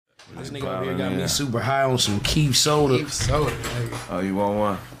This nigga over here got me super high on some Keef soda. Keef soda. Nigga. Oh, you want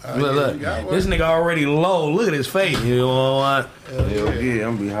one? Look, this nigga already low. Look at his face. You want one? Hell yeah,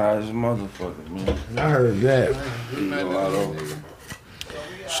 I'm be high as a motherfucker, man. I heard that.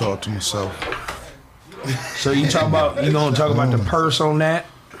 Shout out to myself. So you gonna talk about the purse on that?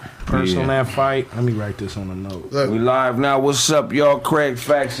 Purse on that fight? Let me write this on a note. We live now. What's up, y'all? Craig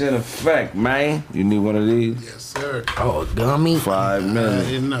Facts in Effect, man. You need one of these? Yes, sir. Oh, dummy. 5 minutes. I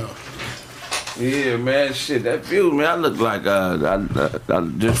didn't know. Yeah, man, shit, that feels me. I look like I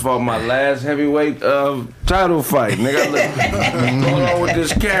just fought my last heavyweight title fight, nigga. I look going on with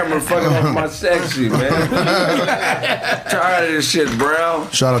this camera, fucking up my sexy, man. Tired of this shit, bro.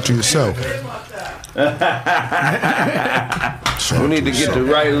 Shout out to yourself. We need to get the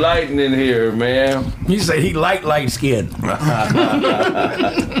right lighting in here, man. You say he light skin.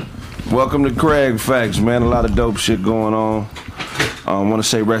 Welcome to Craig Facts, man. A lot of dope shit going on. I want to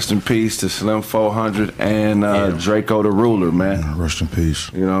say rest in peace to Slim 400 and Draco the Ruler, man. Rest in peace.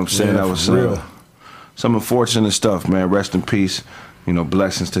 You know what I'm saying? That was real. Some unfortunate stuff, man. Rest in peace. You know,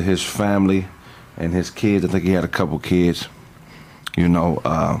 blessings to his family and his kids. I think he had a couple kids. You know,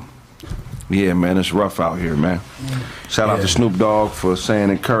 yeah, man, it's rough out here, man. Shout out to Snoop Dogg for saying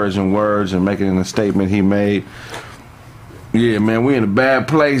encouraging words and making a statement he made. Yeah, man, we in a bad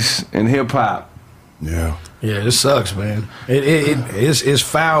place in hip-hop. Yeah. Yeah, it sucks, man. It's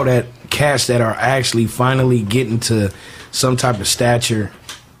foul that cats that are actually finally getting to some type of stature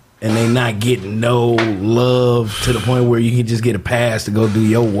and they not getting no love to the point where you can just get a pass to go do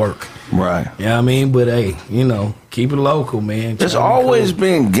your work. Right. You know what I mean? But hey, you know, keep it local, man. There's always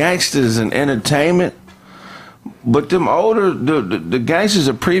been gangsters in entertainment, but them older, the gangsters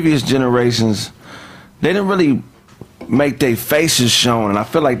of previous generations, they didn't really make their faces shown, and I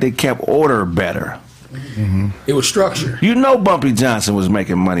feel like they kept order better. Mm-hmm. It was structure. You know Bumpy Johnson was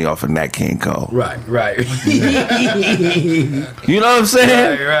making money off of Nat King Cole. Right. You know what I'm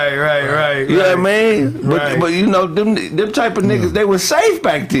saying? Right. You know what I mean? But you know, them type of niggas, they were safe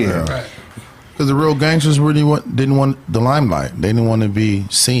back then. Yeah. Right. Because the real gangsters really didn't want the limelight. They didn't want to be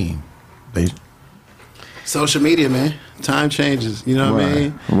seen. Social media, man. Time changes. You know what I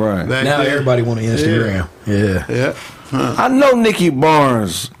mean? Right. Back now there, everybody want an Instagram. Yeah. Huh. I know Nicky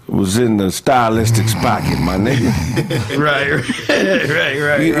Barnes was in the stylistics pocket, my nigga. Right.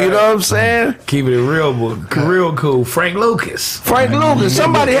 You know what I'm saying? Keeping it real cool. Frank Lucas.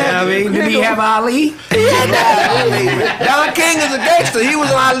 Somebody had. I mean, did he have Ali? He had that Ali. Don King is a gangster. He was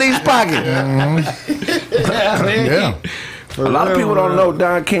in Ali's pocket. Yeah. A lot of people don't know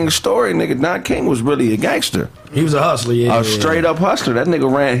Don King's story, nigga. Don King was really a gangster. He was a hustler, A straight up hustler. That nigga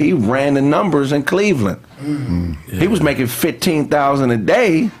ran the numbers in Cleveland. Mm-hmm. Yeah. He was making $15,000 a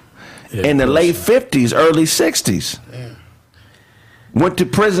day in the late 50s, early 60s. Yeah. Went to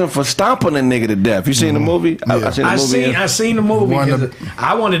prison for stomping a nigga to death. You seen the movie? Yeah. I seen the movie because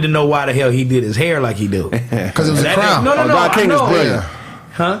I wanted to know why the hell he did his hair like he do. Because it was a crown. No. Don King is brilliant.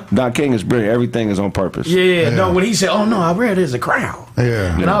 Huh? Don King is brilliant. Everything is on purpose. Yeah. No, when he said, "Oh no, I read there's a crown."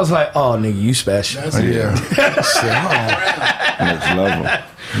 Yeah. And I was like, "Oh nigga, you special." Yeah. Next level.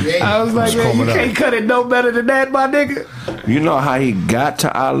 I was like, "Man, you can't cut it no better than that, my nigga." You know how he got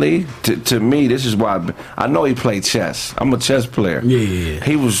to Ali? To me, this is why I know he played chess. I'm a chess player. Yeah.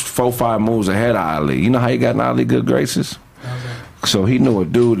 He was 4-5 moves ahead of Ali. You know how he got in Ali good graces? Okay. So he knew a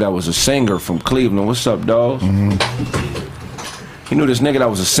dude that was a singer from Cleveland. What's up, dogs? Mm-hmm. He knew this nigga that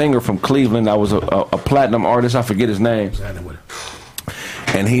was a singer from Cleveland that was a platinum artist. I forget his name.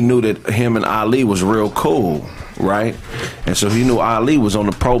 And he knew that him and Ali was real cool, right? And so he knew Ali was on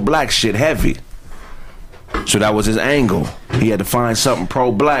the pro-black shit heavy. So that was his angle. He had to find something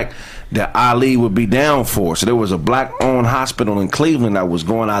pro-black that Ali would be down for. So there was a black-owned hospital in Cleveland that was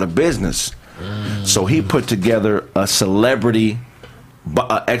going out of business. So he put together a celebrity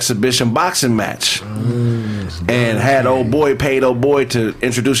exhibition boxing match and had paid old boy to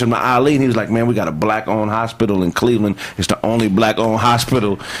introduce him to Ali, and he was like, man, we got a black owned hospital in Cleveland. It's the only black owned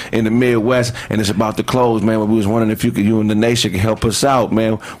hospital in the Midwest, and it's about to close, man. We was wondering if you and the nation can help us out,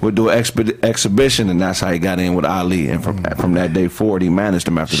 man. We'll do an exhibition. And that's how he got in with Ali, and from that day forward he managed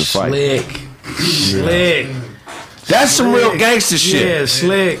him after the fight. Slick. That's some real gangster shit. Yeah,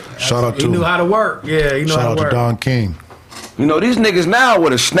 slick. Shout out to he knew how to work. Yeah, he knew how to work. Shout out to Don King. You know, these niggas now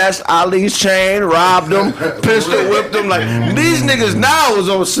would have snatched Ali's chain, robbed him, pistol whipped him. Like, these niggas now is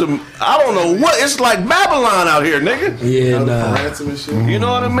on some, I don't know what, it's like Babylon out here, nigga. Yeah, nah. You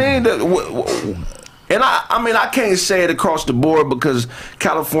know what I mean? And I mean, I can't say it across the board because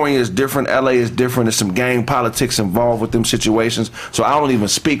California is different, LA is different. There's some gang politics involved with them situations. So I don't even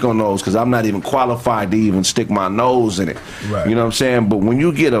speak on those because I'm not even qualified to even stick my nose in it. Right. You know what I'm saying? But when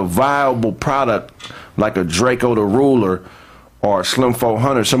you get a viable product like a Draco the Ruler or a Slim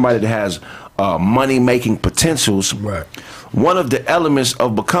 400, somebody that has money-making potentials, Right. one of the elements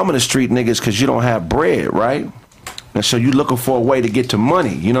of becoming a street nigga is because you don't have bread, right? And so you looking for a way to get to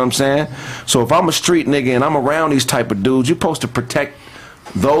money, you know what I'm saying? So if I'm a street nigga and I'm around these type of dudes, you're supposed to protect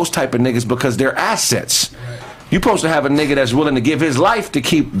those type of niggas because they're assets. Right. You're supposed to have a nigga that's willing to give his life to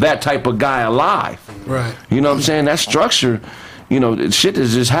keep that type of guy alive. Right. You know what I'm saying? That structure, you know, shit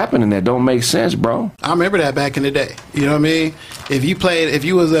is just happening that don't make sense, bro. I remember that back in the day. You know what I mean? If you played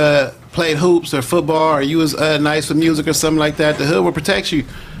hoops or football or you was nice with music or something like that, the hood would protect you.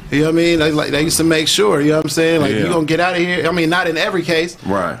 You know what I mean? They used to make sure, you know what I'm saying? Like, Yeah. you going to get out of here. I mean, not in every case.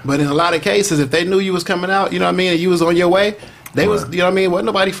 Right. But in a lot of cases, if they knew you was coming out, you know what I mean, and you was on your way, they was, you know what I mean, wasn't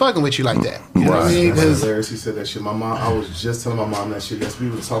nobody fucking with you like that. You know what I mean? That's 'Cause hilarious. He said that shit. My mom, I was just telling my mom that shit. Yes, we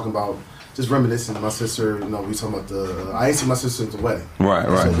were talking about, just reminiscing. My sister, you know, we talking about I ain't seen my sister at the wedding. Right,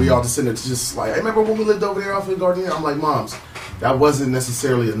 right. So we all just sitting there just like, I remember when we lived over there off of the Gardenia? I'm like, Moms, that wasn't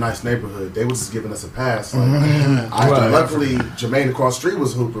necessarily a nice neighborhood. They was just giving us a pass. Like, luckily, Jermaine across the street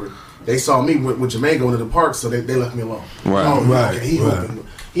was a hooper. They saw me with Jermaine going to the park, so they left me alone. Right. Oh, Right, okay, he right. hooping.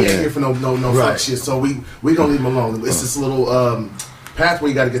 He ain't here for no fuck shit. So we gonna leave him alone. It's this little pathway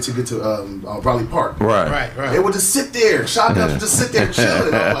you got to get to Raleigh Park. Right. right. They would just sit there, shotguns would just sit there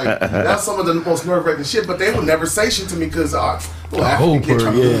chilling. I'm like, that's some of the most nerve-wracking shit. But they would never say shit to me because little African kid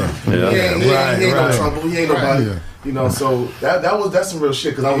trying to he ain't no trouble. He ain't nobody. Yeah. You know, so that's some real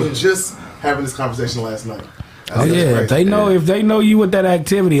shit. Because I was just having this conversation last night. Oh yeah, if they know you with that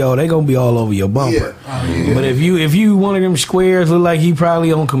activity, they gonna be all over your bumper. Yeah. But if you one of them squares look like he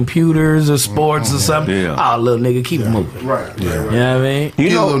probably on computers or sports or something, Yeah. little nigga, keep moving. Right. You know what I mean? You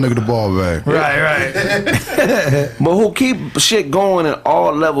Get a know, little nigga the ball back. Right. but who keep shit going in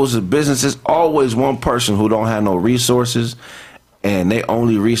all levels of business is always one person who don't have no resources, and they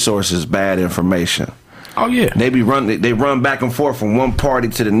only resource is bad information. Oh yeah. They run back and forth from one party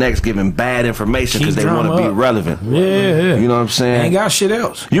to the next, giving bad information because Keep they want to drama be up. relevant. Yeah. You know what I'm saying? Ain't got shit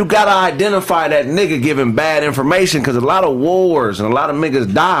else. You gotta identify that nigga giving bad information because a lot of wars and a lot of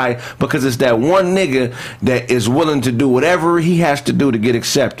niggas die because it's that one nigga that is willing to do whatever he has to do to get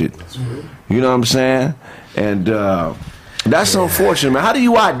accepted. You know what I'm saying? And that's unfortunate, man. How do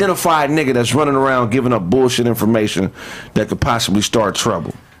you identify a nigga that's running around giving up bullshit information that could possibly start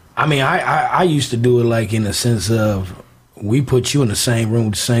trouble? I mean, I used to do it like in the sense of we put you in the same room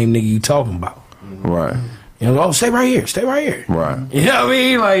with the same nigga you talking about. Right. You know, stay right here. Right. You know what I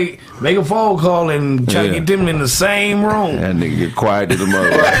mean? Like, make a phone call and try to get them in the same room. That nigga get quiet to the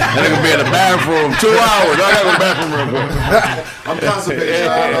mother. That nigga be in the bathroom 2 hours. I got to the bathroom real quick. I'm constipated.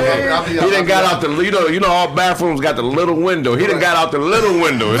 He done got out the, you know all bathrooms got the little window. He done got out the little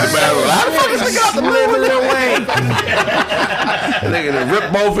window in the bathroom. How the fuck is he got out the little window? Nigga done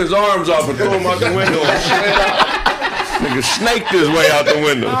ripped both his arms off and threw him out the window and slid out. Nigga snaked his way out the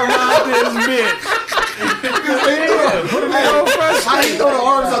window. Around this bitch. How he throw the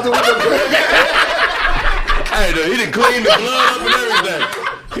arms out the window? Hey, he done cleaned the blood up and everything.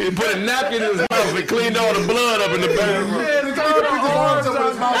 He done put a napkin in his mouth and cleaned all the blood up in the bathroom.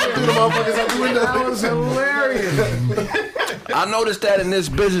 That was hilarious. I noticed that in this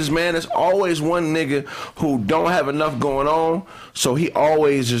business, man, there's always one nigga who don't have enough going on, so he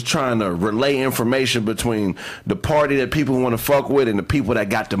always is trying to relay information between the party that people want to fuck with and the people that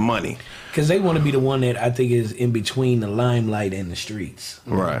got the money. Because they want to be the one that I think is in between the limelight and the streets.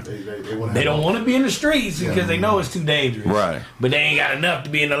 Right. They don't want to be in the streets because they know it's too dangerous. Right. But they ain't got enough to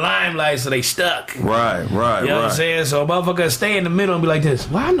be in the limelight, so they stuck. Right, You know what I'm saying? So a motherfucker stay in the middle and be like this.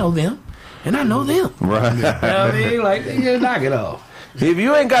 Well, I know them. And I know them. Right. You know what I mean? Like, they just knock it off. If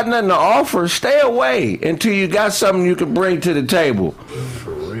you ain't got nothing to offer, stay away until you got something you can bring to the table. For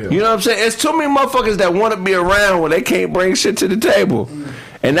real. You know what I'm saying? It's too many motherfuckers that want to be around when they can't bring shit to the table.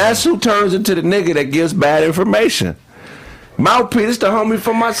 And that's who turns into the nigga that gives bad information. Mouthpiece, this the homie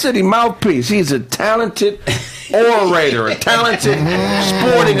from my city, Mouthpiece. He's a talented orator, a talented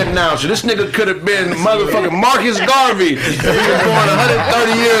sporting announcer. This nigga could have been motherfucking Marcus Garvey if he was born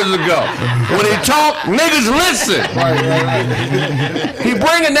 130 years ago. When he talk, niggas listen. He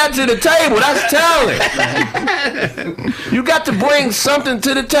bringing that to the table. That's talent. You got to bring something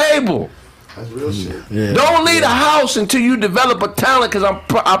to the table. That's real shit. Yeah. Don't leave the house until you develop a talent, because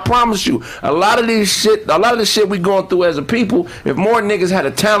I promise you, a lot of the shit we going through as a people, if more niggas had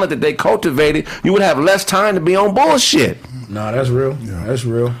a talent that they cultivated, you would have less time to be on bullshit. No, that's real. Yeah. That's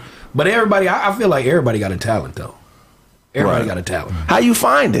real. But everybody, I feel like everybody got a talent though. Everybody got a talent. How you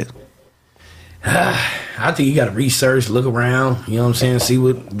find it? I think you got to research, look around. You know what I'm saying? See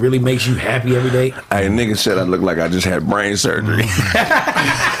what really makes you happy every day. Hey, nigga said I look like I just had brain surgery.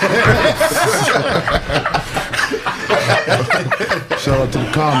 Shout out to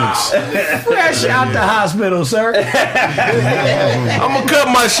the comments. Fresh out the hospital, sir. I'm gonna cut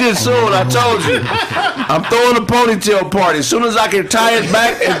my shit soon. I told you. I'm throwing a ponytail party. As soon as I can tie it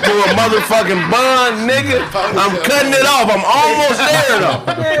back into a motherfucking bun, nigga, I'm cutting it off. I'm almost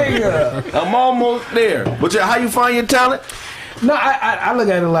there, though. I'm almost there. But how you find your talent? No, I look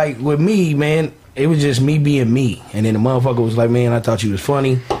at it like with me, man. It was just me being me, and then the motherfucker was like, "Man, I thought you was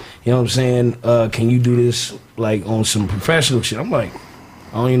funny." You know what I'm saying? Can you do this like on some professional shit? I'm like,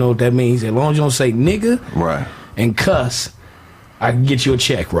 I don't even know what that means. As long as you don't say nigga Right. and cuss, I can get you a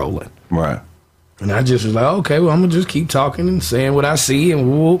check rolling. Right. And I just was like, okay, well, I'm going to just keep talking and saying what I see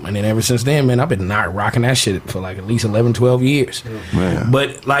and whoop. And then ever since then, man, I've been not rocking that shit for like at least 11, 12 years. Man.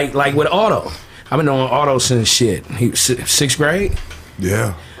 But like with Otto, I've been doing Otto since shit. He was sixth grade?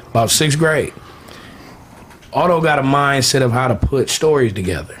 Yeah. About sixth grade. Otto got a mindset of how to put stories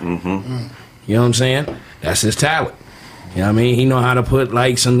together. Mm-hmm. You know what I'm saying? That's his talent. You know what I mean? He know how to put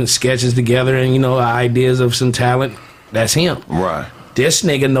like some sketches together and, you know, ideas of some talent. That's him. Right. This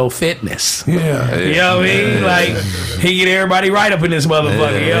nigga know fitness. Yeah. You know what I mean? Like, he get everybody right up in this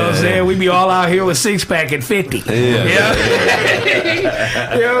motherfucker. You know what I'm saying? We be all out here with six-pack at 50. Yeah.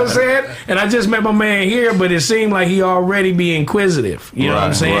 You know what I'm saying? And I just met my man here, but it seemed like he already be inquisitive. You know what I'm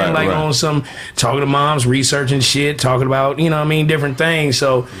Right, saying? right, like right. on some, talking to moms, researching shit, talking about, you know what I mean, different things.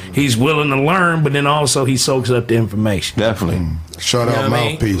 So he's willing to learn, but then also he soaks up the information. Definitely. Shout You know out what I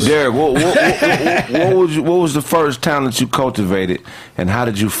mean? Mouthpiece. Derek, what was the first talent you cultivated, and how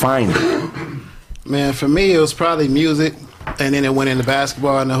did you find it? Man, for me, it was probably music, and then it went into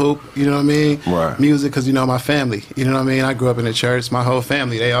basketball and the hoop. You know what I mean? Right. Music, because, you know, my family. You know what I mean? I grew up in the church. My whole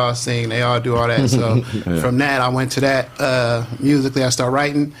family, they all sing. They all do all that. So from that, I went to that. Musically, I started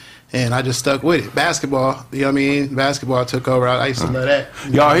writing, and I just stuck with it. Basketball, you know what I mean? Basketball took over. I used to love that.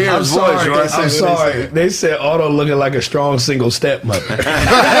 Y'all hear I'm his voice, sorry. right? I'm sorry. They said Otto looking like a strong single stepmother.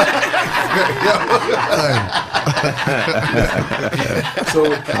 So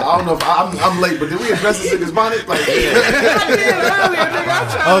I don't know if I'm late, but did we address this nigga's bonnet? Like, okay,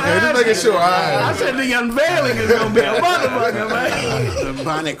 just making sure. All I right. said the unveiling is gonna be a motherfucker, man. Auto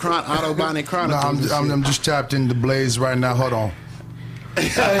Bonnet No, Chronicles. I'm just tapped into Blaze right now. Hold on.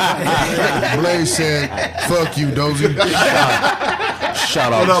 Blaze said, "Fuck you, Dozy."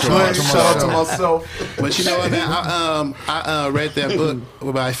 Shout What out up, to man? him. Shout out to myself. But you know what, man? I read that book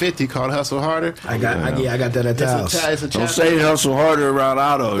by 50 called Hustle Harder. I got that at the house. It's a Don't chapter. say hustle harder around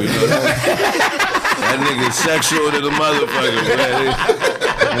Otto. You know that nigga's sexual to the motherfucker, man.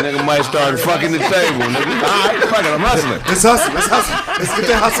 That nigga might start fucking the table, nigga. All right, fuck it, I'm hustling. Let's hustle. Let's hustle. Let's get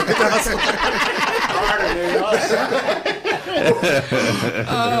that hustle. Get that hustle.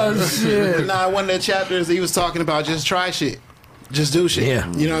 Oh shit. Nah, one of the chapters he was talking about just try shit. Just do shit.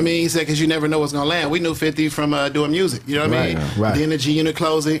 Yeah. You know what I mean? He said, because you never know what's going to land. We knew 50 from doing music. You know what I mean? right. The Energy Unit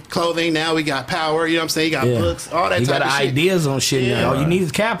clothing. Now we got Power. You know what I'm saying? You got books, all that You type got of shit. ideas on shit Yeah. now. All you need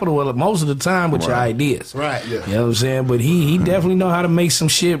is capital most of the time with your ideas. Right. Yeah. You know what I'm saying? But he definitely know how to make some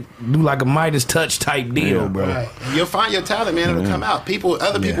shit do like a Midas touch type deal, bro. Right. And you'll find your talent, man. It'll come out.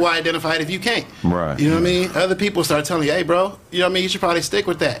 Other people identify it if you can't. Right. You know what I mean? Other people start telling you, hey, bro, you know what I mean? You should probably stick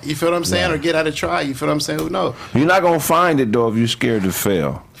with that. You feel what I'm saying? Or get out of try. You feel what I'm saying? Who knows? You're not gonna find it though if you're scared to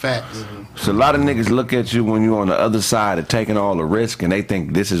fail. Facts. So a lot of niggas look at you when you're on the other side of taking all the risk, and they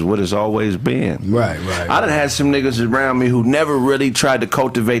think this is what it's always been. Right. I done had some niggas around me who never really tried to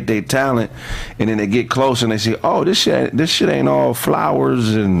cultivate their talent, and then they get close and they say, "Oh, this shit ain't all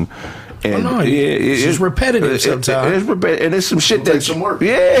flowers and." And no, it's just repetitive sometimes. It's repetitive, and it's some shit It'll that take some work.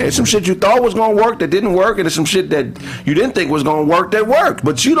 Yeah, it's some shit you thought was gonna work that didn't work, and it's some shit that you didn't think was gonna work that worked.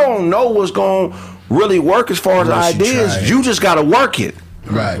 But you don't know what's gonna really work as far as Unless you try ideas. it. You just gotta work it.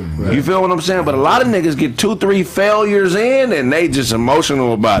 Right. You feel what I'm saying? But a lot of niggas get 2-3 failures in and they just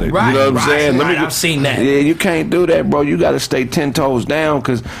emotional about it. Right, You know what I'm right, saying? right. I've seen that. Yeah, you can't do that, bro. You got to stay 10 toes down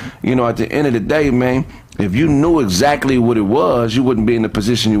because, you know, at the end of the day, man, if you knew exactly what it was, you wouldn't be in the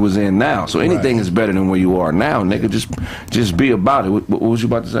position you was in now. So anything is better than where you are now, nigga. Just be about it. What was you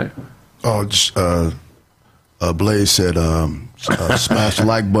about to say? Oh, just Blaze said, smash the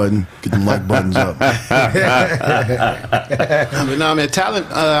like button, get them like buttons up. But no, man, talent.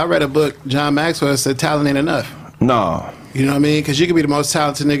 I read a book, John Maxwell said talent ain't enough. No. You know what I mean? Because you can be the most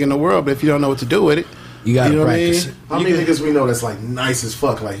talented nigga in the world, but if you don't know what to do with it, You gotta know practice what it. How many niggas we know that's like nice as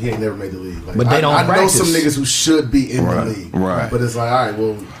fuck? Like he ain't never made the league. Like, But they don't I know practice. some niggas who should be in Right, the league. right. But it's like, all right,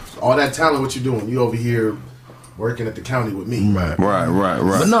 well, all that talent, what you doing? You over here working at the county with me. Right.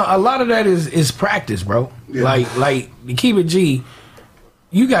 But no, a lot of that is practice, bro. Yeah. Like to keep it G,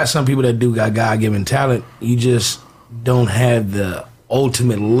 you got some people that do got God-given talent. You just don't have the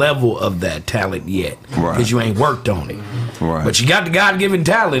ultimate level of that talent yet because you ain't worked on it. Right. But you got the God-given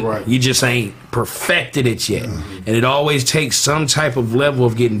talent. Right. You just ain't perfected it yet. And it always takes some type of level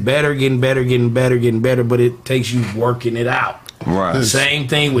of getting better. But it takes you working it out. Right. Same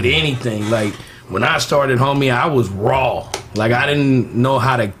thing with anything. Like when I started, homie, I was raw. Like I didn't know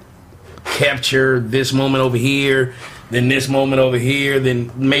how to capture this moment over here, then this moment over here,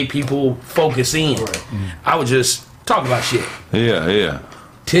 then make people focus in. I would just talk about shit. Yeah.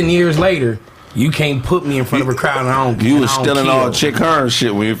 10 years later, you can't put me in front of a crowd and I don't. You was I don't stealing kill. all Chick Hearn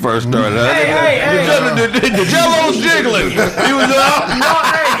shit when you first started. Hey. The Jello's jiggling. You was No,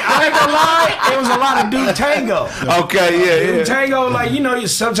 hey, I ain't gonna lie. It was a lot of Duke Tango. okay, Duke Tango, like, you know,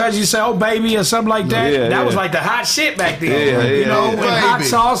 sometimes you say, oh, baby, or something like that. Yeah, that was yeah. like the hot shit back then. Yeah, you know, yeah. when hot Baby.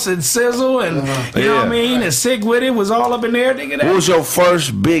 sauce and sizzle and, you know what I mean, and Sick With It was all up in there. Nigga, What was your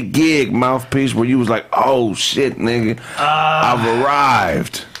first big gig, Mouthpiece, where you was like, oh shit, nigga, I've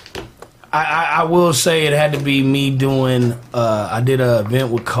arrived? I will say it had to be me doing, I did an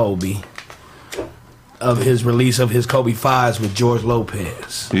event with Kobe of his release of his Kobe 5s with George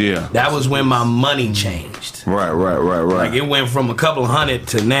Lopez. Yeah. That was when my money changed. Right. Like it went from a couple of hundred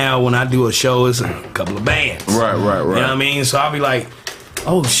to now when I do a show, it's a couple of bands. Right. You know what I mean? So I'll be like,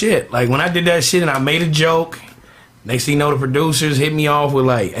 oh shit. Like when I did that shit and I made a joke, next thing you know, the producers hit me off with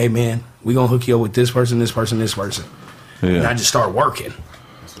like, hey man, we gonna hook you up with this person. And I just start working.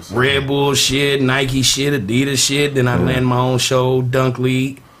 Red Bull shit, Nike shit, Adidas shit. Then I land my own show, Dunk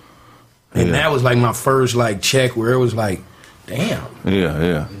League. And that was like my first like check where it was like, damn.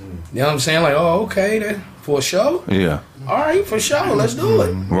 Yeah. You know what I'm saying? Like, oh, okay, that for a show? Yeah. All right, for sure, let's do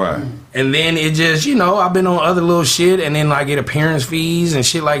it. Right. And then it just, you know, I've been on other little shit and then I get appearance fees and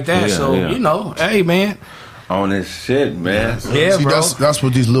shit like that. Yeah, So, yeah. you know, hey man. On this shit, man. Yeah, See, bro. that's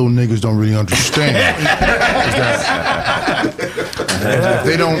what these little niggas don't really understand.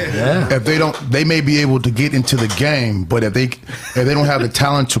 If they don't, they may be able to get into the game, but if they don't have the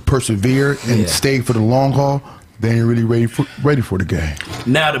talent to persevere and stay for the long haul, they ain't really ready for the game.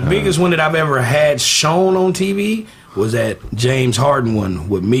 Now, the biggest one that I've ever had shown on TV was that James Harden one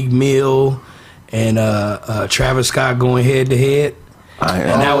with Meek Mill and Travis Scott going head to head.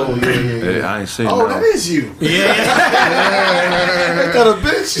 I ain't seen Oh, that is you. Yeah, Ain't that a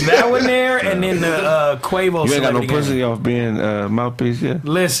bitch? that one there, and then the Quavo. You ain't got no Celebrity Game. pussy off being Mouthpiece yet?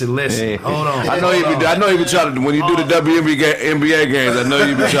 Listen, Hey. hold on. I know you be. I know you be trying to. When you do the WNBA games, I know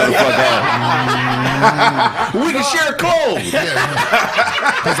you be trying to fuck off. We can share clothes.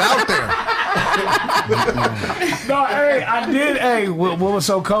 It's out there. No, hey, I did. Hey, what was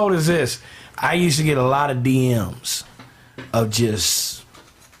so cold is this? I used to get a lot of DMs of just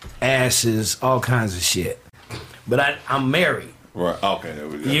asses, all kinds of shit. But I'm married. Right. Okay. There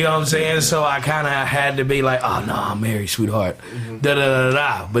we go. You know what I'm saying? So I kind of had to be like, oh, no, I'm married, sweetheart.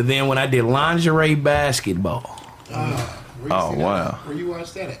 Da-da-da-da. But then when I did lingerie basketball. Oh wow. Where you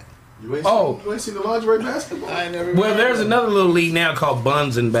watch that at? You ain't Oh. seen the lingerie basketball? I ain't never. Well, there's another little league now called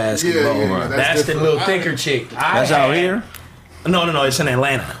Buns and Basketball. Yeah, yeah, That's the different. little thicker chick. That's out here. No, it's in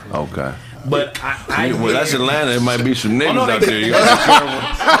Atlanta. Okay. But I Well, that's Atlanta. It might be some niggas no, out they- there. You gotta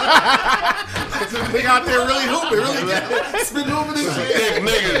They out there really hooping, really spin hooping and shit. be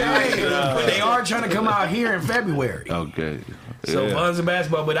careful. Niggas. They are trying to come out here in February. Okay. So Yeah. Buns and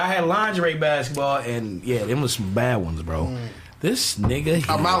Basketball, but I had lingerie basketball, and yeah, them was some bad ones, bro. This nigga,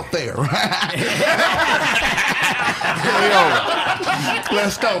 I'm out there.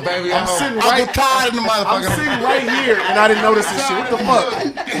 Let's go, baby. I'm sitting Uncle right- Todd in the I'm motherfucker. sitting right here and I didn't notice this shit. What the fuck?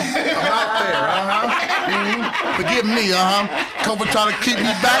 I'm out there, Forgive me, Kobe trying to keep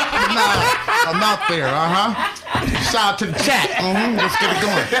me back, but nah, I'm out there, Shout out to the chat. Let's get it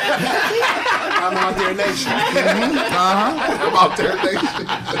going. I'm out there, nation. I'm out there, nation.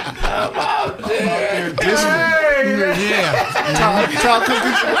 Yeah. Todd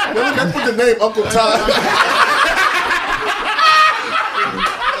Cookie. Look, I put the name Uncle Todd.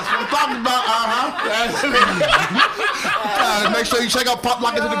 That's what I'm talking about, Make sure you check out Pop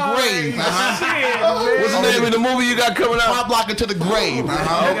Lock Into the Grave. What's the name of the movie you got coming out? Pop Lock Into the Grave. to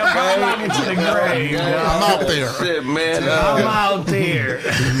the grave. I'm out there. Shit, man. I'm out there.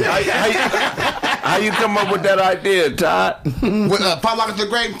 How you come up with that idea, Todd? With Pop Lock Into the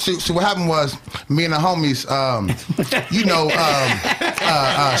Grave, see what happened was me and the homies,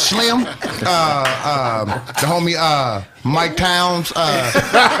 Slim, the homie Mike Towns,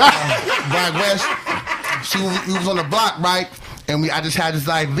 Brian West. We was on the block, right? and I just had this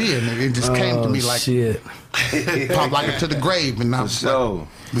idea, and it just came to me like shit. pop like it to the grave, and I was So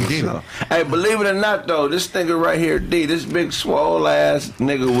we did it. hey, believe it or not, though, this nigga right here, D, this big swole ass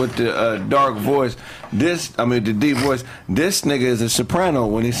nigga with the dark voice, the deep voice, this nigga is a soprano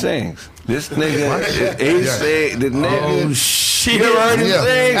when he sings. This nigga, he sing, the nigga. Oh shit! You ever heard him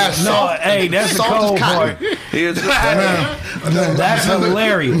sing? No, hey, that's the Soft as cold cotton. part. He is That's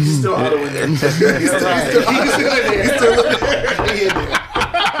hilarious. He's still out of there. He's still there.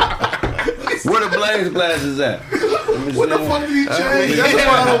 Where the Blaze glasses at? What the fuck did he change? That's what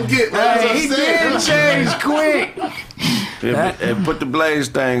I don't get. Man. Hey, he did change quick. And put the Blaze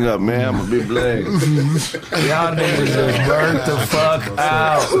thing up, man. I'm a big Blaze. Y'all niggas just burnt the fuck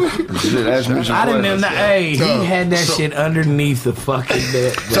out. Shit, ask me some I didn't even know. questions. Hey, he had that shit underneath the fucking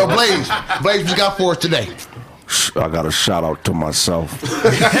bed. So Blaze, what you got for us today? I got a shout out to myself.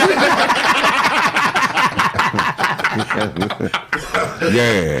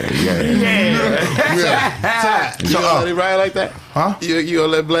 Yeah. You gonna let it ride like that? Huh? You gonna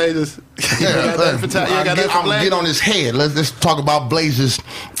let Blazers? Yeah, I'm gonna get on his head. Let's talk about Blaze's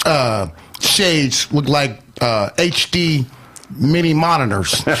shades. Look like HD mini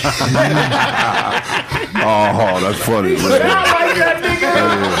monitors. Oh, that's funny, man.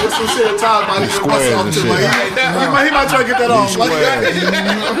 What's some shit at time? I need to bust off to my. He might try to get that off. Like that.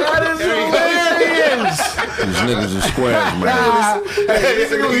 That is hilarious. These niggas are squares, man. Hey, this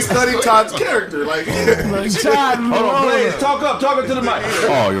nigga, he studied Todd's character. Like, Like, Todd, Hold on, Blaze, talk into the mic.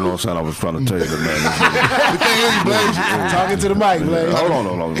 Oh, you know what I'm saying? I was trying to tell you that, man. Talking to the mic, Blaze. Hold on.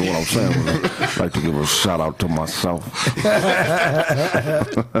 What I'm saying was I'd like to give a shout out to myself.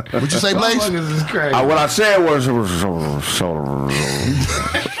 What'd you say, Blaze? This is crazy. What I said was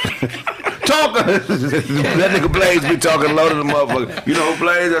talk. That nigga Blaze be talking low to the motherfucker. You know who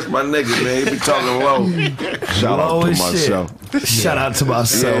Blaze? That's my nigga, man. He be talking low. Shout out to myself. Shout out to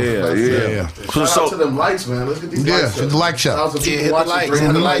myself. Yeah. shout out to them lights, man. Let's get these lights. the like shot. Thousands of people hit the watching, likes, bring hit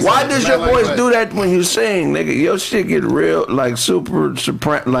the them likes. Why does your voice Like- do that when you sing, nigga? Your shit get real, like super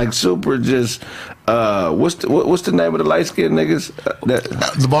just. What's the name of the light skinned niggas?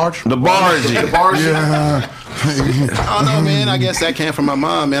 The barge? The barge. The bars. Yeah. I don't know, man. I guess that came from my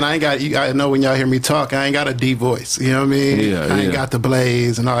mom, man. I know when y'all hear me talk, I ain't got a deep voice. You know what I mean? Yeah, I ain't yeah. got the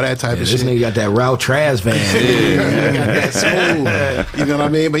Blaze and all that type of This shit. nigga got that Route Traz van. Smooth. You know what I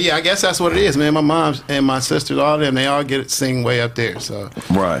mean? But yeah, I guess that's what it is, man. My mom and my sisters, all of them, they all get it sing way up there. So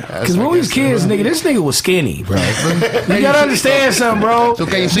Right. Because when we was kids, nigga, this nigga was skinny, bro. You gotta understand something, bro. So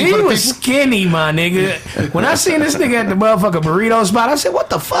can you sing He for the was people? skinny, my nigga. When I seen this nigga at the motherfucking burrito spot, I said, what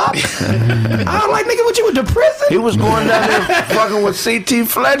the fuck? I was like, nigga, what you went to prison? He was going down there fucking with C.T.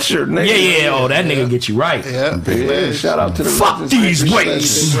 Fletcher, nigga. Yeah. Oh, that nigga get you right. Yeah, shout out to the Fuck legends, these nigga.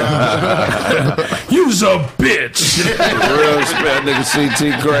 weights. You's a bitch. Real respect, nigga.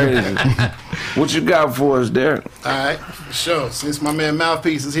 C.T. crazy. What you got for us, Derek? all right, for sure. Since my man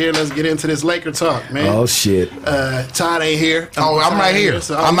Mouthpiece is here, let's get into this Laker talk, man. Oh, shit. Todd ain't here. Oh, I'm right here.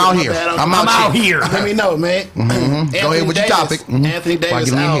 So I'm out my here. bad. I'm out here. Let me know, man. Anthony Go ahead with your Davis- topic. Mhm. Anthony Before I Davis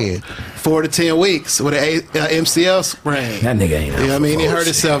get in your out head. 4 to 10 weeks with an MCL sprain. That nigga ain't You know what I out mean? He for hurt bullshit.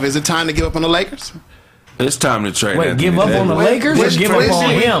 himself. Is it time to give up on the Lakers? It's time to trade. Wait, Anthony give up on the Davis. Lakers or give up on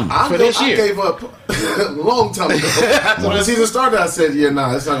him? I gave up a long time ago. When the season started, I said, "Yeah,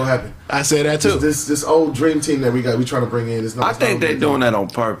 nah, it's not gonna happen." I said that too. This old dream team that we trying to bring in is not. I think they're doing that on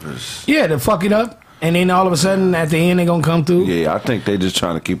purpose. Yeah, to fuck it up. And then all of a sudden, at the end, they gonna come through. Yeah, I think they just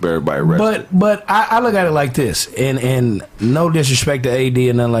trying to keep everybody rested. But I look at it like this, and no disrespect to AD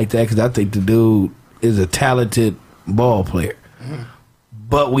and nothing like that, because I think the dude is a talented ball player.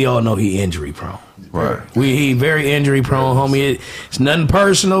 But we all know he injury prone. Right. He very injury prone, homie. It's nothing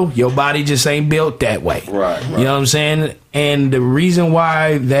personal. Your body just ain't built that way. Right. You know what I'm saying? And the reason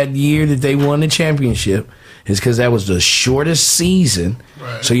why that year that they won the championship is because that was the shortest season.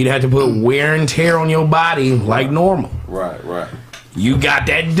 Right. So you'd have to put wear and tear on your body like normal. Right. You got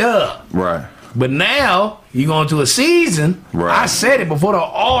that dub. Right. But now you going to a season. Right. I said it before the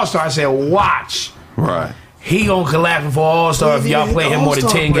All-Star. I said, watch. Right. He gonna collapse before All-Star if y'all play him more than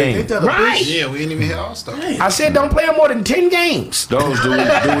 10 games. Right. Yeah, we didn't even hit All-Star. I said don't play him more than 10 games. Those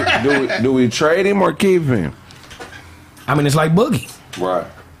do we trade him or keep him? I mean, it's like Boogie. Right.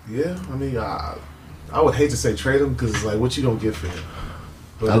 Yeah, I mean, I would hate to say trade him because it's like what you don't get for him.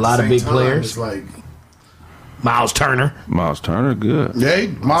 But A at the lot of same big time, players. It's like Miles Turner. Miles Turner, good. Yeah,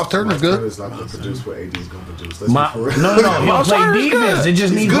 Miles Turner's good. Turner's not going to produce what AD's going to produce. Let's No, be for real. no. He'll Miles play Turner's defense. good. They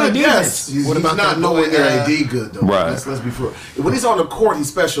just He's need to play good, defense. yes. He's What about not that nowhere boy, near AD good, though. Right. Let's be for real. When he's on the court, he's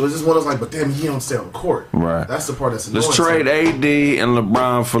special. It's just one of those like, but damn, he don't stay on the court. Right. That's the part that's annoying. Let's trade AD and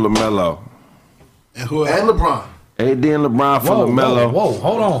LeBron for LaMelo. And who And LeBron. AD and LeBron for LaMelo. Whoa,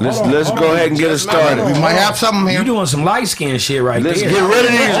 hold on. Let's go ahead and get it started. We might have something here. You doing some light skin shit right Let's there. get rid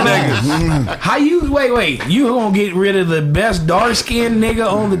of these niggas. How you wait? You gonna get rid of the best dark skinned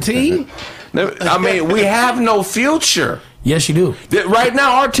nigga on the team? I mean, we have no future. Yes, you do. Right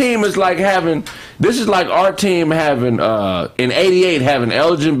now, our team is like having. This is like our team having in '88 having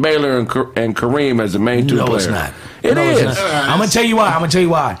Elgin Baylor and Kareem as the main two No, players. it's not. It No, is. it's not. I'm gonna tell you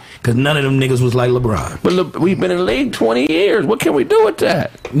why. Because none of them niggas was like LeBron. But look, we've been in the league 20 years. What can we do with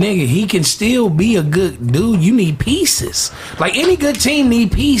that? Nigga, he can still be a good dude. You need pieces. Like any good team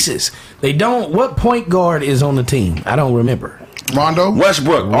need pieces. They don't. What point guard is on the team? I don't remember. Rondo.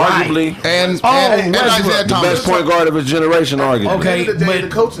 Westbrook, arguably, And Westbrook, Isaiah the Thomas. best point guard of his generation, arguably. Okay, At the end of the day, but-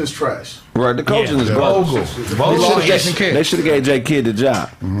 the coaching is trash. Right, the coaching is Vogel. bogus. Jason Kidd. They should have gave J. Kidd the job.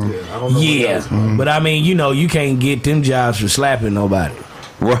 I don't know. what Yeah, that was. but I mean, you can't get them jobs for slapping nobody.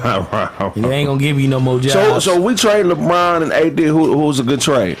 Right. They ain't gonna give you no more jobs. So we trade LeBron and AD. Who's a good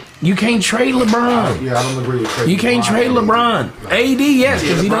trade? You can't trade LeBron. Yeah, I don't agree with Trey. You can't trade LeBron. AD, yes,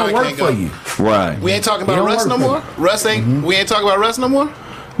 because he LeBron don't work can't for go. you. Right. We ain't talking He about don't Russ work no for more. Russ ain't. We ain't talking about Russ no more.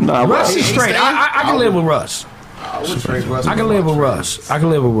 No, Russ is he straight. staying? I can live with Russ. I would trade Russ. I can live with Russ. I can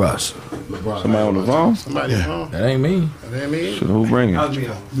live with Russ. LeBron. Somebody on the phone? Somebody home. That ain't me. That ain't me. So who bringing?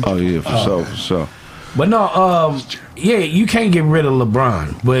 Oh yeah, for sure. But no, yeah, you can't get rid of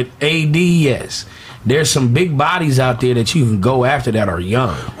LeBron. But AD, yes. There's some big bodies out there that you can go after that are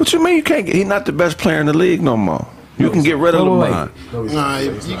young. What you mean you can't get? He's not the best player in the league no more. You can get rid of Wait. LeBron.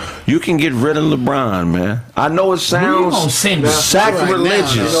 Nah, You can get rid of LeBron, man. I know it Who you sounds gonna send?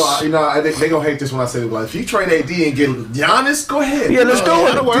 sacrilegious. You know, they gonna hate this when I say it. Like, if you trade AD and get Giannis, go ahead. Yeah, let's do it.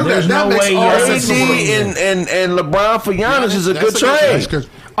 that'll work. There's That no makes way all you're sense in the world. AD and LeBron for Giannis is a That's good a good trade. trade.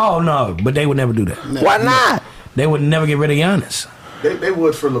 Oh no, but they would never do that. Why not? They would never get rid of Giannis. They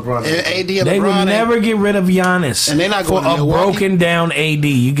would for LeBron. And AD and They LeBron would ain't- never get rid of Giannis. And they're not for going to a Milwaukee. broken down AD.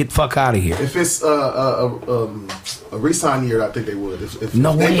 You get the fuck out of here. If it's a re-sign year, I think they would. If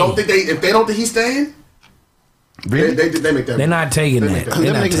No they way. don't think if they don't think he's staying, Really? they make that. They're not taking They that. make that. They're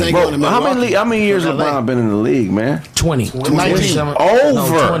Them not niggas taking ain't Bro, going to Milwaukee. how many years From LA. LeBron been in the league, man? 20. 19. Over.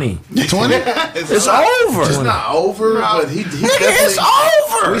 No, 20. 20? It's over. It's not over, but he Nigga, definitely. it's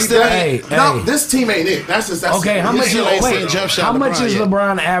over. We still Hey, ain't. No, hey. this team ain't it. That's just Okay, how much still ain't seen jump shot how much LeBron is yet.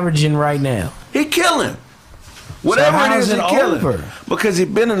 LeBron averaging right now? He killing. Whatever how it is is, he it killing. over? Because he's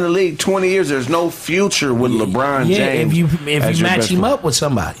been in the league 20 years. There's no future with LeBron Yeah, James. if you as your match best him player. up with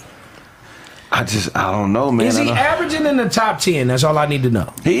somebody. I don't know, man. Is I he don't- averaging in the top 10? That's all I need to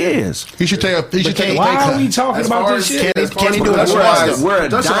know. He is. He should take a. He should take a pay Why are cut. we talking As about far this as- shit? Can he do it That's with why- Russ? We're a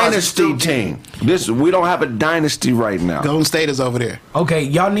That's why I dynasty still- team. We don't have a dynasty right now. Golden State is over there. Okay,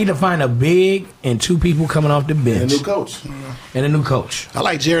 y'all need to find a big and two people coming off the And bench a new coach. and a new coach. I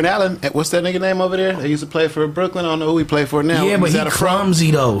like Jaron Allen. What's that nigga name over there? They used to play for Brooklyn. I don't know who he played for now. Yeah, but Is he that a fraud?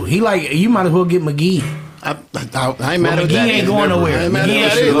 clumsy though. He like you might as well get McGee. I ain't mad But at McGee that. ain't either. going nowhere. I ain't mad McGee at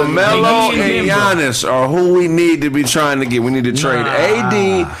that ain't- either. LaMelo McGee and in Denver. Giannis are who we need to be trying to get. We need to trade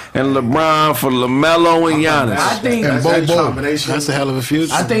AD and LeBron for LaMelo and Giannis. I think And That Bobo. combination. That's a hell of a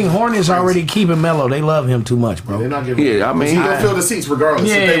future. I think Hornets already keeping Melo. They love him too much, They're bro. not getting. Yeah, I mean, he gonna fill the seats regardless.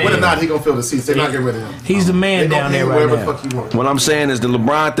 Yeah. If they win or not, he gonna fill the seats. They're not getting rid of him. He's the man They gonna down pay there him right wherever now. the fuck you want. What I'm saying is the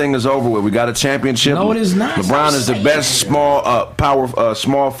LeBron thing is over with. We got a championship. No, it is not. LeBron is the best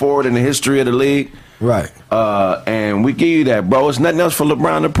small forward in the history of the league. Right. And we give you that, bro. It's nothing else for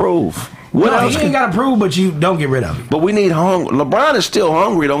LeBron to prove. What No, else? he can- ain't got to prove, but you don't get rid of him. But we need hunger. LeBron is still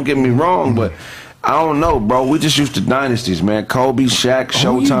hungry. Don't get me wrong, but I don't know, bro. We just used to dynasties, man. Kobe, Shaq,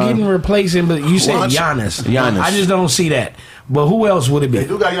 Who you getting Showtime. replacing? But you said Watch- Giannis. Giannis. I just don't see that. But who else would it They be?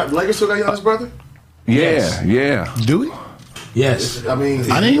 do got Lakers still got Giannis' brother. Yeah, yeah. Do we? Yes. I mean,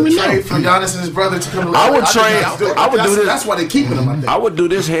 I didn't even trade know. for Giannis and his brother to come. To I would think trade- that's good. I would do That's- this- That's why they keeping him. I think. I would do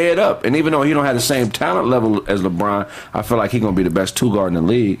this head up, and even though he don't have the same talent level as LeBron, I feel like he's gonna be the best two guard in the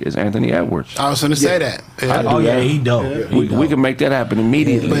league. Is Anthony Edwards? I was going to say that. Yeah. Oh yeah, that. he dope. He We dope. can make that happen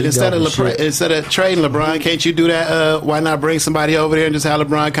immediately. But He instead of dope as shit. instead of trading LeBron, can't you do that? Why not bring somebody over there and just have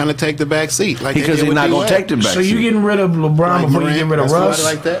LeBron kind of take the back seat? Like they because did he's with not gonna D-Wade? take the back. So you seat. getting rid of LeBron Like before you Morant, get rid of somebody Russ?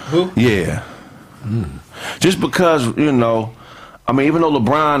 like that? Who? Yeah. Just because, I mean, even though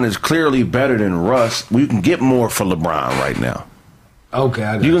LeBron is clearly better than Russ, we can get more for LeBron right now. Okay,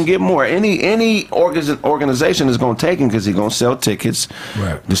 I got You can get more. Any organization is going to take him because he's going to sell tickets.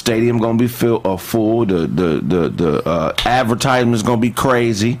 Right. The stadium going to be full. The advertisement is going to be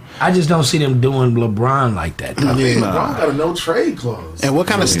crazy. I just don't see them doing LeBron like that. though. Yeah. LeBron got a no trade clause. And what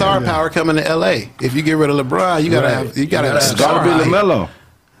kind of star power coming to LA? If you get rid of LeBron, you gotta Right. have you gotta You have gotta It's got to star be power. LaMelo.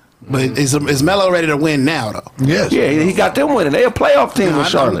 But is Melo ready to win now, though? Yes. Yeah, he got them winning. They a playoff team with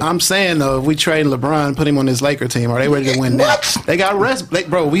Charlotte. I'm saying, though, if we trade LeBron, put him on this Laker team, are they ready to win now? They got rest.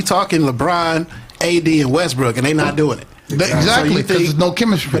 Bro, we talking LeBron, AD, and Westbrook, and they not doing it. Exactly, because there's no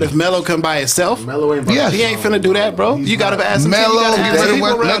chemistry. But if Melo come by himself, Melo ain't Yes. he ain't finna do that, bro. You got to ask him. Melo, get rid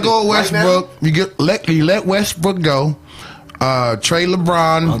of let go of Right Westbrook. You let Westbrook go. Trade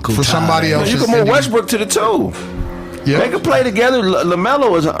LeBron Uncle for Ty. somebody else. You can move Westbrook to the 2. Yeah. They could play together.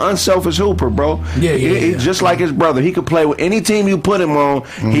 LaMelo is an unselfish hooper, bro. Yeah. Just like his brother. He could play with any team you put him on.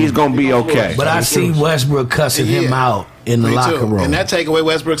 He's going to be okay. But I see Westbrook cussing him out in the Me locker too. room. And that take away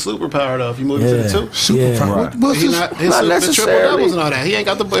Westbrook's superpower, though, if you move him to the 2. Right. He not, his Not the necessarily. triple doubles and all that. He ain't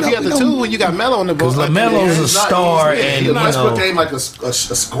got the. If you got the 2, when you got Melo on the ball, Because LaMelo's a star, and you Westbrook know, ain't like a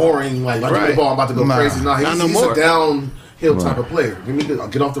scoring, like Right. the ball, I'm about to go crazy. No, Not no he's more. a downhill type of player. Give me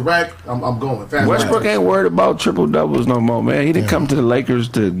get off the rack, I'm going. Fast Westbrook ain't worried about triple doubles no more, man. He didn't come to the Lakers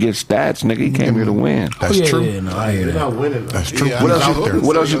to get stats, nigga. He came here to win. That's true. Yeah, no, I hear They're that. not winning. That's true. Yeah, What I else? know.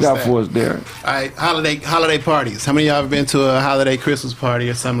 What else you got for us, Derek? All right, holiday parties. How many of y'all have been to a holiday Christmas party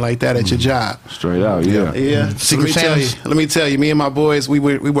or something like that at your job? Straight out, yeah. Yeah. Secret Santas. Let me tell you, me and my boys, we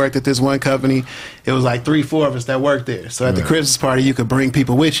worked at this one company. It was like 3-4 of us that worked there. So at the Christmas party, you could bring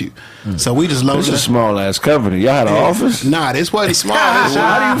people with you. So we just It's loaded a small ass company. Y'all had an office? Nah, this wasn't small. Well,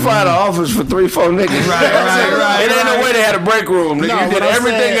 how do you find an office for 3-4 niggas? Right. It ain't no way they had a break room. Nigga. No, You did what I'm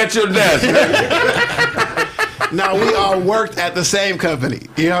everything saying- at your desk. No, we all worked at the same company.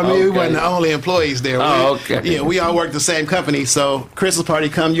 You know what I mean? We Okay. weren't the only employees there. Oh, okay. Yeah, we all worked the same company. So Christmas party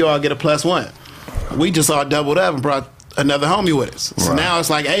come, you all get a +1. We just all doubled up and brought another homie with us. So Right. now it's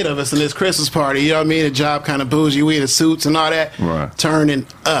like 8 of us in this Christmas party. You know what I mean? The job kind of bougie. We in the suits and all that. Right. Turning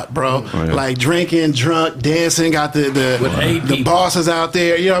up, bro. yeah. Like drinking, drunk, dancing. Got With 8 the people. bosses out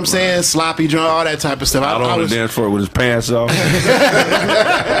there. You know what I'm saying? Sloppy drunk, all that type of stuff. Out on the dance floor with his pants off.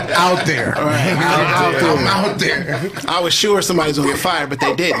 Out there. I'm out there. I was sure somebody's gonna get fired, but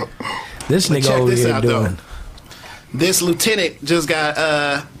they didn't. This nigga Check over this here out, doing. though. This lieutenant just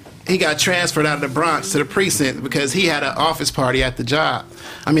got he got transferred out of the Bronx to the precinct because he had an office party at the job.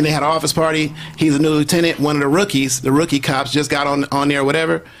 I mean, they had an office party. He's a new lieutenant. One of the rookies, the rookie cops, just got on there,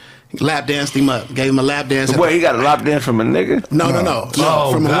 whatever. Lap danced him up. Gave him a lap dance. Wait, he got a lap dance from a nigga? No,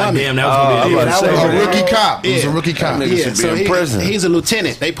 Oh, from a woman. goddamn, that was gonna be I'm it. about to that say, was A rookie cop. It was a Yeah. rookie cop. That nigga should be in prison. He's a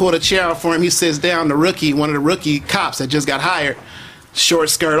lieutenant. They pulled a chair out for him. He sits down. The rookie, one of the rookie cops that just got hired, short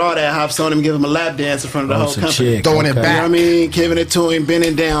skirt, all that, hops on him, give him a lap dance in front of the Oh, whole some company. chick. Throwing it Okay. You know what back. I mean? Giving it to him,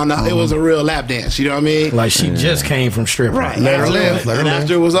 bending down. It was a real lap dance. You know what I mean? Like she just came from stripping. Right. Let her After- live. Let her and live.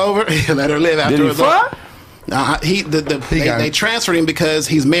 after it was over, let her live. After Did it he was fuck? over. got They it. transferred him because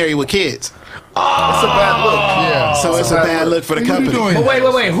he's married with kids. It's a bad look. Yeah. So it's a bad look for the What you company. doing?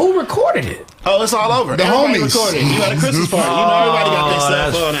 But wait, who recorded it? Oh, it's all over. The Everybody homies. recorded. You got a Christmas party. You know everybody got their cell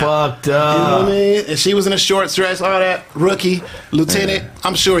that's phone out. fucked You know what up. I mean? And she was in a short dress, all that. Rookie, lieutenant.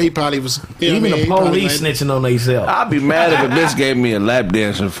 I'm sure he probably was. You know Even what I the mean? He probably police made- snitching on themselves. I'd be mad if a bitch gave me a lap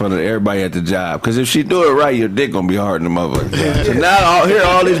dance in front of everybody at the job. Because if she do it right, your dick gonna be hard in the motherfucker. So now here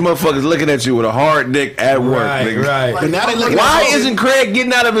all these motherfuckers looking at you with a hard dick at work. Right, nigga. right. But now they look Why at isn't Craig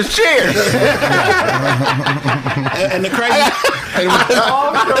getting out of his chair? and the crazy?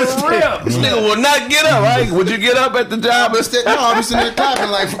 Off the rip. This nigga will not get up, right? Would you get up at the job? I'm just sitting there clapping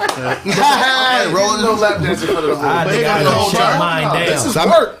like, Rolling no lap dance in front of the whole. I think I the done whole shut time. mine This is down.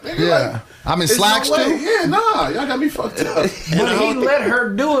 work. Nigga. yeah. I'm in There's slacks no way. too. Yeah, nah, y'all got me fucked up. But he let her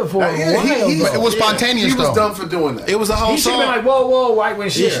do it for a Yeah, while. But it was He spontaneous was though. dumb for doing that. It was a whole He should have song. been like, whoa, right when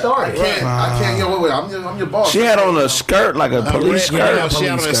she started. I can't. Yo, wait. I'm your boss. She had on a skirt, like a police skirt. Yeah, she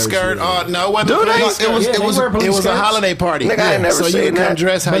had on a police skirt. skirts, yeah. No, it wasn't. Do a they? police skirt. Yeah, they wear police It was a skirts. holiday party. Nigga, I ain't never so you seen can come that.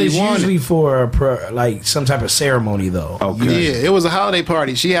 dress how But you it's want. usually for like some type of ceremony, though. Okay. Yeah, it was a holiday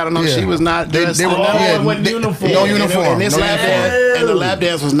party. She had on. Yeah. She was not They- dressed. they were- no, yeah, it wasn't they- uniform. no And uniform. And this no lap uniform. dance, and the lap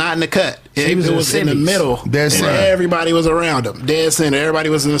dance was not in the cut. She was It in was in the cities. middle. Dead And center. everybody was around them. Dead center. Everybody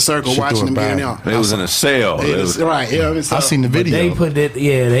was in a circle She watching threw them it being back. on. They was in a sale. It was, right. Yeah, I mean, so I seen the But video. they put it,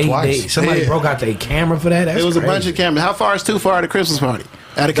 they Twice. somebody Yeah. broke out their camera for that. That's it was a crazy. bunch of cameras. How far is too far at a Christmas party?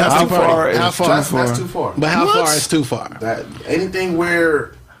 At a company How far party? is How far? That's too far. But how far is too far? That anything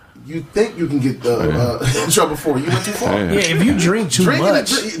where you think you can get in trouble for, you went too far. Yeah. Yeah, if you drink too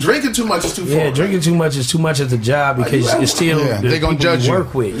much. Drinking too much is too far. Yeah, drinking too much is too much at the job because it's still Yeah, the they gonna people judge you you.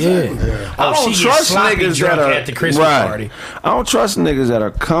 work with. Yeah, I don't she trust gets sloppy niggas drunk that are at the Christmas right. party. I don't trust niggas that are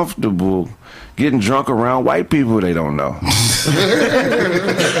comfortable getting drunk around white people they don't know.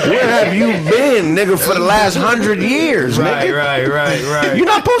 Where have you been, nigga, for the last 100 years, nigga? Right. You're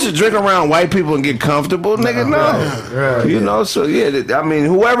not supposed to drink around white people and get comfortable, nigga. No. You know, so yeah, I mean,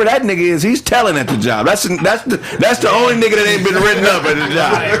 whoever that nigga is, he's telling at the job. That's the only nigga that ain't been written up at the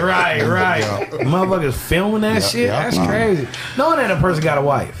job. Right. Motherfuckers filming that shit? That's crazy. Knowing that a person got a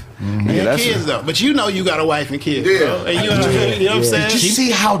wife. Yeah, that's kids though, but you know you got a wife and kids. Bro. And you know what I'm saying? Did you see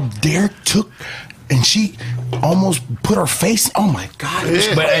how Derek took and she almost put her face? Oh my God!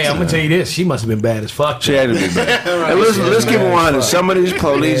 But hey, I'm gonna tell you this: she must have been bad as fuck. She had to be bad. And let's keep it 100. Some of these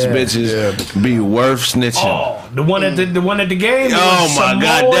police bitches be worth snitching. Oh, the one at the game. Oh my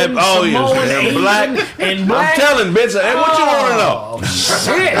God! And black. I'm telling bitch. Hey, what you want to know?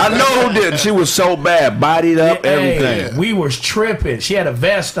 Shit. I know who did. She was so bad, bodied up, everything. We was tripping. She had a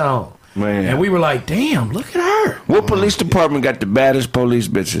vest on, Man. and we were like, "Damn, look at her." What police department got the baddest police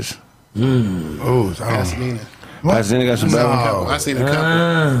bitches? Oh, Pasadena. Pasadena got some bad ones? I seen a couple.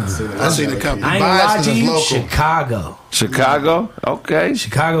 I seen a couple. I ain't Bias lie to is you. local. Chicago. Chicago? Okay.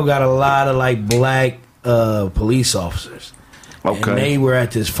 Chicago got a lot of like black police officers. Okay. And they were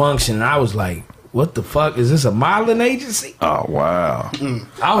at this function, and I was like, "What the fuck? Is this a modeling agency?" Oh, wow.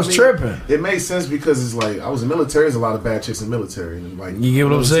 I was tripping. It made sense because it's like I was in the military. There's a lot of bad chicks in the military, and like You get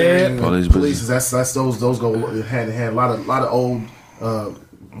what I'm saying? Police That's those go hand in hand. A lot of old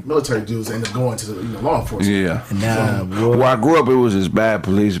military dudes end up going to the law enforcement. Yeah. Nah, boy. Where I grew up, it was this bad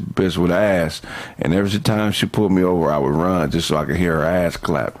police bitch with ass, and every time she pulled me over, I would run just so I could hear her ass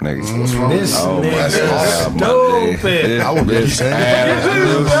clap, nigga. This Oh my nigga God, stupid. I would be this saying. ass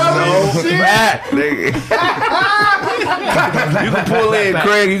is so fat, nigga. You can pull in,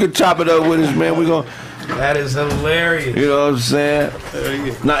 Craig. You can chop it up with us, man. We gonna, That is hilarious. you know what I'm saying?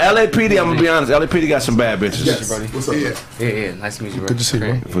 Now LAPD, I'm gonna be honest. LAPD got some bad bitches. What's up? Yeah. Nice to meet you, bro. Good to see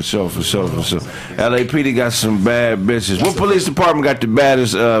you, bro. For sure. LAPD got some bad bitches. What police department got the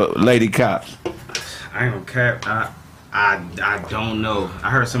baddest lady cops? I ain't gonna cap. I don't know. I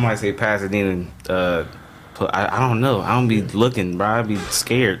heard somebody say Pasadena. I don't know. I don't be looking, bro. I be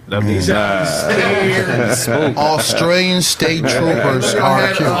scared. I be spooked. Australian state troopers You are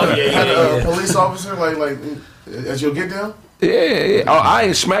had, killed. had a police officer like as you'll get down. Yeah. Oh, I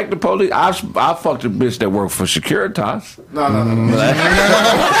ain't smacked the police. I fucked a bitch that worked for Securitas. No.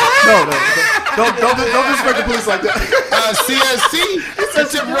 Don't disrespect the police like that. CSC, it's a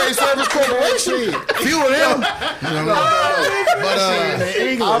temporary service corporation. Few of them. But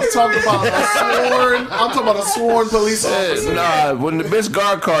I'm talking about a sworn police officer. Nah, when the bitch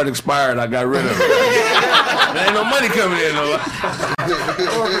guard card expired, I got rid of it. There ain't no money coming in, though.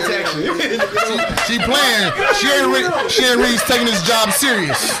 she playing. She ain't really taking this job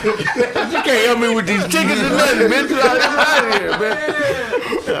serious. You can't help me with these tickets and nothing, bitch. Get out of here, man.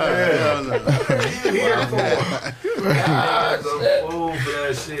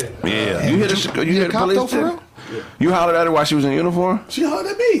 Yeah. You hear the cop police though, for chick? real? You hollered at her while she was in uniform? She hollered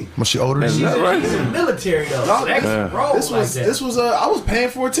at me. Was she older than Is you? that right? This is military though. So that's roll This was like that. I was paying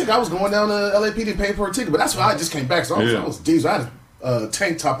for a ticket. I was going down to LAPD paying for a ticket, but that's why I just came back. So I was diesel. I had a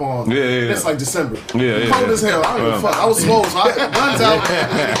tank top on. Yeah. It's like December. Yeah. Cold as hell. I don't give a fuck. I was slow, so I guns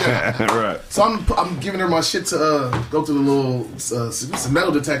out. Right. So I'm giving her my shit to go through the little some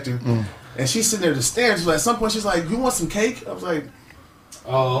metal detector, and she's sitting there just staring. So at some point she's like, "You want some cake?" I was like.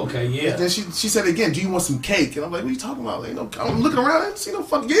 Oh, okay, yeah. Then she said again, "Do you want some cake?" And I'm like, "What are you talking about?" Like, no, I'm looking around. I didn't see no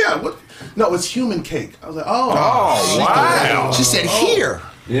fucking What? No, it's human cake. I was like, "Oh, wow." She said, "Here."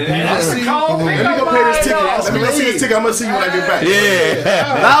 That's See, the code. let me go pay this ticket. Let me go see this ticket. I'm gonna see you when I get back.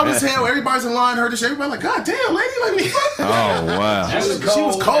 Yeah. Loud as hell. Everybody's in line. Heard this shit. Everybody like, "God damn, lady!" Like, what the fuck? Oh, wow. That's a She cold,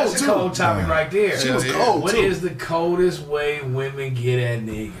 was cold, that's a too. cold topic right there. She was cold, What too. is the coldest way women get at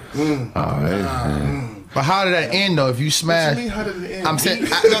niggas? But how did that end though? If you What smash, you mean, how did it end? I'm saying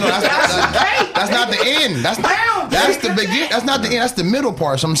that's not the end. That's the beginning. That's not the end. That's the middle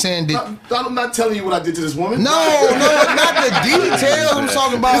part. So I'm saying, I'm not telling you what I did to this woman. no, not the details. I'm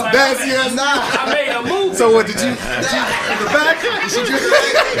talking about. That's yes. I made a movie. So what did you? In the back? Did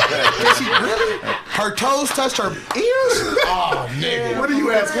she really? Her toes touched her ears. Oh, nigga. What do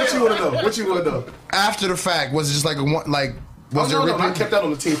you ask? What you want to know? What you want to know? After the fact, was it just like a one? Like was there? No, I kept that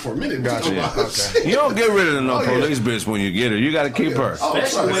on the team for a minute. Gotcha. Okay. You don't get rid of no police bitch when you get her. You got to keep her.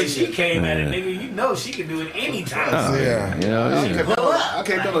 Especially the way she came at it, nigga. You know she could do it anytime. Yeah. Yeah. I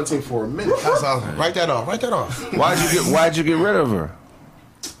kept that on the team for a minute. Write that off. Write that off. Why'd you get rid of her?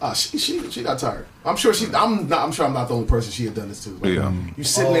 She got tired. I'm sure I'm not the only person she had done this to. Like, Yeah. You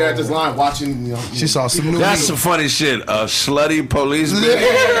sitting there at this line watching. You know, She saw some new. That's some funny shit. A slutty police bitch.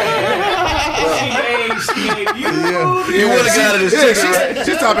 You would have got it as cigarette.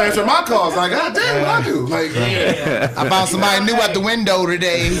 She stopped answering my calls. Like, God damn, what I do? Like, I found somebody new at the window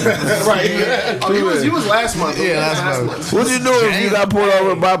today. right? Yeah. Oh, you was last month. Yeah, last month. What you do if you got pulled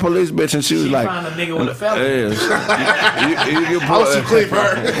over by a police bitch and she was like, Found a nigga with a felony. you I was too clean for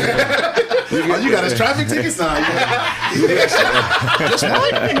her. You got his traffic tickets now.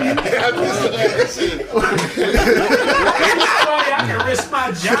 I can risk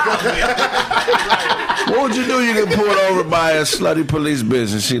my job. What would you do? You get pulled over by a slutty police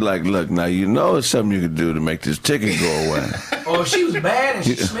bitch and she like, look, now you know it's something you could do to make this ticket go away. Oh, if she was bad and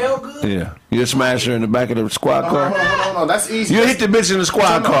she smelled good. Yeah. You smash her in the back of the squad car? No, that's easy. You hit the bitch in the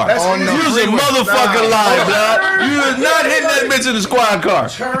squad car. that's You easy. was a motherfucking lie, dog. You was not hitting that bitch in the squad car.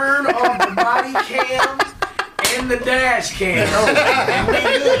 Turn off the body cam and the dash cam.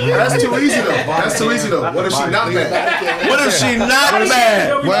 That's too easy though. That's too easy though. What if she not bad? What if she not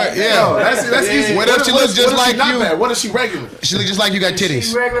bad? Well, No, yeah. that's easy. What if she looks just like not you? Bad? What if she regular? She look just like you got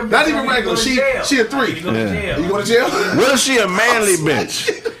titties. Not even regular. She a 3. You go to jail. You going to jail? What if she a manly bitch?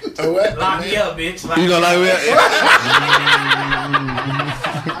 Lock me up, bitch. Lock You gonna like that?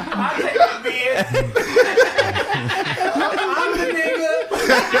 I'll take that, bitch. I'm the nigga.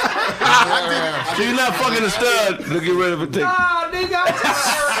 So you not fucking a stud to get rid of a ticket. Nah, nigga,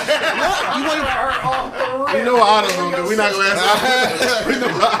 I'm trying to hurt off the We know what Otto's gonna do. We not gonna answer. We know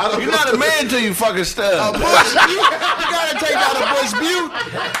what Otto's You're not a man till you fucking stud. You gotta take out a Butch Butte.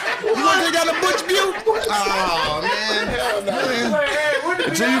 You gonna take out a Butch Butte? Oh man, hell no.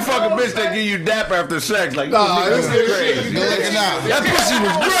 Until you fuck a bitch that give you dap after sex. Like, Nah, this this nigga nigga crazy. Good looking out. That pussy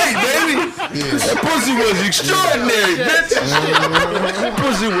was great, baby. That pussy was extraordinary, bitch. That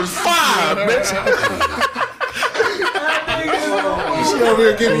pussy was fire, bitch. She over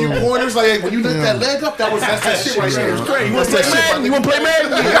here giving you pointers like, hey, when you lift that leg up, that's that shit right there. It's great. You wanna play Madden? You wanna play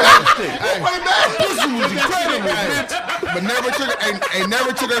Madden? Pussy was incredible, bitch. But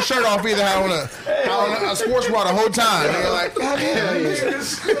never took her shirt off either. Had on a sports bra the whole time. They like,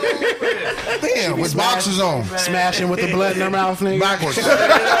 damn, with boxers on, Smashing with the blood in her mouth, nigga. backwards.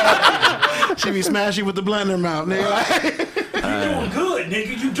 She be smashing with the blood in her mouth, nigga. You doing good,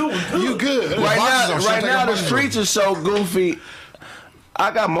 nigga. You doing good. You good. Right boxers now, on, right she'll now take the a streets are so goofy.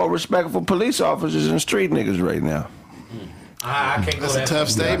 I got more respect for police officers than street niggas right now. I can't go That's a that tough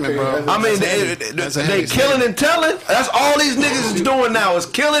statement, bro. I mean, they killing and telling. That's all these niggas is doing now is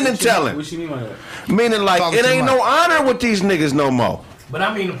killing and telling. What you mean by that? Meaning like Talking it too ain't much. no honor with these niggas no more. But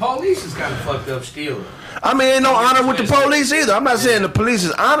I mean, the police is kind of fucked up still. I mean, ain't no honor with the police either. I'm not saying the police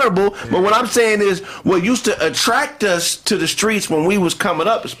is honorable, but what I'm saying is what used to attract us to the streets when we was coming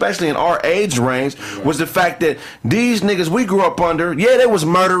up, especially in our age range, was the fact that these niggas we grew up under, yeah, they was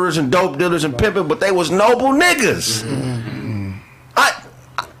murderers and dope dealers and pimping, but they was noble niggas.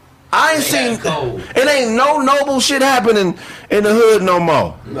 I ain't seen it. Ain't no noble shit happening in the hood no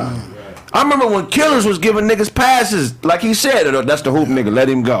more. I remember when killers was giving niggas passes, like he said, that's the hoop nigga, let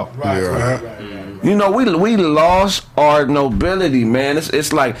him go. You know, we lost our nobility, man.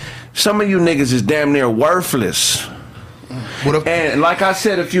 It's like some of you niggas is damn near worthless. And like I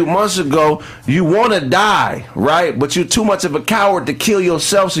said a few months ago, you want to die, right? But you're too much of a coward to kill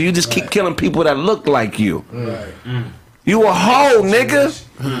yourself, so you just keep killing people that look like you. You a hoe, nigga.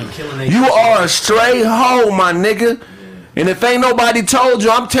 You are a straight hoe, my nigga. And if ain't nobody told you,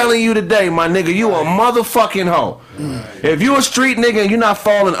 I'm telling you today, my nigga, you a motherfucking hoe. If you a street nigga and you're not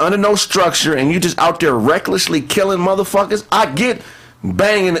falling under no structure and you just out there recklessly killing motherfuckers, I get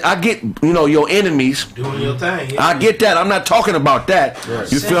banging, I get, you know, your enemies. Doing your thing. Yeah. I get that. I'm not talking about that.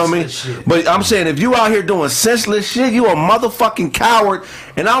 You feel me? Shit. But I'm saying if you out here doing senseless shit, you a motherfucking coward,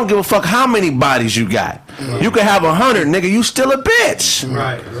 and I don't give a fuck how many bodies you got. You could have 100, nigga. You still a bitch.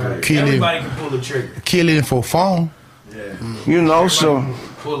 Right. Everybody can pull the trigger. Killing for phone. You know, so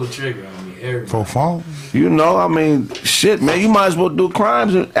Pull the trigger on me. Everybody. For phone. you know, I mean, shit, man. You might as well do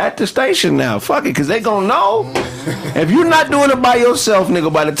crimes at the station now. Fuck it, cause they gonna know. If you're not doing it by yourself,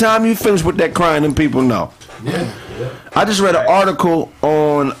 nigga, by the time you finish with that crime, then people know. Yeah. I just read an article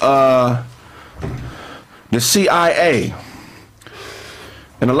on the CIA.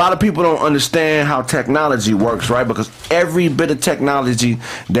 And a lot of people don't understand how technology works, right? Because every bit of technology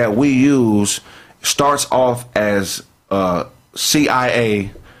that we use starts off as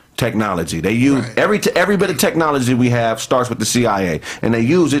CIA technology. They use every bit of technology we have starts with the CIA, and they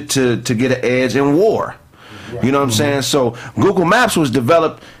use it to get an edge in war. You know what I'm saying? So Google Maps was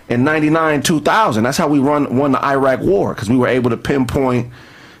developed in 99, 2000. That's how we won the Iraq War, because we were able to pinpoint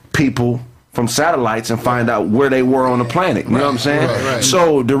people from satellites and find out where they were on the planet. You know what I'm saying? Right.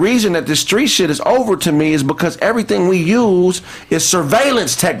 So the reason that this street shit is over to me is because everything we use is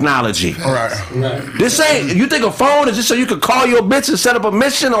surveillance technology. Right. This ain't, you think a phone is just so you can call your bitch and set up a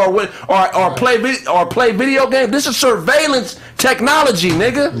mission or play video game? This is surveillance technology,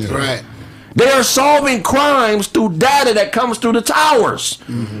 nigga. Yeah. Right. They are solving crimes through data that comes through the towers.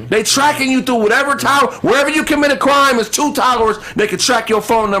 They tracking you through whatever tower, wherever you commit a crime, it's 2 towers. They can track your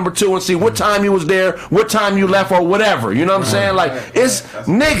phone number too and see what time you was there, what time you left, or whatever. You know what I'm saying? Like it's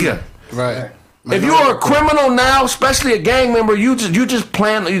nigga. Right. If you are a criminal now, especially a gang member, you just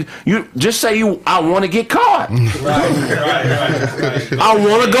plan. You just say I want to get caught. Right. I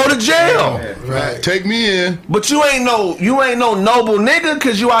want to go to jail. Right. Take me in. But you ain't no noble nigga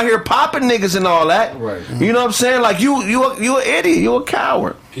because you out here popping niggas and all that. Right. You know what I'm saying? Like you an idiot. You a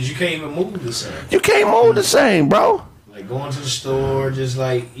coward. Because you can't even move the same. You can't move the same, bro. Like going to the store, just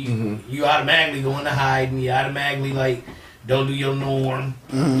like you automatically go into hiding. You automatically like don't do your norm.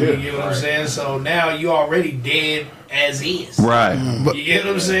 You get what I'm saying? So now you already dead as is. Right. You get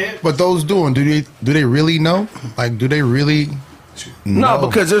what I'm saying? But those do they really know? Like, do they really? No,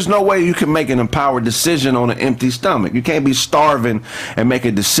 because there's no way you can make an empowered decision on an empty stomach. You can't be starving and make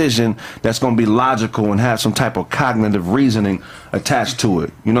a decision that's going to be logical and have some type of cognitive reasoning attached to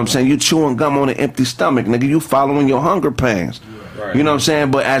it. You know what I'm saying? You chewing gum on an empty stomach, nigga. You following your hunger pangs. Right. You know what I'm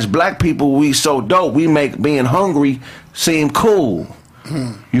saying? But as black people, we so dope. We make being hungry seem cool.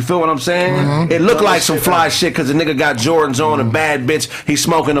 You feel what I'm saying? It looked like some fly shit because the nigga got Jordans on, a bad bitch. He's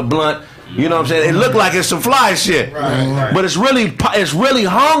smoking a blunt. You know what I'm saying? It looked like it's some fly shit, Right. but it's really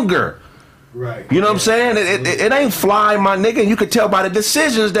hunger. Right. You know what I'm saying? It ain't fly, my nigga. And you can tell by the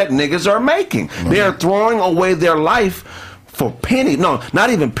decisions that niggas are making. They are throwing away their life for pennies. No, not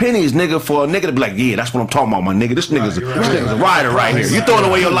even pennies, nigga. For a nigga to be like, yeah, that's what I'm talking about, my nigga. This nigga's a rider right here. You throwing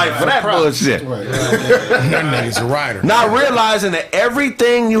away your life for that bullshit. That nigga's a rider. Not realizing that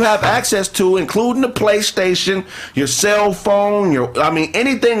everything you have access to, including the PlayStation, your cell phone,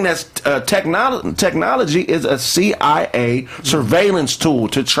 anything that's technology is a CIA surveillance tool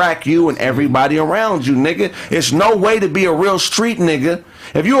to track you and everybody around you, nigga. It's no way to be a real street nigga.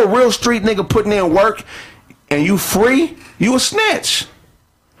 If you a real street nigga putting in work and you free, you a snitch.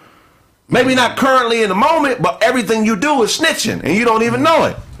 Maybe not currently in the moment, but everything you do is snitching, and you don't even know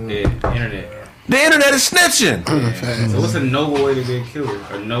it. Yeah, internet. The internet is snitching. So what's a noble way to be a killer?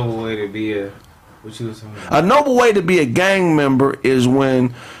 A noble way to be a what you was talking about? A noble way to be a gang member is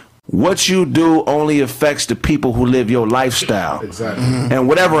when what you do only affects the people who live your lifestyle. Exactly. And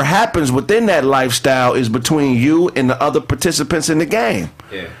whatever happens within that lifestyle is between you and the other participants in the game.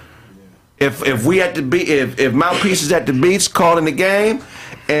 Yeah. If we at the if Mouthpiece is at the beach calling the game,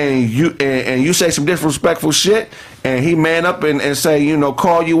 and you say some disrespectful shit, and he man up and say,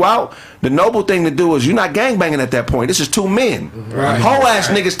 call you out, the noble thing to do is you're not gangbanging at that point. This is 2 men. Right. Whole ass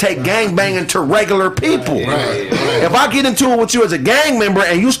niggas take gangbanging to regular people. Right. If I get into it with you as a gang member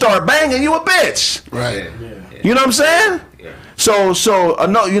and you start banging, you a bitch. Right. You know what I'm saying? Yeah. So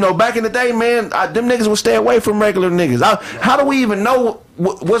back in the day, man, them niggas would stay away from regular niggas. How do we even know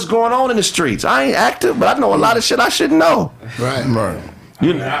what's going on in the streets? I ain't active, but I know a lot of shit I shouldn't know. Right.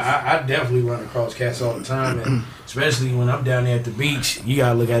 I definitely run across cats all the time, and especially when I'm down there at the beach, you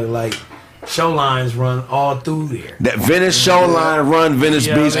gotta look at it like show lines run all through there. That Venice shoreline run Venice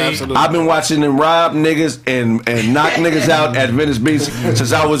Yeah, Beach. absolutely. I've been watching them rob niggas and knock niggas out at Venice Beach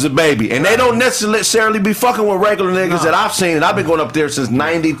since I was a baby. And they don't necessarily be fucking with regular niggas that I've seen. And I've been going up there since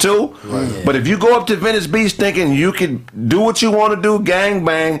 '92. Right. But if you go up to Venice Beach thinking you can do what you want to do, gang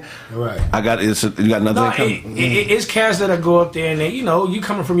bang, Right. you got nothing No, coming. it's cats that go up there and they, you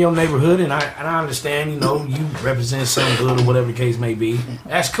coming from your neighborhood, and I understand, you represent some good or whatever the case may be.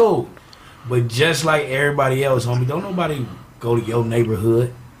 That's cool. But just like everybody else, homie, don't nobody go to your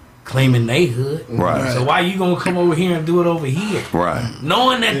neighborhood claiming they hood. Right. So why you gonna come over here and do it over here? Right.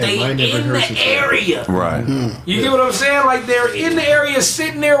 Knowing that they in the area. Right. You get what I'm saying? Like they're in the area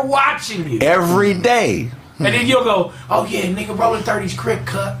sitting there watching you. Every day. And then you'll go, oh yeah, nigga, rolling 30s crib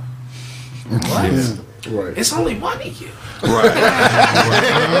cut. What? Right. It's only one of you. Right.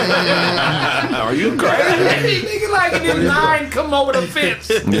 Are you crazy? Nigga, like, and then 9 come over the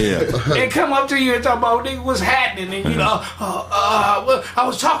fence. Yeah. And come up to you and talk about, nigga, what's happening? And well, I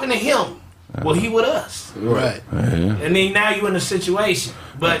was talking to him. Well, he with us. Right. And then now you in a situation.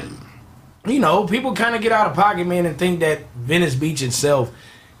 But, people kind of get out of pocket, man, and think that Venice Beach itself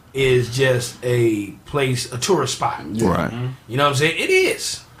is just a place, a tourist spot. Right. You know what I'm saying? It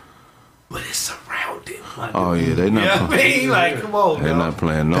is. But it's surrounded. Oh yeah, they You know not. what I mean? Like, come on, They're bro. not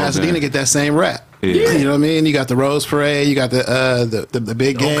playing no Pasadena game. get that same rap. Yeah. You know what I mean? You got the Rose Parade, you got the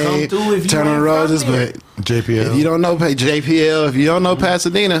big Don't come game, through if you Turn on ain't Roses, from there. but JPL. if you don't know JPL, if you don't know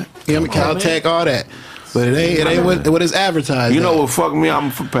Pasadena, you know, Caltech, all that. But it ain't what it's advertised. You know at. what fucked me? I'm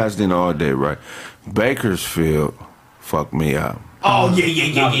from Pasadena all day, right? Bakersfield fucked me up. Oh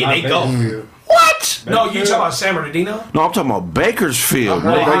yeah. They go. What? No, you talking about San Bernardino? No, I'm talking about Bakersfield.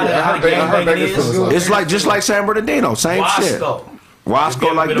 Well, nigga. how the gang banging is? It's like just like San Bernardino, same shit. Wasco.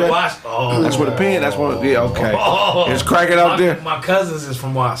 Wasco like that. Oh. That's where the pen. That's what. Yeah, okay. Oh. It's cracking out there. My cousins is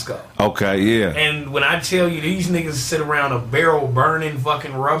from Wasco. Okay, yeah. And when I tell you these niggas sit around a barrel burning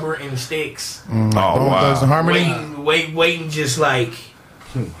fucking rubber and sticks, Oh wow. Thugs and Harmony. waiting, just like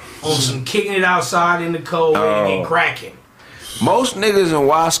on some kicking it outside in the cold and cracking. Most niggas in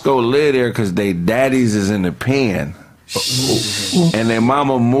Wasco live there because they daddies is in the pen. And their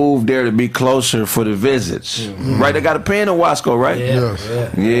mama moved there to be closer for the visits. Right? They got a pen in Wasco, right? Yeah, Yes.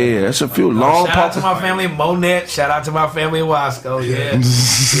 yeah. Yeah, that's a few long Shout out to pop. my family in Monette. Shout out to my family in Wasco. Yeah,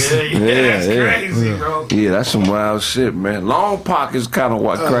 that's crazy, bro. Yeah, that's some wild shit, man. Long pockets kind of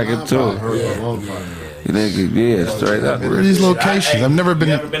cracking too. You think, yeah, straight up. These locations. I've never You been.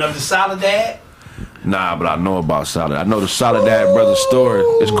 ever been up to Soledad? Nah, but I know about Solid. I know the Soledad Brothers story.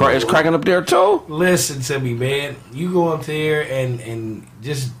 It's cracking up there too. Listen to me, man. You go up there and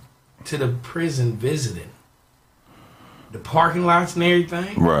just to the prison visiting. The parking lots and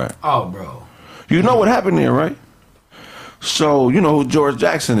everything. Right. Oh, bro. You know what happened there, right? So you know who George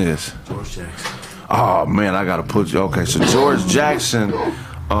Jackson is. George Jackson. Oh man, I gotta put you. Okay, so George Jackson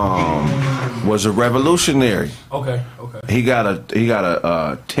was a revolutionary. Okay. He got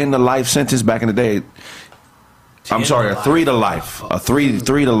a 10 to life sentence back in the day. I'm sorry, a 3 to life, a three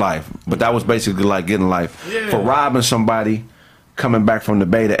to life. But that was basically like getting life for robbing somebody coming back from the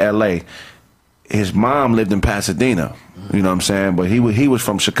Bay to L.A. His mom lived in Pasadena. You know what I'm saying? But he was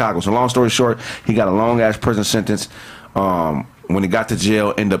from Chicago. So long story short, he got a long ass prison sentence. When he got to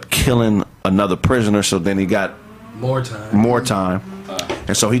jail, ended up killing another prisoner. So then he got More time.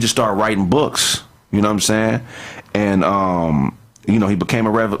 and so he just started writing books. You know what I'm saying? And you know, he became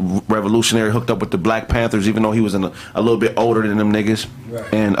a revolutionary, hooked up with the Black Panthers, even though he was a little bit older than them niggas.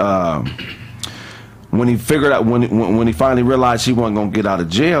 Right. And when he figured out, when he finally realized he wasn't gonna get out of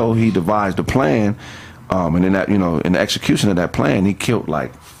jail, he devised a plan. And in that, you know, in the execution of that plan, he killed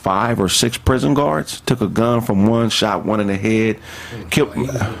like 5 or 6 prison guards. Took a gun from one, shot one in the head, killed.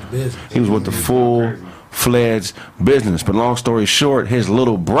 He was with the full-fledged business. But long story short, his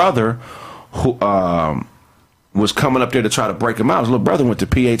little brother, who was coming up there to try to break him out. His little brother went to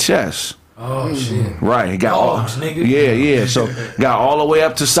PHS. Oh shit. Right, he got Dogs, all. nigga. Yeah. So got all the way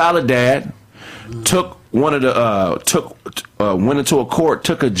up to Soledad. Took one of the went into a court.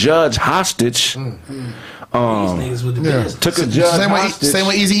 Took a judge hostage. These niggas with the business. Took a judge hostage. Same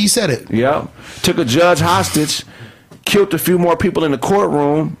way Eazy-E said it. Yeah. Took a judge hostage. Killed a few more people in the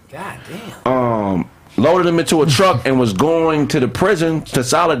courtroom. God damn. Loaded him into a truck and was going to the prison to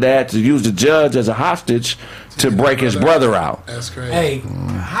Soledad to use the judge as a hostage to break his brother out. That's crazy. Hey,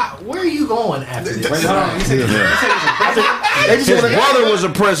 where are you going after this? His brother was a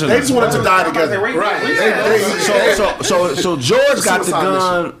prisoner. They just wanted to die together. So George got the Suicide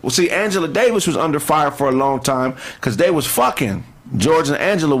gun. Well, see, Angela Davis was under fire for a long time because they was fucking. George and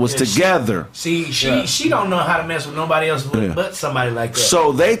Angela was together. See, she don't know how to mess with nobody else but somebody like that.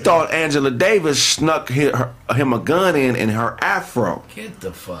 So they thought Angela Davis snuck him a gun in her afro. Get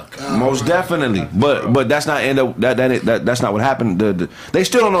the fuck out. Most definitely, but that's not that's not what happened. They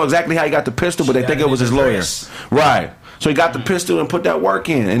still don't know exactly how he got the pistol, but they think it was his lawyer. Right. So he got the pistol and put that work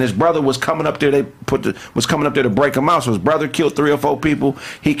in, and his brother was coming up there. Was coming up there to break him out. So his brother killed 3 or 4 people.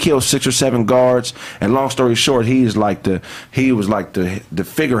 He killed 6 or 7 guards. And long story short, he was like the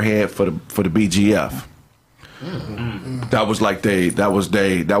figurehead for the BGF. Mm-hmm. That was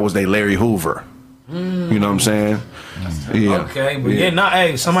they Larry Hoover. You know what I'm saying? Yeah. Okay, but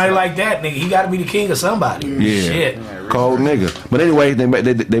hey, somebody like that, nigga, he got to be the king of somebody. Yeah. Shit. Cold nigga. But anyway,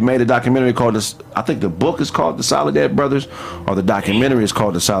 they made a documentary called this. I think the book is called The Soledad Brothers, or the documentary is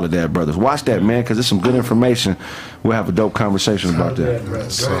called The Soledad Brothers. Watch that, man, because it's some good information. We'll have a dope conversation about that.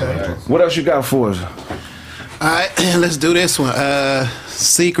 What else you got for us? All right, let's do this one.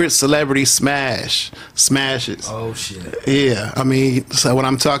 Secret celebrity smashes. Oh shit. Yeah, I mean, so what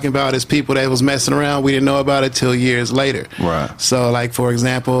I'm talking about is people that was messing around. We didn't know about it till years later. Right. So, like for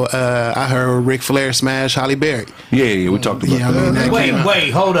example, I heard Ric Flair smash Halle Berry. Yeah, we talked about I mean, that. Wait,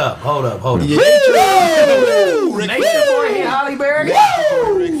 hold up. Yeah. Nation for Halle Berry.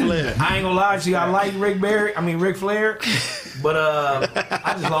 Ric Flair. I ain't gonna lie to you. I like Ric Flair. But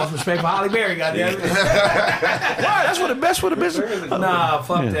I just lost respect for Holly Berry, goddamn it. Why? That's what the best for the business. Nah,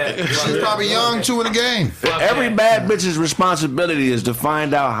 fuck that. She's probably young too in the game. Every bad bitch's responsibility is to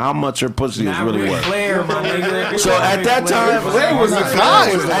find out how much her pussy is really Ric worth. Flair, my nigga. So at that time, Flair was the at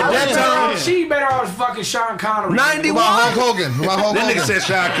guy. that time, She better off fucking Sean Connery. 91. About Hulk Hogan. About Hulk That nigga Hogan. said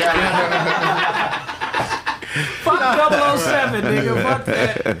Sean Connery. Fuck 007, nigga. Fuck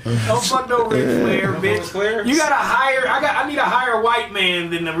that. Don't fuck no Ric Flair, bitch. You gotta hire. I need a higher white man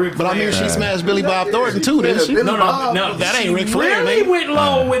than the Ric Flair. But I mean, she smashed Billy Bob Thornton too, didn't she? Billy No, Bob. that ain't Ric Flair. Really nigga. went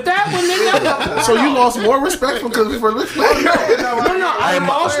low with that one, nigga. So you lost more respect for Ric Flair? No, I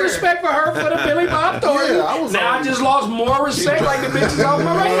lost respect for her for the Billy Bob Thornton. Yeah, I was now on- I just lost more respect like the bitches on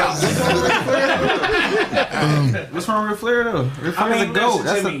my radio. What's wrong with Flair though? Ric I Flair's mean, a goat. listen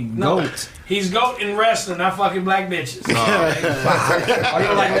That's to a me. No, goat. he's goat in wrestling, not fucking black bitches. Oh, you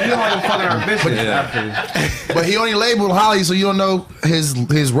don't like him fucking our bitches. But he only labeled Holly, so you don't know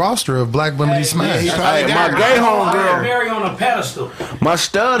his roster of black women he smashed. Hey, my gay homegirl, Mary on a pedestal. my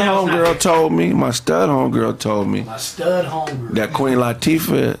stud homegirl told me, My stud homegirl. that Queen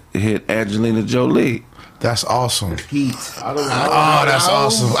Latifah hit Angelina Jolie. That's awesome. I don't know. Oh, that's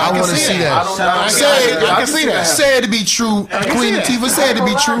awesome. I want to see that. I can see that. Said to be true. Queen Latifah said to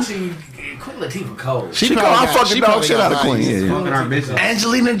be true. Queen Latifah cold. She called I fucking dog shit out of Queen. Yeah, yeah. Fucking our bitches.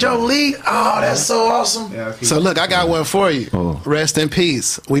 Angelina Jolie. Oh, that's so awesome. So look, I got one for you. Oh. Rest in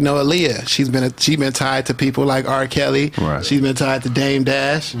peace. We know Aaliyah. She's been tied to people like R. Kelly. Right. She's been tied to Dame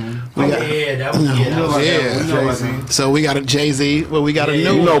Dash. We got, Yeah, that was yeah. So we got a Jay-Z. Well, we got a new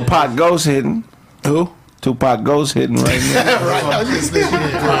You know one. Pac Ghost hitting. Who? Tupac Ghost hitting right now.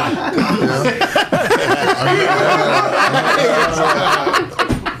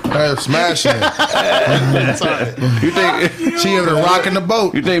 Smashing it. You think She even rocking the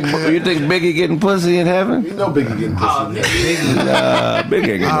boat. you think Biggie getting pussy in heaven? You know Biggie getting pussy. Biggie ain't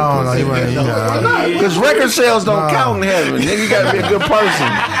I don't know. getting You ain't, because record sales don't count in heaven. Nigga, you gotta be a good person.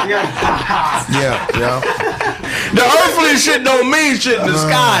 yeah. The earthly shit don't mean shit in the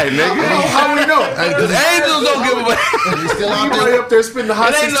sky, nigga. How we know? The angels don't give a He's still out You right there. up there spitting the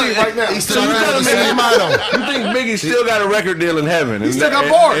hot It ain't 16 no- right now. He's still out there with the same item. You think Biggie still got a record deal in heaven? He still got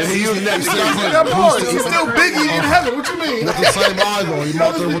bars. And he used that He's still bars. He's still Biggie in heaven. What you mean? With the same eyes on. You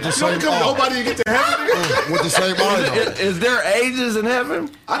out there with the same Come eyes. nobody to get to heaven. nigga. With the same eyes on. Is there ages in heaven?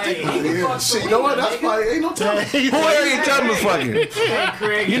 I think Hey, yeah, shit. You know what? That's why ain't no telling. Who Harriet Tubman fucking? Hey,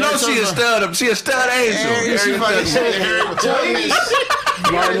 Craig, You know she a stud. She a stud angel. Harriet Tubman.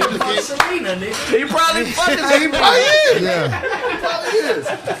 Selena, nigga. He probably fucking. He Probably is. Yeah. Probably is.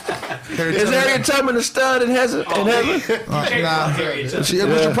 Is Harriet Tubman a stud in heaven? Nah. She She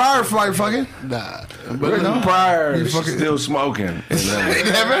was your prior fight, fucking. Nah. But prior, You she's fucking- still smoking. You You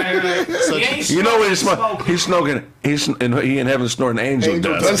know what he's smoking? He's smoking. He in heaven snorting angel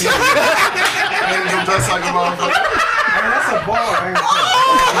dust. Angel dust like a motherfucker. That's a bar.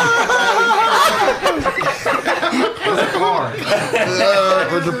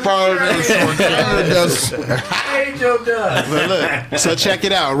 With the prior. Angel does. But look, so check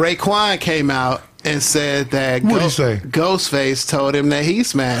it out. Raekwon came out and said that What'd he say? Ghostface told him that he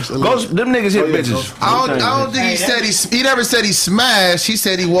smashed Aaliyah. Ghost, them niggas hit bitches. I don't think he said he never said he smashed. He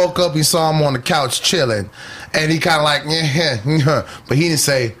said he woke up, he saw him on the couch chilling, and he kind of like yeah, but he didn't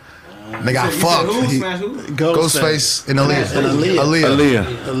say nigga I fucked. Who He- smashed who? Ghostface and Aaliyah. Aaliyah. Aaliyah.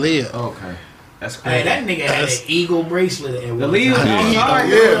 Aaliyah. Okay. That's Hey, crazy. that nigga had an eagle bracelet and The lead was outside.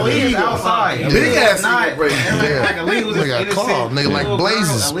 Yeah, The lead was outside. Big ass Not- eagle bracelet. Yeah. Like Aaliyah was Nigga innocent. called, nigga, like Little girl,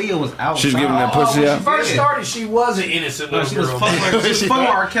 blazes. Aaliyah was outside. She's giving that pussy when out. she first Yeah. started, she was an innocent No, little she was girl. fucking with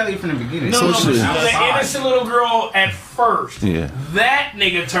R. Kelly from the beginning. No, she was an outside. innocent little girl at first. Yeah. That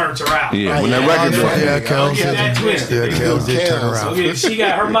nigga turned her out. Yeah, when that record Yeah, dropped. Kels Get that did. twisted. Yeah, Kels did turn around. Okay, she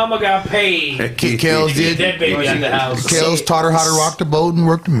got her mama got paid. Kels to get did. that baby out the house. Kels taught her how to rock the boat and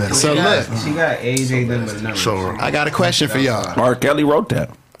work the middle. So look, She got AJ them but numbers. So I got a question for y'all. R. Kelly wrote that.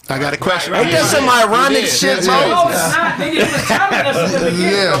 I got a question. Right, Ain't that some ironic shit, No, bro? it's not. Nigga, it was telling us in the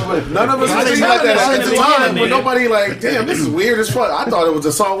beginning. yeah, None of us Why was they like that telling at us the in the time, beginning, but nigga? nobody like, damn, this is weird as fuck. I thought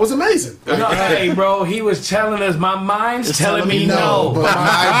the song was amazing. No, hey, bro, he was telling us my mind's telling me no. but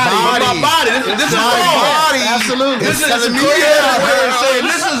my body, This is my wrong. body, Absolutely. This is Telling me saying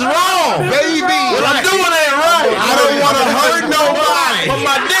this is wrong. baby. What I'm doing ain't right. I don't want to hurt nobody, But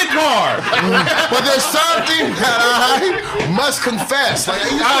my dick hard. but there's something that I must confess. Like,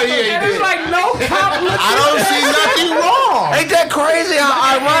 And it's like no compliment. I don't see nothing wrong. Ain't that crazy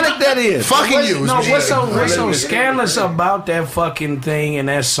how ironic that is? Fucking you. No, what's so scandalous about that fucking thing and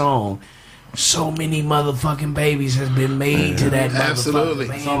that song? so many motherfucking babies has been made to that Absolutely.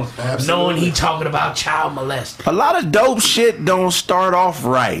 motherfucker, man. Knowing he talking about child molesting. A lot of dope shit don't start off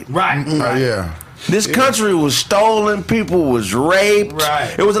right. Right. Yeah. This country was stolen, people was raped.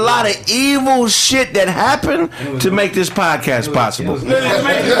 Right. It was a lot of evil shit that happened to make this podcast possible. They did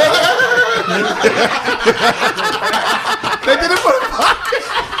it for the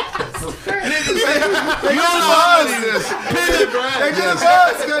podcast. You don't know how it is. They did it for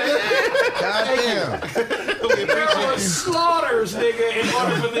us. Goddamn. Slaughters, nigga, in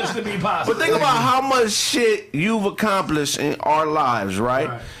order for this to be possible. But think about how much shit you've accomplished in our lives,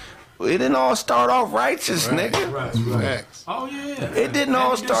 right? It didn't all start off righteous, nigga. Right. Oh yeah. It didn't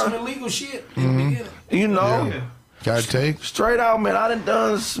all start. Some illegal shit in the beginning. You know. Gotta take. Straight out, man, I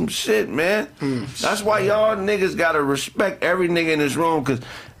done some shit, man. That's why y'all niggas gotta respect every nigga in this room, cause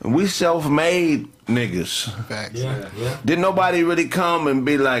we self-made niggas. Facts. Yeah. Didn't nobody really come and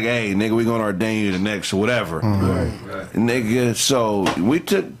be like, hey, nigga, we gonna ordain you the next or whatever. Right. Nigga, so we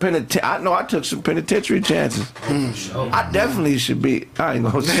took I know I took some penitentiary chances. I definitely should be, I ain't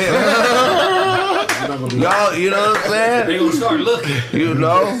gonna say it. Y'all, you know what I'm saying? They gonna start looking. You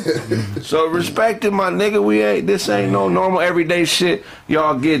know? So respecting my nigga, this ain't no normal everyday shit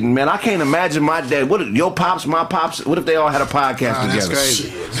y'all getting, man. I can't imagine my dad. What if your pops, my pops, what if they all had a podcast together? That's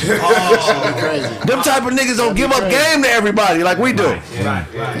crazy. Crazy. Them type of niggas don't give up game to everybody like we do. Right.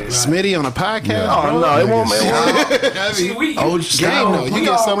 Smitty on a podcast? Oh, no, it won't. See, we game though. You we get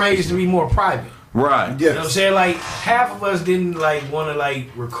all so raised to be more private. Right. You know what I'm saying? Like, half of us didn't, like, want to, like,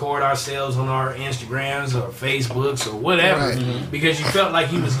 record ourselves on our Instagrams or Facebooks or whatever because you felt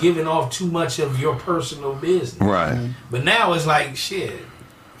like you was giving off too much of your personal business. Right. But now it's like, shit,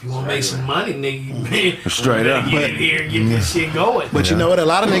 if you want to make some money, nigga, Straight up. get in here and get this shit going. But you know what? A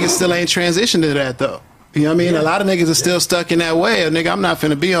lot of niggas still ain't transitioned to that though. You know what I mean? A lot of niggas are still stuck in that way. Nigga, I'm not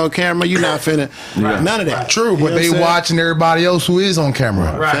finna be on camera. You not finna. None of that. True, You but know what they I'm saying? watching everybody else who is on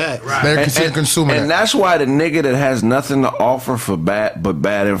camera. Right. They're considered consuming And that. that's why the nigga that has nothing to offer for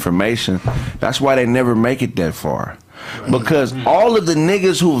bad information, that's why they never make it that far. Because all of the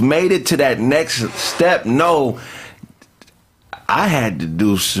niggas who've made it to that next step know I had to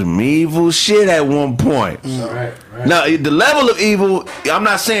do some evil shit at one point. Right. Now, the level of evil, I'm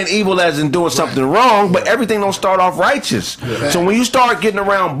not saying evil as in doing something wrong, but everything don't start off righteous. So when you start getting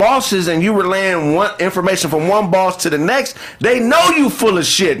around bosses and you relaying information from one boss to the next, they know you full of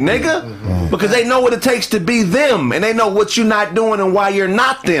shit, nigga. Because they know what it takes to be them, and they know what you're not doing and why you're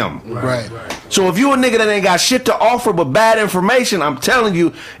not them. Right. So if you a nigga that ain't got shit to offer but bad information, I'm telling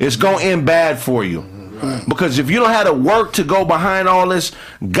you, it's gonna end bad for you. Because if you don't have to work to go behind all this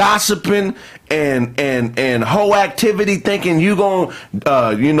gossiping and whole activity, thinking you gonna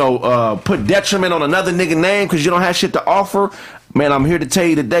put detriment on another nigga name because you don't have shit to offer, man, I'm here to tell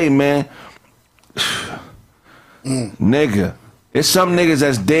you today, man. Nigga, it's some niggas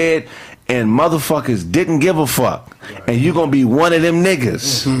that's dead and motherfuckers didn't give a fuck, and you gonna be one of them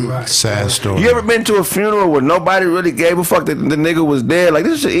niggas. Sad story. You ever been to a funeral where nobody really gave a fuck that the nigga was dead? Like,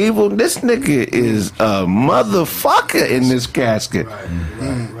 this is evil. This nigga is a motherfucker in this casket.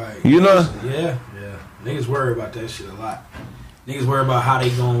 Right. You know? Yeah. Niggas worry about that shit a lot. Niggas worry about how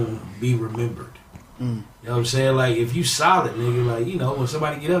they gonna be remembered. You know what I'm saying? Like, if you solid, nigga, like, you know, when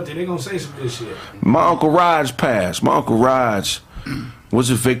somebody get up there, they gonna say some good shit. My Uncle Raj passed. My Uncle Raj was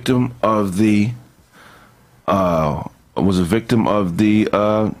a victim of the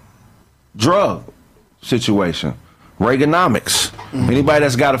drug situation, Reaganomics. Anybody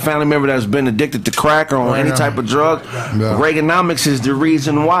that's got a family member that's been addicted to crack or on any type of drug, Reaganomics is the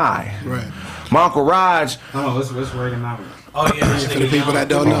reason why. Right. My Uncle Raj. Oh, what's Reaganomics? Oh yeah, this For the people that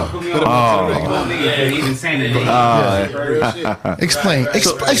don't know. Yeah, he's insane today. Explain.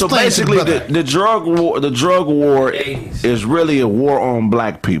 So basically, the drug war is really a war on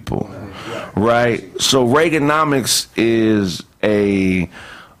black people, right? So Reaganomics is a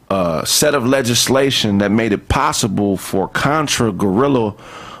set of legislation that made it possible for the Contra Guerrilla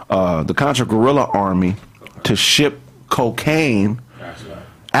Army to ship cocaine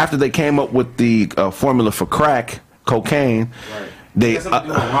after they came up with the formula for crack cocaine. They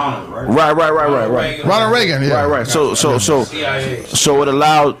Ronald, right? Right. Ronald Reagan, yeah. Right. So it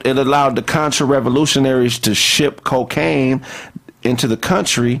allowed the Contra revolutionaries to ship cocaine into the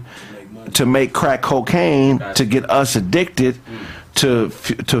country to make crack cocaine to get us addicted to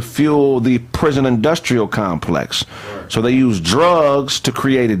fuel the prison industrial complex. So they use drugs to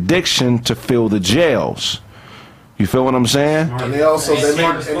create addiction to fill the jails. You feel what I'm saying? And they also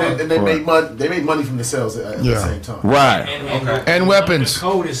made money from the sales at the same time. Right. And weapons. The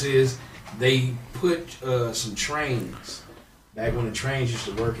CODIS is they put some trains back when the trains used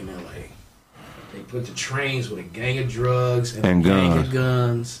to work in LA. They put the trains with a gang of drugs and, And a gang guns. of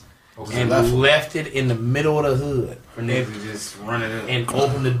guns. And left it in the middle of the hood for niggas to just run it and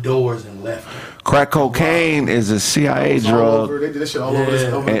open the doors and left it. Crack cocaine is a CIA All drug. over, they did this shit all over,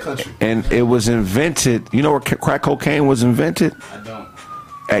 over the country. And it was invented. You know where crack cocaine was invented? I don't.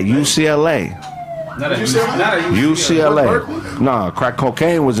 At UCLA. Not a UCLA. Nah, crack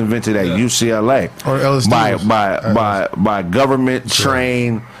cocaine was invented at UCLA Or LSD. by government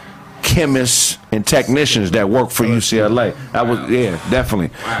trained chemists and technicians that work for UCLA. That was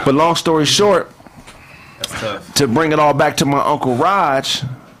definitely. But long story short, That's tough. to bring it all back to my Uncle Raj,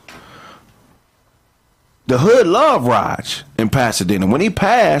 the hood loved Raj in Pasadena. When he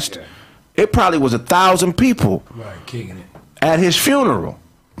passed, it probably was 1,000 people Right, kicking it. at his funeral.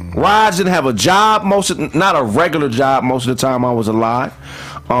 Raj didn't have a job, not a regular job most of the time I was alive.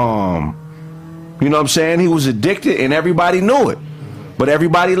 You know what I'm saying? He was addicted and everybody knew it. But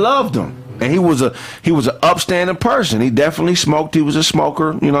everybody loved him. And he was an upstanding person. He definitely smoked. He was a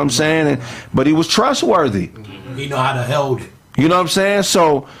smoker, you know what I'm saying? But he was trustworthy. He know how to hold it. You know what I'm saying?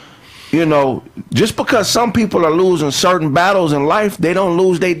 So, you know, just because some people are losing certain battles in life, they don't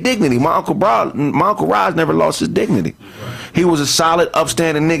lose their dignity. My Uncle Raj never lost his dignity. He was a solid,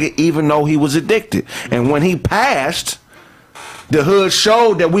 upstanding nigga, even though he was addicted. And when he passed, the hood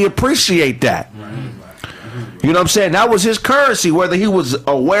showed that we appreciate that. You know what I'm saying? That was his currency, whether he was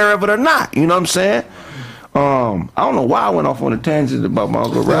aware of it or not. You know what I'm saying? I don't know why I went off on a tangent about my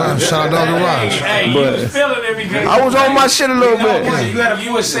Uncle Raj. Shout out to Raj. Hey, But you was feeling everything. I was on my shit a little bit.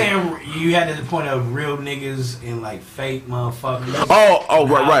 You were saying you had to the point of real niggas and like fake motherfuckers. Oh,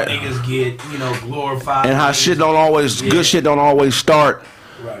 How right. Niggas get, glorified. And how niggas. shit don't always, good shit don't always start.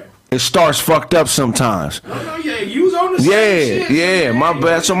 Right. It starts fucked up sometimes. No, you was on the same shit. Yeah, my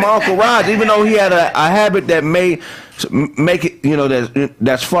bad. So my Uncle Raj, even though he had a habit that make it,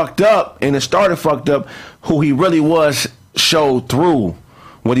 that's fucked up, and it started fucked up, who he really was showed through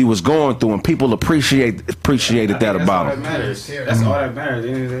what he was going through, and people appreciated that about him. That's all that matters. At the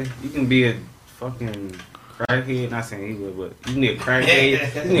end of the day, you can be a fucking crackhead. Not saying he would, but you can be a crackhead. You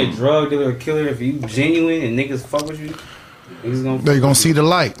can be a drug dealer, or killer. If you genuine and niggas fuck with you, niggas They're gonna see the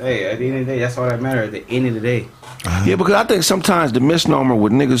light. Hey, at the end of the day, that's all that matters. At the end of the day. Yeah, because I think sometimes the misnomer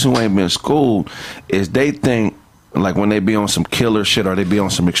with niggas who ain't been schooled is they think, like when they be on some killer shit or they be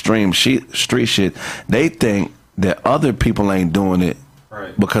on some extreme street shit, they think that other people ain't doing it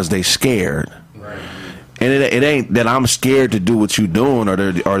because they scared. Right. And it ain't that I'm scared to do what you doing or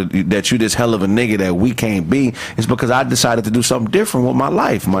that you this hell of a nigga that we can't be. It's because I decided to do something different with my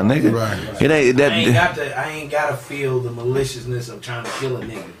life, my nigga. Right. It ain't that. I ain't gotta feel the maliciousness of trying to kill a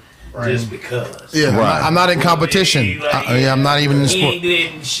nigga just because. Yeah, Right. I'm not in competition. I'm not even in the He sport. ain't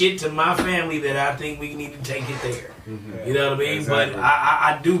did shit to my family that I think we need to take it there. You know what I mean? Exactly. But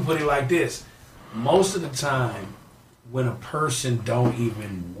I do put it like this. Most of the time, when a person don't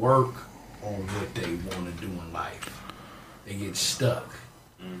even work on what they want to do in life, they get stuck.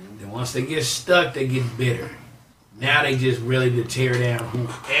 Then once they get stuck, they get bitter. Now they just ready to tear down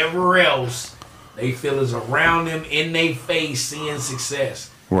whoever else they feel is around them in their face seeing success.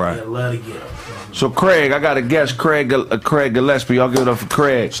 Right. They love to get them. So Craig, I got a guest, Craig Gillespie. Y'all give it up for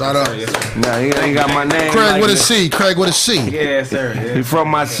Craig. Shout out. Nah, he ain't got my name. Craig like with a this. C. Craig with a C. Yeah, sir. Yeah. He from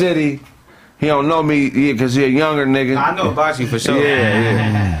my city. He don't know me because he a younger nigga. I know about you for sure.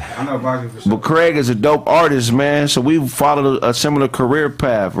 Yeah. I know about you for sure. But Craig is a dope artist, man. So we followed a similar career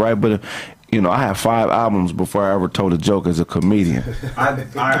path, right? But I had 5 albums before I ever told a joke as a comedian. I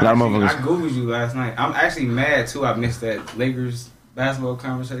motherfuckers- Googled you last night. I'm actually mad too. I missed that Lakers basketball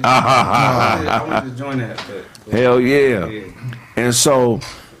conversation. I wanted to join that. But Hell yeah. And so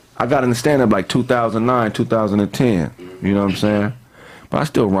I got into stand up like 2009, 2010. You know what I'm saying? But I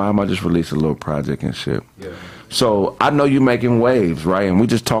still rhyme. I just released a little project and shit. Yeah. So I know you making waves, right? And we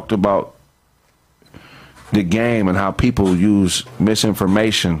just talked about the game and how people use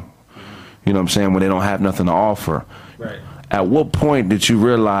misinformation, you know what I'm saying, when they don't have nothing to offer. Right. At what point did you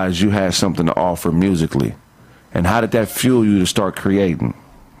realize you had something to offer musically? And how did that fuel you to start creating?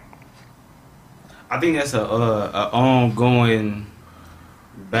 I think that's a ongoing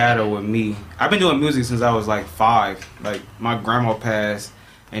battle with me. I've been doing music since I was like 5. Like my grandma passed,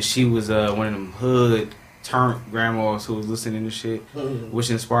 and she was one of them hood turned grandmas who was listening to shit, which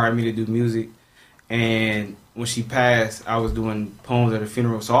inspired me to do music. And when she passed, I was doing poems at her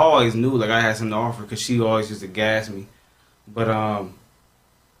funeral, so I always knew like I had something to offer because she always used to gas me. But I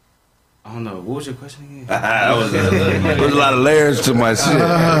don't know. What was your question again? There was a lot of layers to my shit.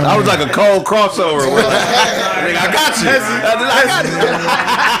 I was like a cold crossover. Nigga, I got you. I got you.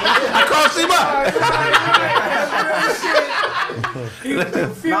 I crossed him up. He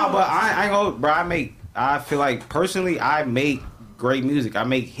No, but I ain't gonna, bro. I feel like personally, I make great music. I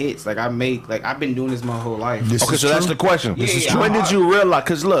make hits. Like I've been doing this my whole life. Okay, so that's the question. Yeah, When did you realize?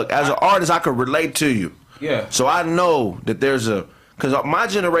 Because look, as an artist, I could relate to you. Yeah. So I know that because my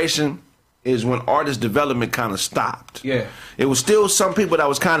generation is when artist development kind of stopped. Yeah. It was still some people that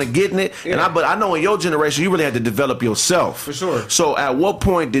was kind of getting it, Yeah. but I know in your generation you really had to develop yourself. For sure. So at what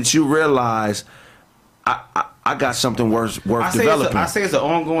point did you realize I got something worth developing? I say it's an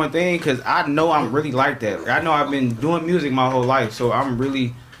ongoing thing because I know I'm really like that. I know I've been doing music my whole life, so I'm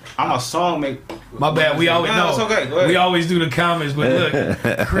a song maker. My bad. We always No, know. it's okay. Go ahead. We always do the comments, but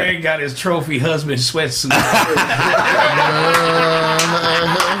look, Craig got his trophy husband sweatsuit.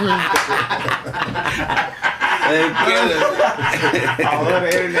 I love the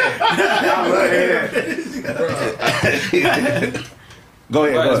internet. Go ahead.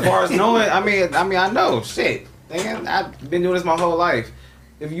 But Go as ahead. far as knowing, I mean, I know shit. Nigga, I've been doing this my whole life.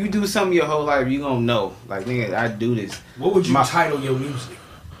 If you do something your whole life, you gonna know. Like, nigga, I do this. What would you My- title your music?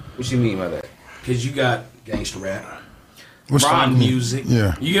 What you mean by that? Because you got gangster rap, What's rhyme the- music.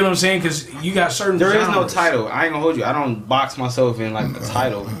 Yeah. You get what I'm saying? Because you got certain. There is no genres. title. I ain't gonna hold you. I don't box myself in like a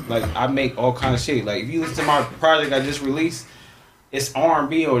title. Like I make all kind of shit. Like if you listen to my project I just released, it's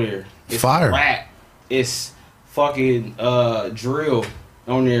R&B on there. It's Fire. rap. It's fucking drill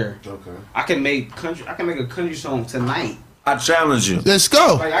on there. Okay. I can make a country song tonight. I challenge you. Let's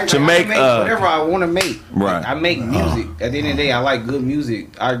go. Like I To can make, whatever I want to make. Right. Like, I make music. At the end of the day, I like good music.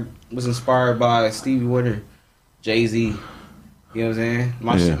 I was inspired by Stevie Wonder, Jay-Z. You know what I'm saying?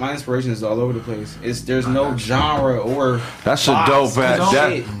 Yeah. My inspiration is all over the place. There's no genre or That's a box. dope. That,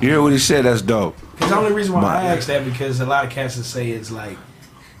 Shit. you hear what he said? That's dope. Because the only reason why My- I ask that because a lot of cats will say it's like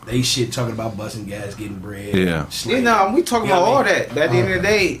they shit talking about busting gas, getting bread. Yeah. slang. We talking You know about what I all mean? that. But at the end of the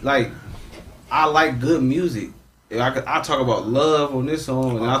day, like I like good music. I talk about love on this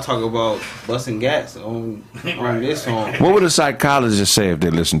song, and I talk about busting gas on this song. What would a psychologist say if they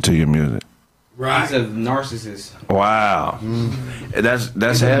listen to your music? Right. He's a narcissist. Wow,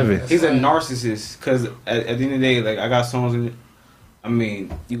 that's heavy. He's a narcissist because at the end of the day, like I got songs in it. I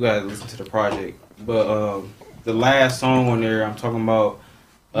mean, you gotta listen to the project, but the last song on there, I'm talking about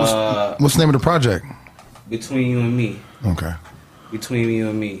What's the name of the project? Between You and Me. Okay. Between You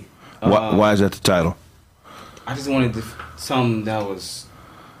and Me. Why is that the title? I just wanted something that was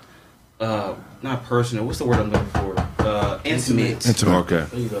not personal. What's the word I'm looking for? Intimate. Intimate. Okay.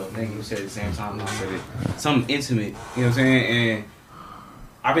 There you go. Thank you. Said it at the same time I said it. Something intimate. You know what I'm saying? And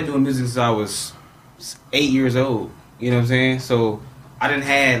I've been doing music since I was 8 years old. You know what I'm saying? So I didn't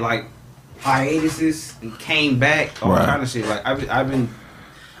had like hiatuses and came back, all Right. kind of shit. Like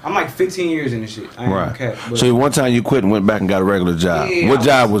I'm like 15 years in this shit. I ain't Right. gonna cap, but So one time you quit and went back and got a regular job. Yeah, What I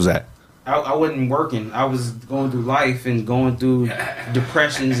job was that? I wasn't working. I was going through life and going through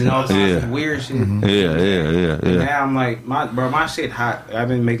depressions and all kinds Yeah. of weird shit. Yeah. Now I'm like, my shit hot. I've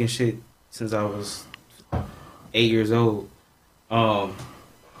been making shit since I was 8 years old. What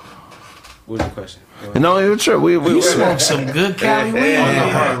was your question? No, it was true. You smoke some good Cali weed.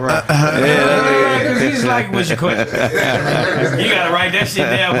 Right. He's like, what's your question? You gotta write that shit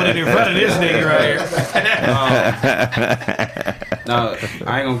down, put it in front of this nigga right here. No,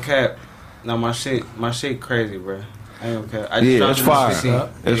 I ain't gonna cap. No, my shit crazy, bro. I ain't gonna cap. Yeah, it's fire.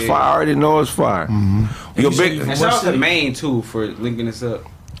 It's fire. I already know it's fire. You're big. And shout out to Maine too for linking us up.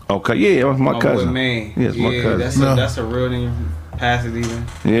 Okay, yeah, that's my Boy cousin. Maine. Yes, my cousin. That's a real nigga from Pasadena.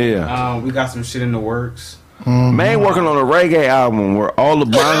 Yeah. We got some shit in the works. Man working on a reggae album where all the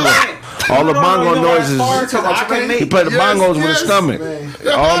bongo noises. He played the bongos with his stomach.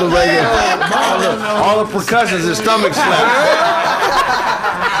 All the reggae, all the percussions, his stomach slapped.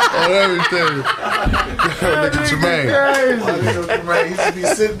 On everything. Nigga Jermaine. Right, he used to be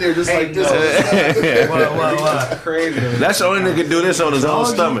sitting there just like this. Crazy. That's the only nigga do this on his own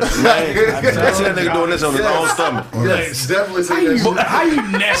stomach. Man. That's the nigga doing this on his own stomach. Yes, definitely say that shit. How you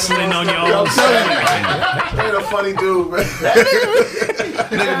nestling on your own stomach? Ain't a funny dude, man.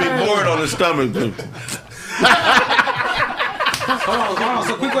 Nigga be bored on his stomach. Too. Hold on.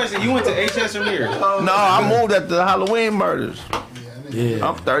 So quick question: you went to HS or Mirror? No, I moved at the Halloween murders. Yeah.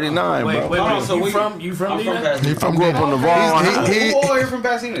 I'm 39, Wait, bro. wait, Hold on, wait. so You from I'm from Nina? Pasadena. From I grew up on the Vaughn. He- Who all here from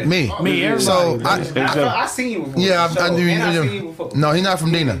Pasadena? Me. Me, everybody. So I seen you before. Yeah, So, I knew and I you. seen you before. No, he's not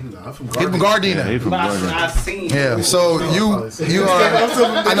from Dina. I'm from He's from Gardena. He from But Georgia. I seen you. Yeah. So you are.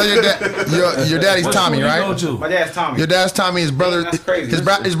 I know your daddy's What Tommy, school you go right? to? My dad's Tommy. Your dad's Tommy. His brother. That's crazy. His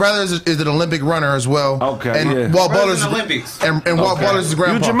brother is an Olympic runner as well. Okay, And yeah. Walt Brothers Butler's in the Olympics. and Walt Butler's his You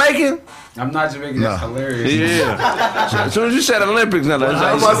grandpa. Jamaican? I'm not Jamaican. That's hilarious. Yeah. As soon as you said Olympics, now that's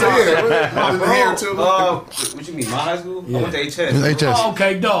I was about to say, My the hair too. what you mean? My high school? I went to HS. HS. Oh,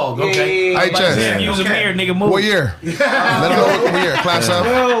 okay, dog. Okay. Yeah, HS. Yeah, use a mirror, nigga. Move. What year? Let them know what year. Class up.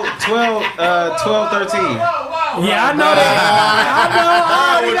 12, 13. Yeah, I know that. I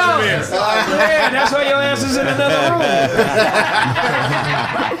already know. Yeah, that's why your ass is in another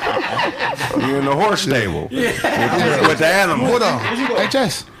room. you're in the horse stable with the animal. Hold on.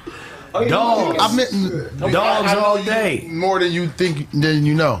 HS. Dogs. I meant Dogs all day. more than you think, than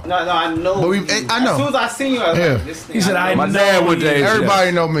you know. No, I know. But I know. As soon as I seen you, I was Yeah. like, this thing. He said, I My know dad went you. to HS.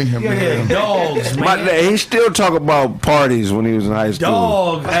 Everybody know me. Yeah, dogs, My man. dad, he still talk about parties when he was in high school.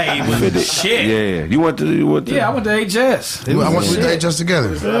 Dog, hey, was the shit. Yeah, you went to Yeah, I went to HS. I went to HS together.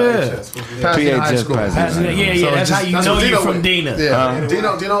 Yeah. Pasadena High School. Pasadena. Yeah, that's how you know what you Dino from went. Dina. Yeah.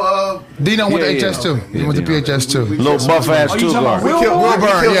 Dino went to Yeah, HS too. He went to Dino. PHS too. Little buff ass Oh, you two talking about guard.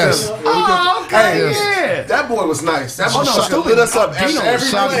 Wilburn, yes. Oh, okay, yeah. That boy was nice. That boy no, lit us up Dino, after every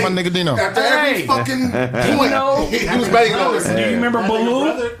shout out to play. my nigga Dino. After every Hey. fucking point. Dino. He was banging on us. Do you remember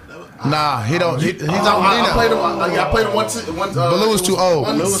Baloo? Nah, he don't. He's on I played Dino. him. I played him one. Baloo was too old.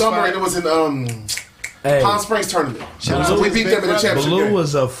 One Baloo was summer, fine. and it was in Hey, Palm Springs tournament. We beat them in the championship Baloo game.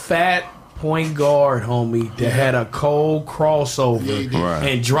 was a fat point guard, homie, that had a cold crossover Right.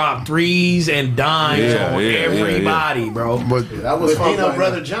 and dropped threes and dimes Yeah, on yeah, everybody, bro. But That was With fun. Dino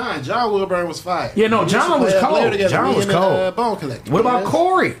brother John Wilburn was fire. Yeah, no, John was cold. John was cold. Bone Collector. What about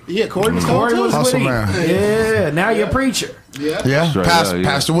Corey? Yeah, Corey was cold Corey too. was with Hustle him. man. Yeah, now you're a preacher. yeah, Straight up, yeah.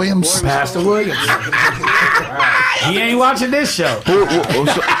 Pastor Williams. Pastor Williams. He ain't watching this show.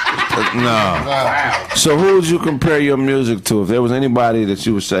 No. So who would you compare your music to? If there was anybody that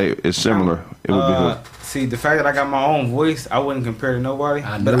you would say is similar, it would be who? See, the fact that I got my own voice, I wouldn't compare to nobody.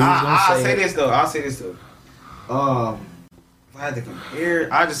 I knew But you was gonna I'll say say it. this though. I'll say this though. If I had to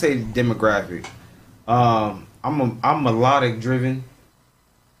compare, I'll just say demographic. I'm melodic driven.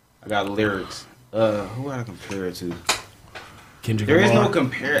 I got lyrics. Who would I compare it to? Kendrick There is no Lamar.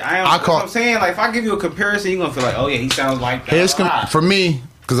 compare. call- I'm saying, like, if I give you a comparison, you're gonna feel like, oh yeah, he sounds like that. His for me,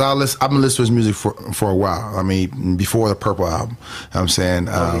 because I've been listening to his music for a while. I mean, before the Purple album. You know what I'm saying.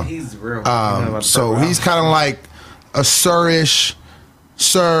 He's real. So he's kind of like a Sir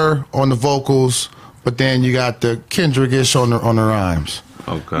on the vocals, but then you got the Kendrick-ish on the rhymes.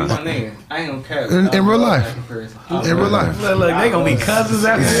 Okay. My nigga, I ain't gonna cap. In real life. That comparison. In real life. Look, they gonna be cousins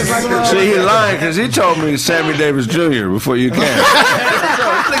after this. Like, See, he lying because he told me Sammy Davis Jr. before you came. This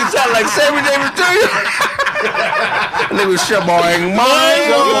nigga sound like Sammy Davis Jr. Nigga was shaboing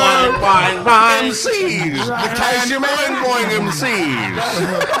MCs. The Candyman going MCs.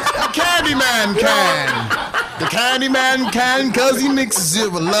 Candyman can. The Candyman can, cause he mixes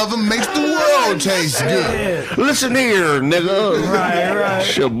it with love and makes the world taste good. Listen here, nigga. right.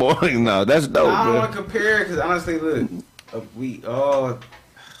 Shaboing, no, that's dope, I don't man. want to compare because honestly, look, we all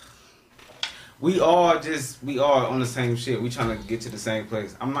on the same shit. We trying to get to the same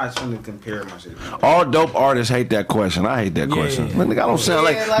place. I'm not trying to compare my shit. All dope artists hate that question. I hate that question. Yeah. Man, nigga, I don't sound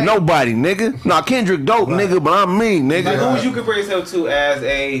Yeah, like like- nobody, nigga. Nah, Kendrick dope, nigga, but I'm me, nigga. Like, who would you compare yourself to as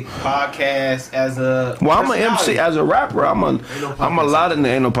a podcast, as a Well, I'm an personality? MC as a rapper. I'm a lot of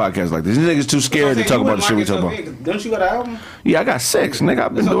ain't no podcast like this. These niggas too scared to talk about the shit we talk about. Don't you got an album? Yeah, I got 6, nigga.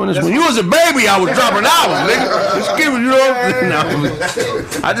 I've been doing this. When you was a baby, I was dropping albums, nigga. Just give it, you know.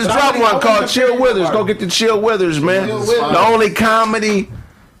 I just dropped one called Chill Withers. Go get the Chill Withers, man. The only comedy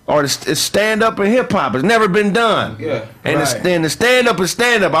or it's stand up and hip hop. It's never been done. Yeah. And Right. the stand up is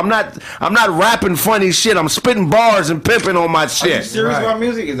stand up. I'm not rapping funny shit. I'm spitting bars and pimping on my Are you shit. serious about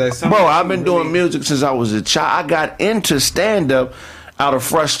music? Is that something? Bro, I've been doing music since I was a child. I got into stand up out of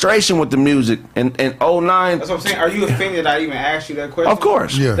frustration with the music. In 09, That's what I'm saying. Are you offended that I even asked you that question? of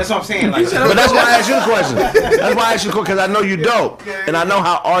course. Yeah. That's what I'm saying. Like, But that's why I asked you the question. That's why I asked you the question, because I know you dope. And I know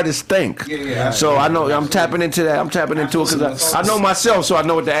how artists think. Yeah. So I know, I'm tapping into that. I'm tapping into it because I know myself, so I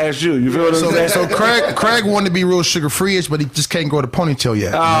know what to ask you. You feel what I'm saying? So Craig wanted to be real sugar free-ish, but he just can't grow the ponytail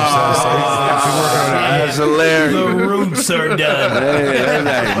yet. That's hilarious. The roots are done.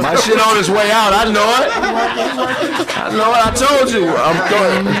 Hey, my shit on its way out. I know it. I know it. I told you. I'm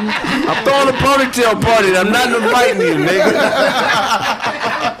throwing a ponytail party. I'm not inviting you, nigga.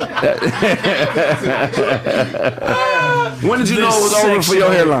 When did you know it was over for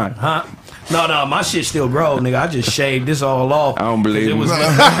your hairline? Huh? No, my shit still grow, nigga. I just shaved this all off. I don't believe it. it. Was,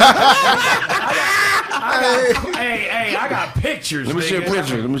 hey, I got pictures. Let me see a nigga.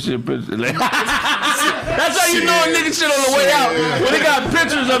 picture. That's how you know a nigga shit on the way out. When they got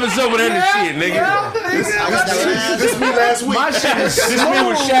pictures of himself with that shit, nigga. This me last week. My shit is This me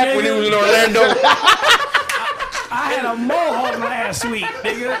with Shaq when he was in Orlando. I had a mohawk last Shaq suite,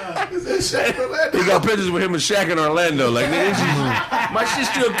 nigga. He got pictures with him and Shaq in Orlando. Like, nigga, my shit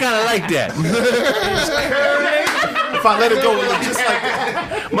still kind of like that. If I let it go, it look just like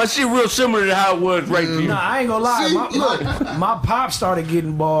that. My shit real similar to how it was right here. Nah, I ain't gonna lie. My pop started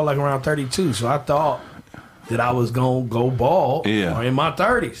getting bald like around 32, so I thought that I was gonna go bald or in my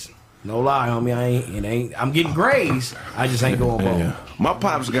 30s. No lie on me, I'm getting grays. I just ain't going bald. Yeah. My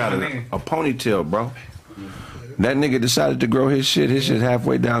pops got a ponytail, bro. That nigga decided to grow his shit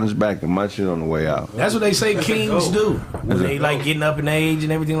halfway down his back and my shit on the way out. That's what they say kings do. When they like getting up in age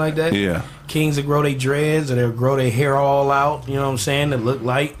and everything like that. Yeah. Kings that grow their dreads or they'll grow their hair all out, you know what I'm saying, that look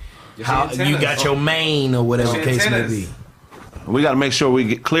like how you got your mane or whatever the case may be. We got to make sure we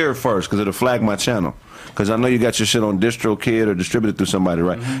get clear first because it'll flag my channel. Because I know you got your shit on DistroKid or distributed through somebody,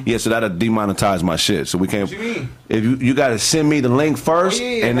 right? Mm-hmm. Yeah, so that'll demonetize my shit. So we can't. What you mean? If you got to send me the link first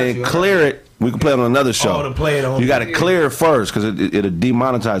and then clear it, we can play it on another show. To play it on. You got to clear it first because it'll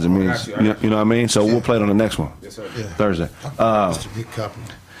demonetize it. You know what I mean? So we'll play it on the next one. Yes, sir. Thursday.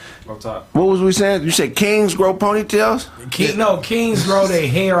 Top. What was we saying? You said kings grow ponytails? Kings grow their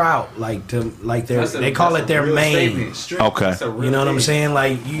hair out they call it their mane. Okay. You know what I'm saying?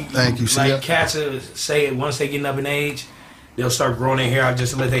 Like Thank you. Like cats say it once they getting up in age, they'll start growing their hair out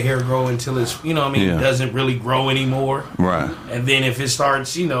just to let their hair grow until it's it doesn't really grow anymore. Right. And then if it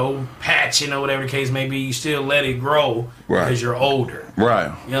starts patching or whatever the case may be, you still let it grow because you're older.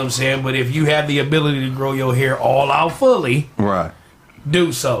 Right. You know what I'm saying? But if you have the ability to grow your hair all out fully, right.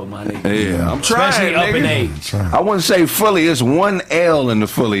 Do so, my nigga. Yeah, I'm trying. Especially up in nigga. age. I wouldn't say fully. It's one L in the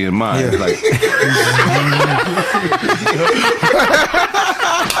fully in mine. Yeah. Like,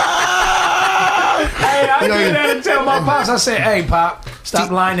 I did that and tell my pops. I said, "Hey, pop, stop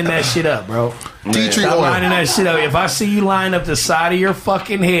lining that shit up, bro. Stop lining that shit up. If I see you line up the side of your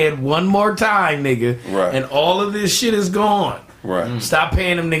fucking head one more time, nigga, and all of this shit is gone, stop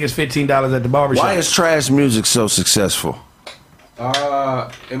paying them niggas $15 at the barbershop." Why is trash music so successful?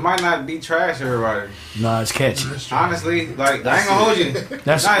 It might not be trash to everybody. Nah, it's catchy. Honestly, like I ain't gonna hold you. It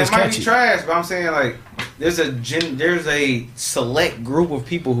might catchy. be trash, but I'm saying like there's a select group of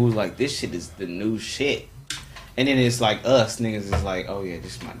people who's like this shit is the new shit, and then it's like us niggas is like, oh yeah,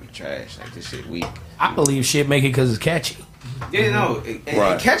 this might be trash. Like this shit weak. I believe shit make it because it's catchy. Yeah, no,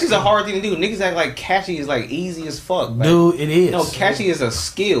 and catchy's a hard thing to do. Niggas act like catchy is like easy as fuck. Like, dude, it is. No, catchy is a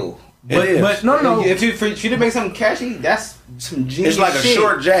skill. But no. If you to make something catchy, that's some genius. It's like shit. a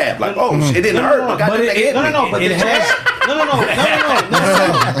short jab. Like, it didn't hurt. But the jab.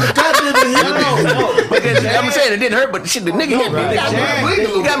 I'm saying it didn't hurt, but shit, the nigga hit me.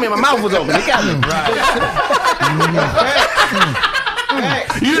 He got me. My mouth was open. He got me.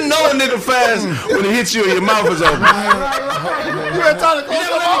 You know a nigga fast when he hits you and your mouth is open. You had time to close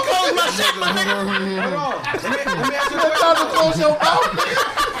your mouth? Close my shit, my nigga. Hold on. Let me ask you a question. Time to close your mouth?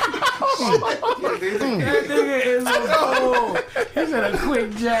 That nigga is a fool. He said a quick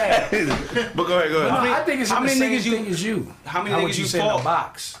jab. But go ahead. I think it's how many niggas thing as you. How many niggas you said in fought? the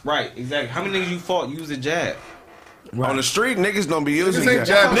box? Right, exactly. How many niggas you fought use a jab? Right. On the street, niggas don't be using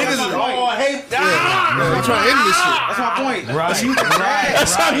jab. Niggas is hate that. They trying to end this shit. That's my point. Right.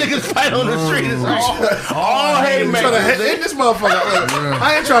 That's how niggas fight on the street. It's all hate Trying to end this motherfucker.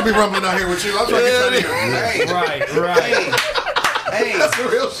 I ain't trying to be rumbling out here with you. I'm trying to get out of here. Right. Hey, that's the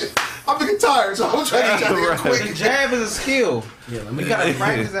real shit. I'm getting tired, so I'm trying to get out of here quick. The jab is a skill. Yeah, we gotta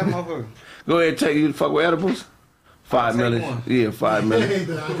practice that motherfucker. Go ahead and take you to fuck with edibles. 5 minutes. One. Yeah, 5 minutes.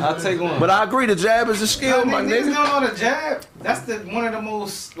 I'll take one. But I agree, the jab is a skill, my nigga. Niggas don't know the jab. That's one of the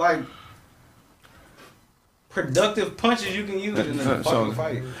most like productive punches you can use in a fucking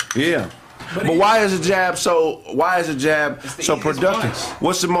fight. Yeah. But why is a jab so productive? Punch.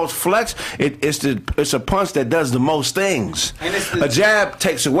 What's the most flex? It's a punch that does the most things. A jab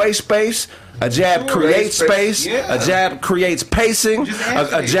takes away space. A jab creates space. Yeah. A jab creates pacing.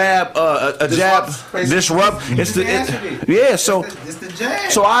 A jab disrupt. It's the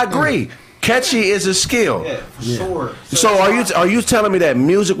jab. So I agree. Catchy is a skill. Yeah, for sure. So are you telling me that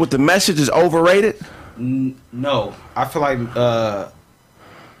music with the message is overrated? No, I feel like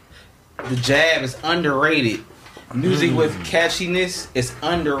the jab is underrated. Music with catchiness is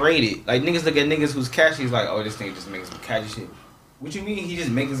underrated. Like niggas look at niggas who's catchy, is like, oh, this nigga just making some catchy shit. What you mean he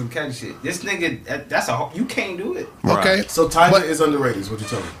just making some catchy shit? This nigga, you can't do it. Okay. So Tiger is underrated, is what you're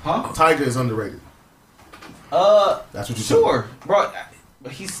telling me. Huh? Tiger is underrated. That's what you're sure, bro.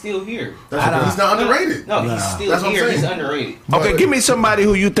 But he's still here. He's not underrated. No, he's still here. He's underrated. Okay, give me somebody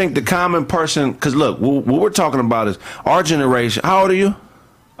who you think the common person, because look, what we're talking about is our generation. How old are you?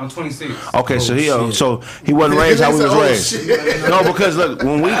 I'm 26. Okay, so he shit. so he wasn't raised how we was Oh, raised. shit. No, because look,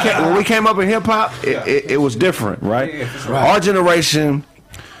 when we came up in hip hop, it was different, right? Yeah, for sure. Our generation,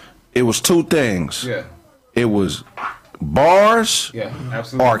 it was two things. Yeah. It was bars Yeah.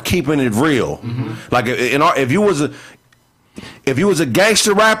 Absolutely. or keeping it real. Like if you was a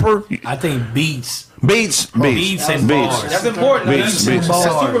gangster rapper, I think beats beats and bars. That's important. No, Beats, that's beats.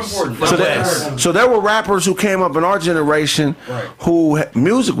 super Bars. important. So, That's so there were rappers who came up in our generation Right. who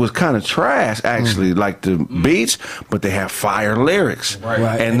music was kind of trash, actually, like the beats, but they had fire lyrics, Right.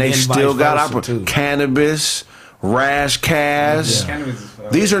 Right. and they And still vice got versa, too. Cannabis, Rash Cass. Cannabis is,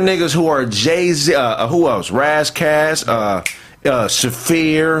 These are niggas who are Jay-Z. Who else? Rash Cass.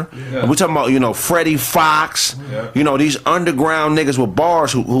 Saphir. Yeah. We're talking about, Freddie Fox. Yeah. These underground niggas with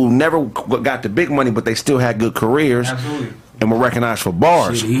bars who never got the big money, but they still had good careers. Absolutely. And were recognized for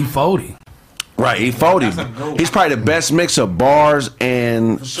bars. Shit, E40. Right, E40. That's a goat. He's probably the best mix of bars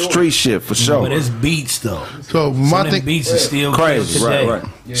and sure. street shit for sure. But it's beats though. So Some my of them thing, beats is still Crazy, good today.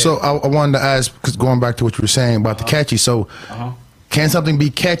 right. so I wanted to ask, because going back to what you were saying about the catchy. So, can something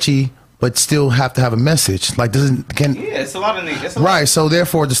be catchy but still have to have a message? Like, can Yeah, it's a lot of niggas. right? So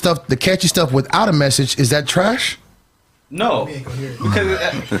therefore, the catchy stuff without a message, is that trash? No,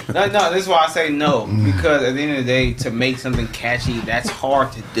 because no, this is why I say no. Because at the end of the day, to make something catchy, that's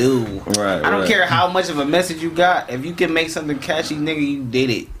hard to do. Right, I don't right. care how much of a message you got. If you can make something catchy, nigga, you did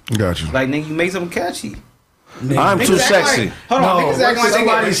it. Got you. Like nigga, you make something catchy. I'm too Niggas act sexy. Like, hold on, No, niggas act like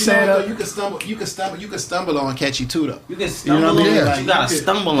somebody they said Though, you can stumble on catchy too though. you can stumble what I mean? on it. Like, You gotta you could-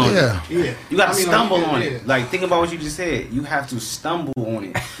 stumble on Yeah. it. Yeah. You gotta I mean, stumble like, on yeah. it. Like think about what you just said. You have to stumble on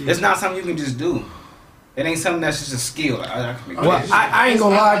it. It's not something you can just do. It ain't something that's just a skill. Like, I can make Well, this. I ain't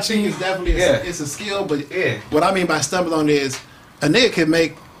gonna lie to you. It's definitely Yeah. it's a skill, but Yeah. what I mean by stumble on is a nigga can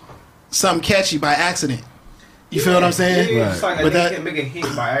make something catchy by accident. You feel what I'm saying? Yeah, it's like a But nigga that- can make a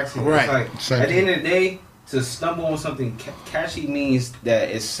hit by accident. Right. It's like, Same at the end of the day, to stumble on something catchy means that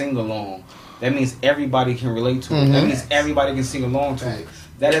it's sing along. That means everybody can relate to it. That means everybody can sing along to it.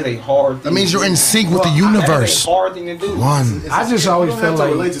 That is a hard thing. That means to you're do. in sync with the That is universe. a hard thing to do. One. I just You always don't have felt to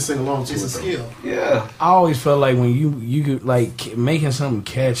like relate to sing along to It's it. a though. skill. Yeah. I always felt like when you could like making something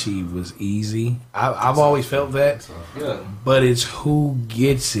catchy was easy. I've always felt that, Yeah. but it's who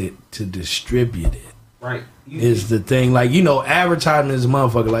gets it to distribute it Right. is the thing. Like advertisement is a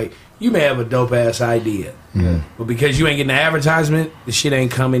motherfucker. Like you may have a dope ass idea, but because you ain't getting the advertisement, the shit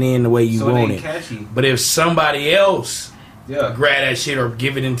ain't coming in the way you So it want ain't it. catchy. But if somebody else Yeah. grab that shit or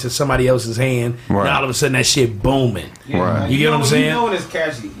give it into somebody else's hand, Right. now all of a sudden that shit booming. Yeah. Right. You get what I'm saying? You know when it's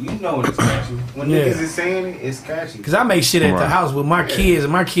catchy. You know when it's catchy. When Yeah. niggas is saying it, it's catchy. Cause I make shit at the Right. house with my kids,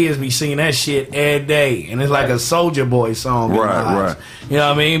 and my kids be singing that shit every day, and it's like a Soldier Boy song. in my Right, house. right. You know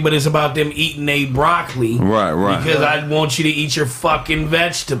what I mean? But it's about them eating their broccoli, Right, right. Because I want you to eat your fucking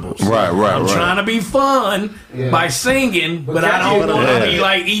vegetables. Right, right, I'm right. trying to be fun by singing, but I catchy don't is want to not- be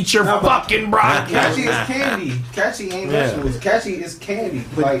like eat your fucking broccoli. Catchy is candy. Catchy ain't Yeah. vegetables. Catchy is candy.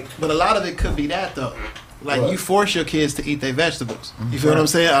 Like But a lot of it could be that though. Like you force your kids to eat their vegetables. You feel what I'm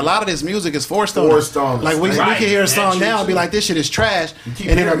saying? A lot of this music is forced on Forced them. on us. Like we Right. can hear a song That's now and be true. like, "This shit is trash," keep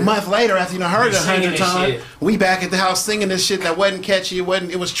and then a hearing it. month later, after you done heard it Singing 100 this times, shit. we back at the house singing this shit that wasn't catchy.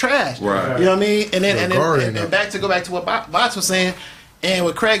 It was trash. Right. You know what I mean? And then Gregorian, and back to what Bots was saying, and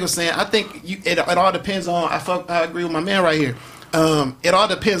what Craig was saying. I think it all depends on. I agree with my man right here. It all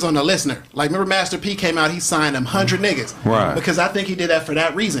depends on the listener. Like, remember Master P came out, he signed them 100 niggas. Right. Because I think he did that for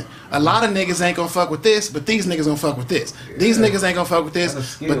that reason. A lot of niggas ain't gonna fuck with this, but these niggas gonna fuck with this. These niggas ain't gonna fuck with this, That's a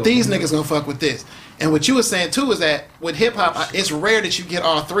skill. but these niggas gonna fuck with this. And what you were saying too is that with hip hop, it's rare that you get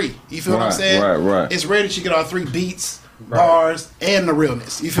all three. You feel what I'm Right, saying? right. It's rare that you get all three beats, bars, and the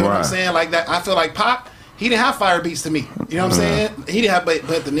realness. You feel what I'm Right. saying? Like that. I feel like Pop, he didn't have fire beats to me. You know what I'm saying? He didn't have, but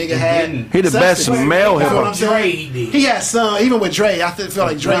the nigga had. He the best substance. male You hip feel what hop. I'm saying? Dre did. He had some, even with Dre, I feel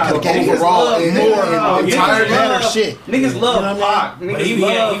like Dre could have gave him Overall, more entire better shit. Niggas love You know what I Pac. But Niggas he-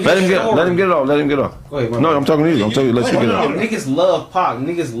 love. he- Let him get it off. Let him get it off. Go ahead, my No, bad. I'm talking to you. I'm telling you. Let you get it off. Niggas love Pac.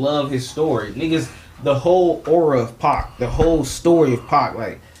 Niggas love his story. Niggas, the whole aura of Pac, the whole story of Pac,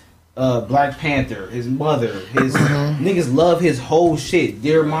 like Black Panther, his mother, his niggas love his whole shit.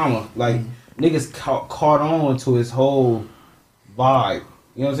 Dear Mama, like niggas caught on to his whole vibe.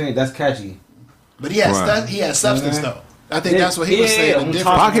 You know what I'm saying? That's catchy. But he had Right. he had substance though. I think that's what he was saying. on The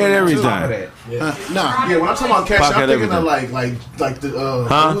top difference. Pac had of everything. that. Nah. Yeah, when I'm talking about catchy, Pocket I'm thinking of everything. like the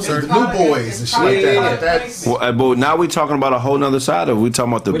Huh? who's it? The New Boys and shit like that. Yeah. Like that's Well, but now we talking about a whole nother side of it. We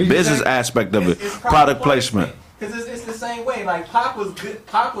talking about the business aspect of it, It's product placement. Because it's the same way. Like Pac was good.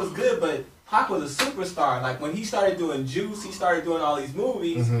 Pac was good, but Pac was a superstar. Like when he started doing Juice, he started doing all these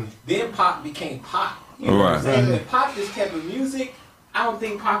movies. Then Pac became Pac. You know what I'm Right. saying? If Pac just kept with music, I don't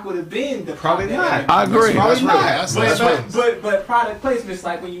think Pac would have been the Probably Pac not. that- I agree. Probably not. That's right. But product placement's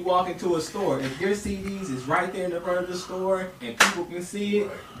like when you walk into a store. If your CDs is right there in the front of the store and people can see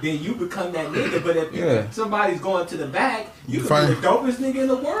it, then you become that nigga. But if somebody's going to the back, you can be the dopest nigga in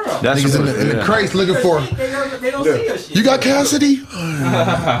the world. That's Niggas in the crates looking for. They don't see us shit. You got Cassidy?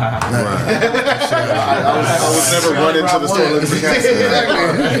 I was never running to the store looking for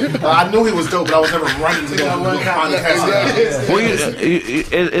Cassidy. I knew he was dope, but I was never running to go find Cassidy. Well,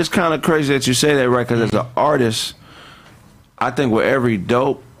 it's kind of crazy that you say that, right? Because as an artist, I think what every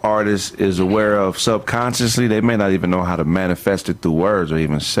dope artist is aware of subconsciously, they may not even know how to manifest it through words or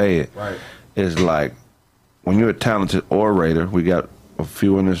even say it. Right. Is like when you're a talented orator, we got a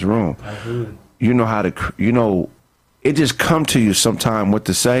few in this room. You know how to, it just come to you sometime what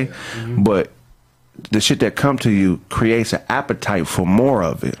to say, but the shit that come to you creates an appetite for more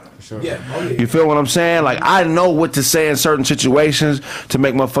of it. You feel what I'm saying? Like, I know what to say in certain situations to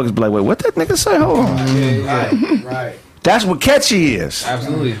make motherfuckers be like, wait, what that nigga say? Hold on. Right. That's what catchy is.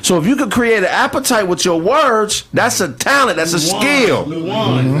 Absolutely. So if you could create an appetite with your words, that's a talent. That's a skill.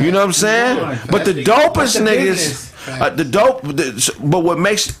 You know what I'm saying? But the dopest niggas, but what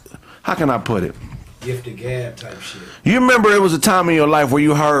makes, how can I put it? Gift the gab type shit. You remember it was a time in your life where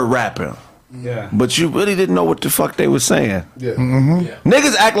you heard rapping. Yeah. But you really didn't know what the fuck they was saying. Yeah.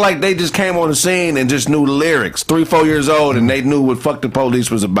 Niggas act like they just came on the scene and just knew the lyrics. 3, 4 years old and they knew what fuck the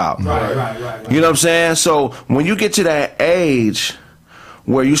police was about. Right. You know what I'm saying? So when you get to that age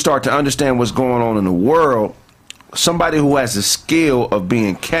where you start to understand what's going on in the world, somebody who has the skill of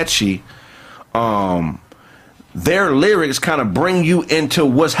being catchy, their lyrics kind of bring you into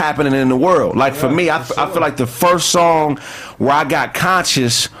what's happening in the world. Like for me, I feel like the first song where I got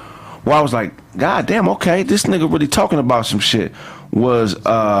conscious, where I was like, God damn, okay, this nigga really talking about some shit, was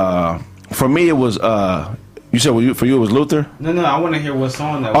for me it was you said for you it was Luther? No, I want to hear what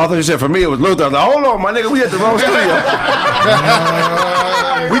song that Oh, I was. thought you said for me it was Luther. I was like, hold on, my nigga, we at the wrong studio.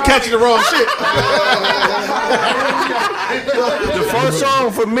 We catching the wrong shit. The first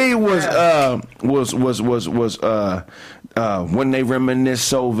song for me was When They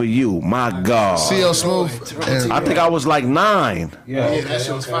Reminisce Over You. My God. CL Smooth. I think I was like 9. Yeah. That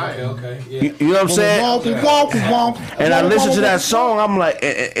shit was fire. Okay. You know what I'm saying? And I listened to that song, I'm like,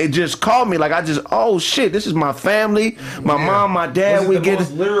 it just called me. Like, oh shit, this is my family, my mom, my dad. Was it We the get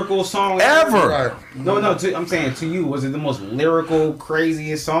most it lyrical song ever. No, I'm saying to you, was it the most lyrical,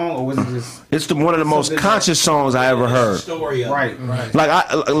 craziest song, or was it just It's one of the most conscious songs I ever heard. Story of right?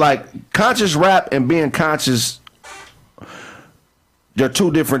 Like conscious rap and being conscious, they're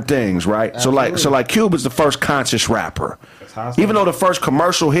two different things, right? Absolutely. So like Cube is the first conscious rapper. how Even though the first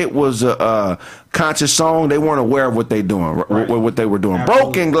commercial hit was a conscious song, they weren't aware of what they doing, what they were doing. Absolutely.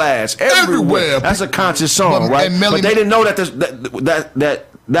 Broken glass everywhere. That's a conscious song, right? But they didn't know that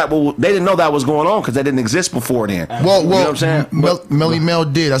they didn't know that was going on because that didn't exist before then. Well, you know what I'm saying? Melly Mel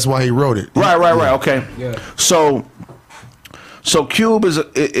did. That's why he wrote it. Right. Okay. Yeah. So Cube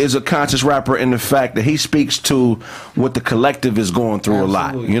is a conscious rapper in the fact that he speaks to what the collective is going through a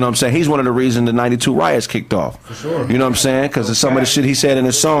lot. You know what I'm saying? He's one of the reasons the 92 riots kicked off. For sure. You know what I'm saying? Because of some of the shit he said in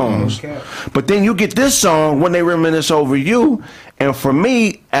his songs. But then you get this song, When They Reminisce Over You, and for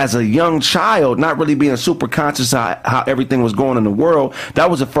me, as a young child, not really being super conscious of how everything was going in the world, that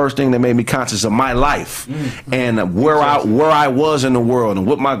was the first thing that made me conscious of my life and where I was in the world and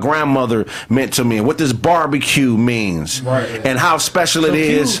what my grandmother meant to me and what this barbecue means and how special it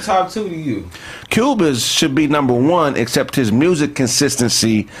is. Cube top 2 to you? Cube should be number 1, except his music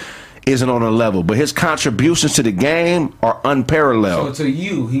consistency isn't on a level, but his contributions to the game are unparalleled. So to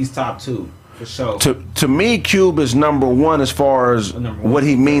you, he's top 2. For sure. To me, Cube is number 1 as far as what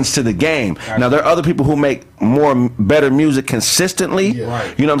he means to the game. Now there are other people who make better music consistently.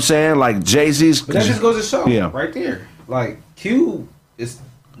 Right. You know what I'm saying? Like Jay-Z's. But that just goes to show. Yeah. Right there. Like Cube is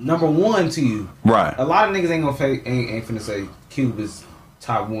number 1 to you. Right. A lot of niggas ain't finna say Cube is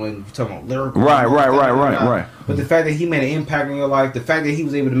top 1. You talking about lyrical? Right. But the fact that he made an impact on your life, the fact that he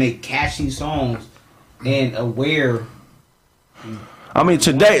was able to make catchy songs and aware. I mean,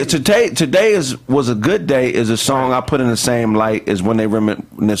 today was a good day. Is a song I put in the same light as When They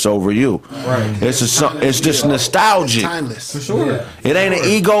Reminisce Over You. Right. It's just nostalgic. Timeless. For sure. Yeah. It ain't an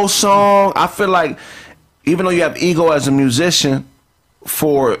ego song. I feel like even though you have ego as a musician,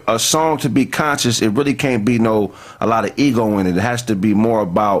 for a song to be conscious, it really can't be a lot of ego in it. It has to be more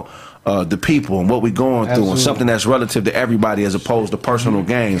about the people and what we're going through and something that's relative to everybody as opposed to personal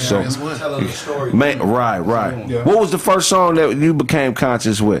gain. So, telling the story. Right. Yeah. What was the first song that you became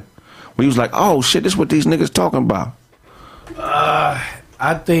conscious with? Where you was like, oh shit, this is what these niggas talking about?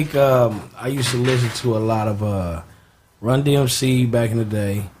 I think I used to listen to a lot of Run DMC back in the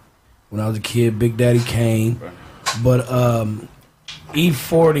day when I was a kid. Big Daddy Kane, but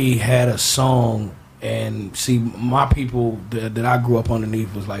E40 had a song, and see, my people that I grew up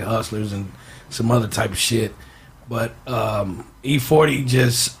underneath was like Hustlers and some other type of shit. But E40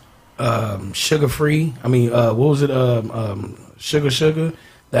 just Sugar Free. I mean, what was it? Sugar.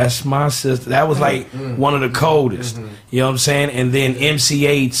 That's my sister. That was like one of the coldest. You know what I'm saying? And then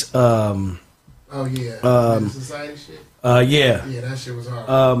MC8's. Oh yeah. Society shit. Yeah. Yeah, that shit was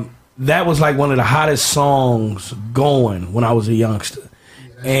hard. That was like one of the hottest songs going when I was a youngster,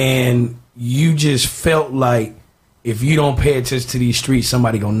 and you just felt like if you don't pay attention to these streets,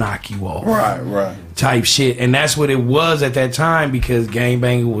 somebody gonna knock you off. Right. Type shit, and that's what it was at that time because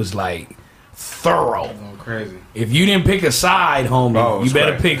Gangbanger was like thorough. Oh, crazy. If you didn't pick a side, homie, you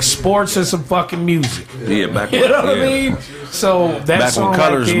better crazy. pick sports or some fucking music. Yeah, back You know what I mean? So that back song when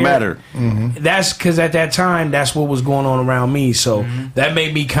colors right there, mattered. That's because at that time, that's what was going on around me. So that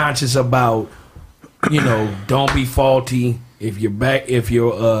made me conscious about, don't be faulty. If your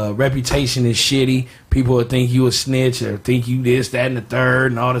reputation is shitty, people will think you a snitch or think you this, that, and the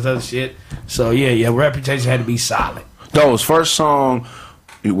third, and all this other shit. So yeah, your reputation had to be solid. Those first song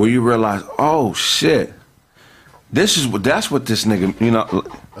where you realize, oh shit, that's what this nigga,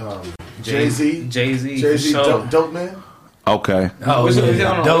 Jay-Z, Dope Man. Okay. Oh, Which song is it?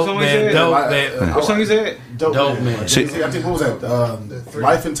 Dope man. What song you said? Dope man. Jay-Z, I think what was that?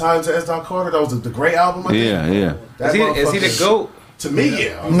 Life and Times of S. Don Carter. That was the great album. I think. Yeah. That Is he the motherfucker- GOAT? To me,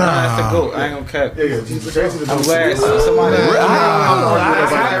 yeah. Nah, that's the GOAT. I ain't gonna cap. Yeah. Jay-Z the I'm GOAT. glad somebody.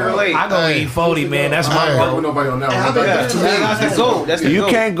 I relate. I go eat 40, man. That's my don't work with goal. nobody on that one. That's To me, the GOAT. That's the You GOAT.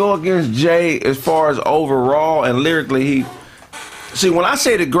 can't go against Jay as far as overall and lyrically. See, when I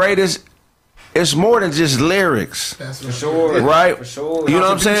say the greatest, it's more than just lyrics. That's For sure. Right? For sure. You know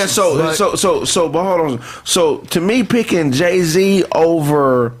what I'm saying? But hold on. So to me, picking Jay-Z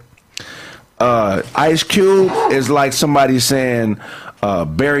over Ice Cube is like somebody saying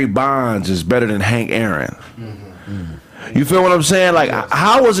Barry Bonds is better than Hank Aaron. You feel what I'm saying? Like,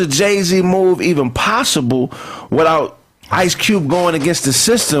 how was a Jay-Z move even possible without Ice Cube going against the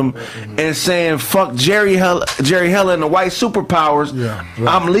system and saying fuck Jerry Heller and the white superpowers? Yeah,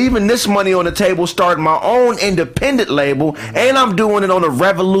 I'm leaving this money on the table, starting my own independent label, and I'm doing it on a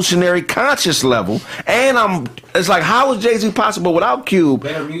revolutionary conscious level. And it's like, how is Jay-Z possible without Cube?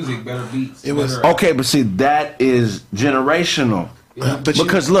 Better music, better beats. It was- Okay, but see, that is generational.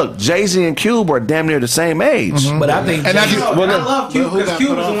 Because look, Jay-Z and Cube are damn near the same age. But I think I Jay-Z- love Cube who because got Cube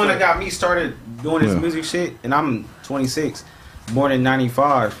put was the on one for that got me started doing this music shit, and I'm 26, born in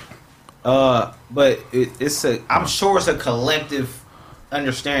 '95. But I'm sure it's a collective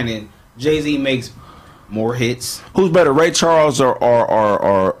understanding. Jay-Z makes more hits. Who's better, Ray Charles or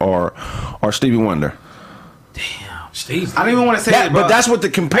Stevie Wonder? Steve. I don't even want to say That, that, bro. but that's what the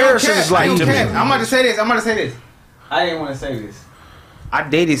comparison is like to me. I'm about to say this. I didn't want to say this. I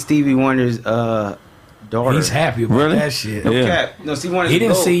dated Stevie Wonder's daughter. He's happy about Really? that shit. Yeah. Cap. No, Stevie Wonder's He the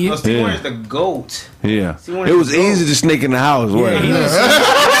didn't GOAT. see you. No, Stevie Yeah. Wonder's the GOAT. Yeah, See, when it was you go- easy to sneak in the house. wasn't it? He didn't see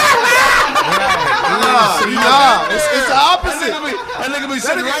It's the opposite. That nigga be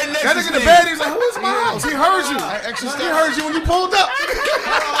sitting right next That nigga in the bed, he's like, "Who's my house?" He heard you. He heard you when you pulled up.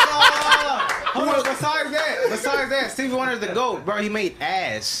 Hold on, besides that, Stevie Wonder's the GOAT, bro. He made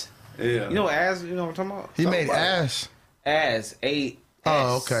Ass. Yeah. You know Ass? You know what I'm talking about? He made ass. Ass. A.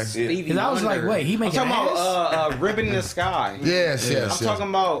 Oh, okay. Stevie Because I was like, Wonder. wait, he I'm making talking ass? about Ribbon in the Sky. Yes, I'm yes, yes. talking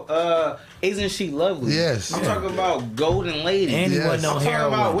about Isn't She Lovely? Yes. I'm talking about Golden Lady. And he Yes. wasn't I'm on talking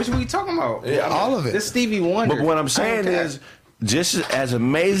about heroin. which one you talking about? All of it. This Stevie Wonder. But what I'm saying is, just as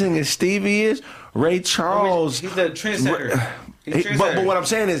amazing as Stevie is, Ray Charles. he's a trendsetter. He's a But trendsetter. what I'm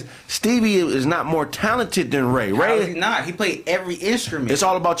saying is, Stevie is not more talented than Ray. How is he Ray, not? He played every instrument. it's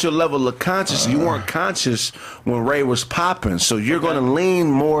all about your level of consciousness. You weren't conscious when Ray was popping, so you're going to lean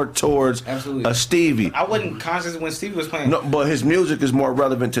more towards Absolutely. a Stevie. I wasn't conscious when Stevie was playing. No, but his music is more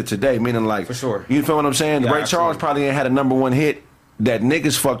relevant to today, meaning like, For sure. You feel what I'm saying? Yeah, Ray Charles absolutely. probably ain't had a #1 hit that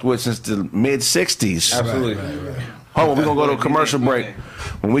niggas fucked with since the mid '60s. Absolutely. Hold on, we're gonna go to a Music, commercial break. music.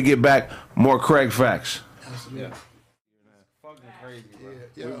 When we get back, more Craig Facts. Yeah. Fucking crazy,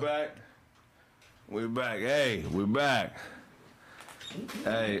 bro. We back. We back. Hey, we back.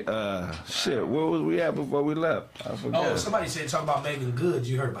 Hey, shit, where was we at before we left? I forgot. Oh, somebody said talk about Megan Good.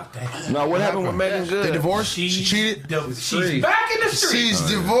 You heard about that? No, what happened with Megan Good? They divorced? She cheated? She's back in the street. She's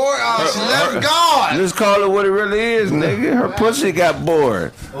divorced. Oh, she left God. Just call it what it really is, nigga. Her pussy got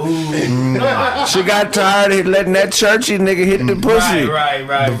bored. She got tired of letting that churchy nigga hit the pussy. Right.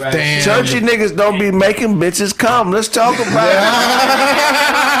 Damn. Churchy niggas don't be making bitches come. Let's talk about it.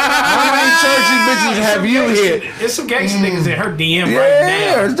 How many churchy bitches have you hit? There's some gangster niggas in her DM right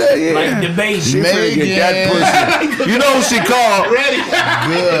now. Yeah. Like debating. She finna get that pussy. You know who she called? Ready?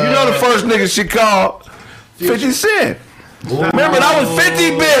 You know the first nigga she called? 50 Cent. Remember, that was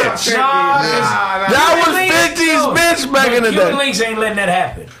 50 bitch. That was 50's bitch back in the day. Cuban Links ain't letting that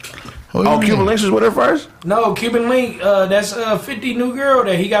happen. Oh, Cuban Links was with her first? No, Cuban Link, that's 50 new girl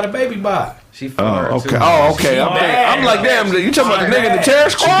that he got a baby by. She fired okay. Oh, okay. I'm like, damn, you talking about the nigga in the terror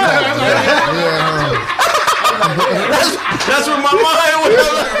squad? That's what my mind was.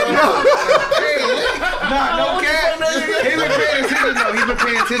 No cap. He's been paying attention though. He's been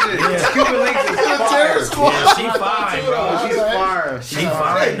paying attention. Cuban Links is fire. Yeah, she fine, bro. She's fire. She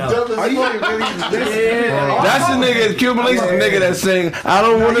fine, though. Are you really? That's the nigga, Cuban Links is the nigga that sing, I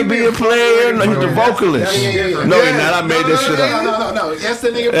don't want to be a player. No, he's the vocalist. No, he's not. I made this shit up. No. That's the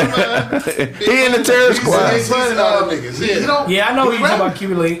nigga from. He in the terror squad. Yeah, I know he's talking about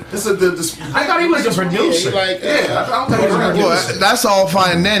Cuban Link. I thought he was a producer. Well, that's all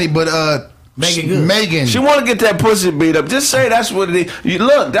fine and dandy, but Megan. She want to get that pussy beat up. Just say that's what it is.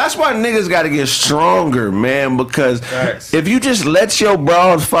 Look, that's why niggas got to get stronger, man. Because if you just let your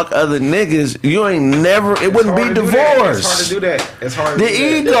broad fuck other niggas, you ain't never. It wouldn't be divorce. It's hard to do that. It's hard. The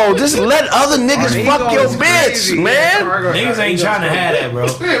ego. Just let other niggas fuck your bitch, man. Niggas ain't trying to have that, bro.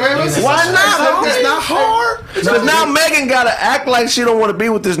 Why not? It's not hard. Because now Megan got to act like she don't want to be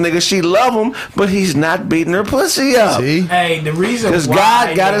with this nigga. She love him, but he's not beating her pussy up. See? Hey, the reason because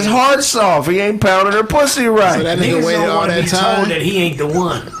God got his heart soft. He ain't pounding her pussy right. So that nigga waited all that time. Told that he ain't the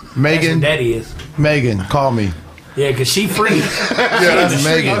one. Megan, that is. Megan, call me. Yeah, cause she free. Yeah, that's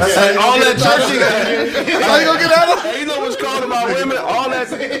Megan. Hey, all that churchy. How you gonna get out of? You know what's called about women? All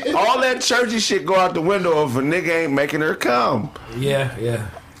that churchy shit go out the window if a nigga ain't making her come. Yeah.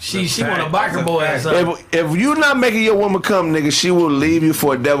 She want a biker boy ass up. If you not making your woman come, nigga, she will leave you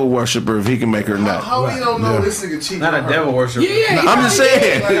for a devil worshiper if he can make her not. How we don't know this nigga cheating? Not a devil worshiper. Yeah, I'm just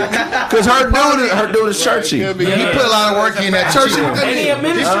saying, because her dude is churchy. He put a lot of work in that church. Ain't he a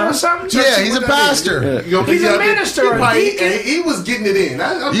minister or something? Yeah, he's a pastor. He's a minister. He was getting it in.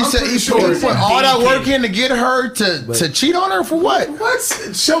 You said he put all that work in to get her to cheat on her for what? What?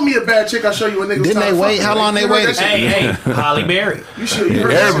 Show me a bad chick. I'll show you a nigga. Didn't they wait? How long they waited? Hey, Holly Berry. You should.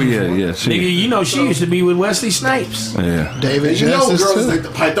 Yeah. Nigga, you know she used to be with Wesley Snipes. Yeah. David You know Justice girls too.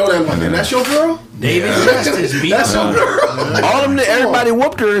 like throw that one in. That's your girl? David Justice beat That's your him. girl. All them, everybody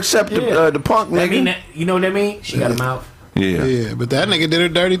whooped her except the punk I mean, nigga. you know what that mean? She got him out. Yeah, but that nigga did her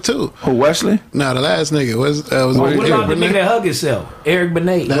dirty too. Who, Wesley? No, the last nigga was What about the nigga that hug himself? Eric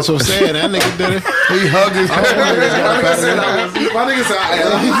Benet. That's what I'm saying. That nigga did it. He hugged his My nigga said, I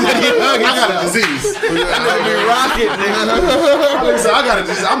got a disease. I got a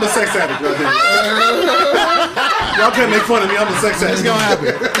disease. I'm a sex addict. Y'all can't make fun of me. I'm a sex addict. It's gonna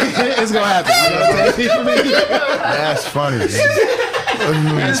happen. It's gonna happen. That's funny.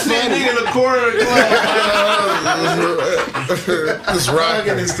 This nigga in the corner of the class. Just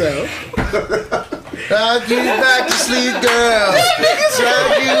rocking himself. I'll get you back to sleep, girl.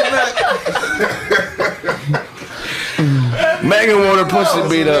 Megan want her pussy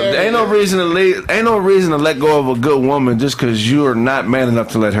beat up. Ain't no reason to leave. Ain't no reason to let go of a good woman just because you are not man enough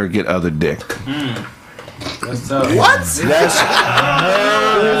to let her get other dick. That's tough. What? That's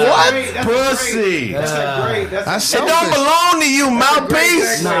what pussy. That's It don't belong to you,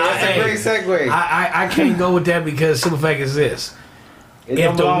 mouthpiece. That's a great segue. I can't go with that because simple fact is this.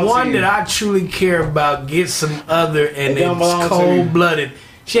 If the one that I truly care about gets some other and it's cold blooded,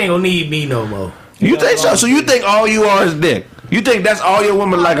 she ain't gonna need me no more. You think so? So you think all you are is dick? You think that's all your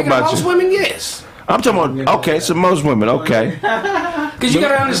women like about most you? women, yes. I'm talking about, okay, so most women, okay. Because you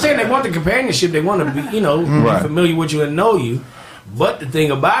gotta understand, they want the companionship, they want to be, be familiar with you and know you. But the thing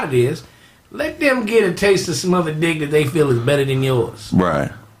about it is, let them get a taste of some other dick that they feel is better than yours.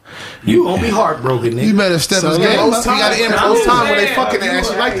 Right. You gonna be heartbroken, nigga. You better step his game up. You got to end most time when they fucking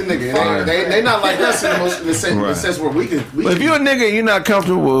actually like the nigga. They not like us in the sense where we can. But if you a nigga and you're not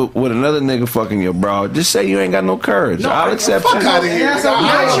comfortable with another nigga fucking your bro, just say you ain't got no courage. I'll accept you. Fuck out of here.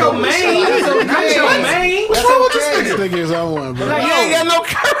 Not your main. Not your main. What's wrong with this nigga? This nigga is on one, bro. You ain't got no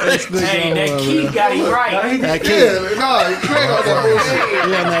courage. Hey, that Keith got him right. That kid. Yeah, no, Craig on that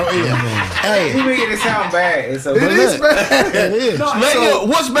bullshit. Hey, He making it sound bad. It's a It is bad. it is.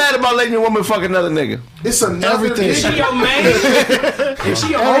 What's bad about letting your woman fuck another nigga? It's another Everything. Is she your main? Is she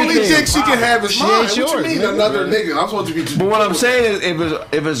your Only main? dick she can have is She mine. ain't What you yours, mean nigga. another nigga? I'm supposed to be. But what I'm saying is,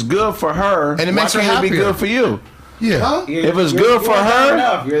 if it's good for her, And it makes why her can't it be happier. good for you? Yeah. Huh? If it's good for her,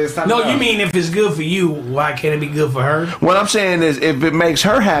 No, you mean if it's good for you, why can't it be good for her? what I'm saying is, if it makes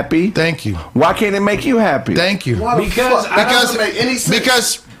her happy, Thank you. why can't it make you happy? Thank you. Why the Because fuck? That Because doesn't make any sense.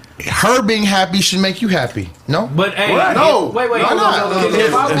 because her being happy should make you happy. No? But hey, No. wait. No, hold on. no.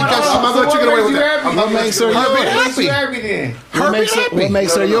 If I I'm want- gonna let you get away with that. I'm gonna make sure Her being yours. happy. What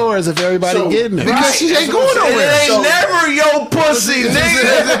makes her yours if everybody getting it? Because she ain't going nowhere. It ain't never your pussy, nigga.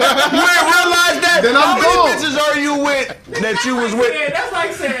 You ain't realize that? Then I'm How many gone. bitches are you with that you was with? Yeah, that's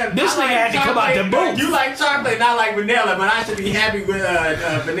like saying This I nigga like had to come out the chocolate, booth. You like chocolate, not like vanilla, but I should be happy with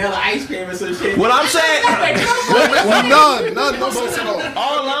vanilla ice cream or some shit. What I'm saying, None, no sense at all.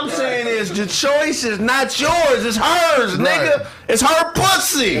 all I'm saying is the choice is not yours, it's hers, nigga. It's her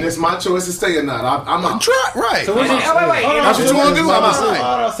pussy. And it's my choice to stay or not. I'm not. Right. So what's your, Wait. That's what you want to do? I'm hold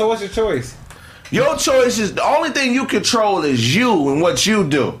not. on, so what's your choice? Your choice is the only thing you control is you and what you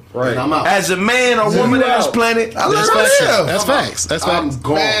do. Right. I'm out. As a man or woman on this planet, I That's let her facts. live. That's facts. That's I'm facts.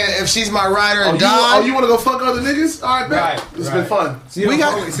 gone. Man, if she's my ride or Oh, die. you want to go fuck other niggas? All right, bet. Right, It's been fun. So you, We don't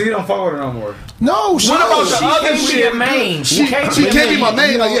got- fuck with, so you don't fuck with her no more. No, What about the other Can't be shit? a main. She can't be my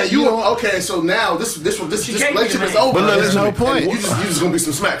main. Like, yeah, you don't- okay? So now this can't be relationship the is main. over. But look, There's listen, no point. You just gonna be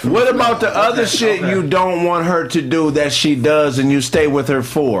some smack. What about the other shit you don't want her to do that she does and you stay with her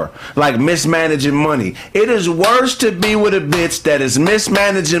for? Like mismanaging money. It is worse to be with a bitch that is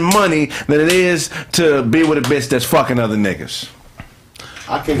mismanaging money than it is to be with a bitch that's fucking other niggas.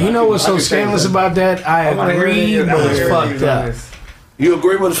 You know what's so scandalous about that? I agree, but it's fucked up. You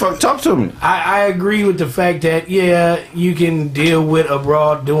agree with the fuck? Talk to me. I agree with the fact that yeah, you can deal with a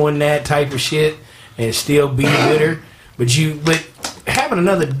broad doing that type of shit and still be with her, but having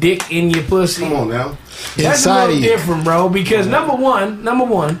another dick in your pussy, Come on now. that's Inside a of little you. different, bro. Because number one,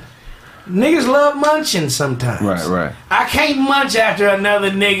 niggas love munching sometimes. Right. I can't munch after another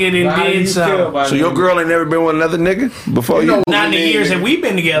nigga that How do you did feel something. about So it? your girl ain't never been with another nigga before you? Not in the years that we've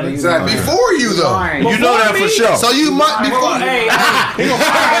been together. Exactly. before you though. Fine. You know that for sure. So you might before. Well, hey,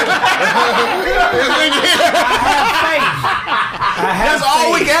 I have That's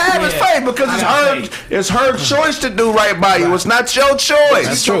all we faith. can have is Yeah. faith because I it's got her. faith. It's her choice to do right by you. It's not your choice.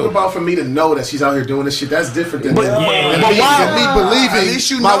 That's true. About for me to know that she's out here doing this shit. That's different than But than why? me believing At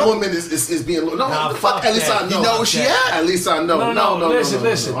least you my know. woman is being no. Nah, fuck. fuck At least that. I know. You know where she at? At least I know. No,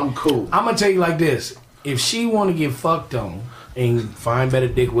 listen. I'm cool. I'm gonna tell you like this: if she want to get fucked on and find better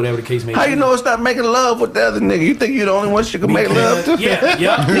dick, whatever the case may be, How you know it's not making love with the other nigga? You think you're the only one she can make love to? Yeah. What do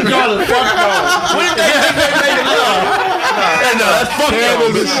you think they making love? Hey, no, that's fucked on.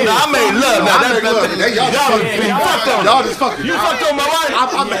 No, I made love. Now, that's nothing. Y'all Fucked on. Y'all just fucking. You fucked on my wife.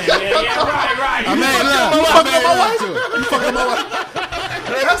 Right. I made love. You fucked on my wife? You fucked on my wife?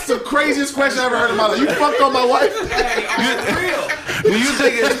 That's the craziest question I ever heard in my life. You fucked on my wife? Do you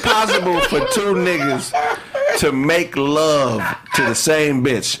think it's possible for two niggas to make love to the same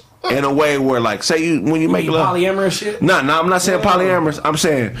bitch in a way where, like, say you when you make love? Polyamorous shit. No, I'm not saying polyamorous. I'm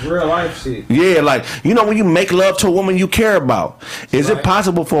saying Real life shit. yeah, like you know when you make love to a woman you care about. Is it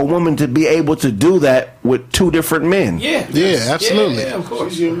possible for a woman to be able to do that with two different men? Yeah. absolutely. Yeah, of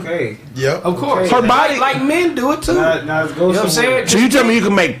course. Okay. Yep. Of course. Her body- like men do it too. Now let's go You know what I'm somewhere. saying? So you tell me you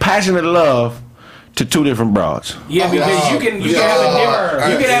can make passionate love to two different broads? Yeah, because you can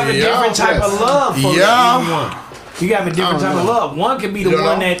have a different type of love for Yeah. each one. You can have a different type of love. One can be the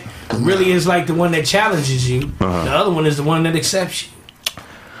one that really is like the one that challenges you. The other one is the one that accepts you.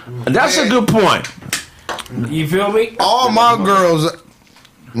 That's a good point. You feel me? All my girls,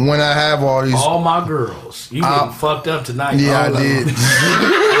 when I have all these, All my girls. You getting fucked up tonight. yeah, I All of did. them.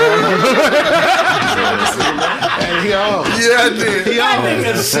 Yeah, I did. That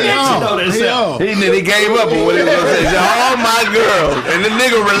nigga sick, you know that. He gave up on what he was gonna say. He said, all my girls, and the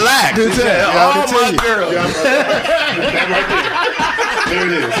nigga relaxed. He said, all my girls. There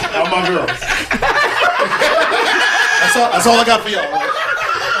it is. All my girls. That's all I got for y'all.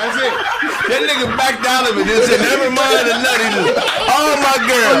 That's it. That nigga backed out of it and said, never mind the nut. He just, all my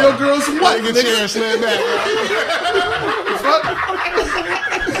girls. Your girls what? Chair slid back. Fuck.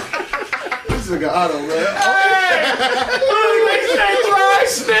 This nigga Otto, man.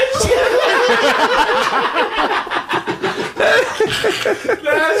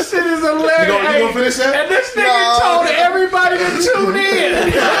 That shit is hilarious. You gonna finish that? And this nigga told everybody to tune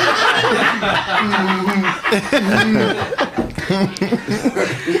in.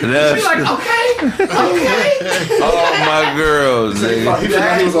 She's like, okay. All my girls. Nigga. He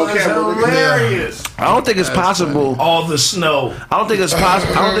forgot he was on camera. Hilarious. I don't think it's possible. All the snow. I don't think it's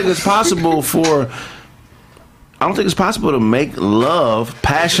possible. I don't think it's possible for. I don't think it's possible to make love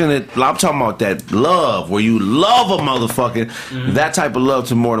passionate. I'm talking about that love where you love a motherfucker. That type of love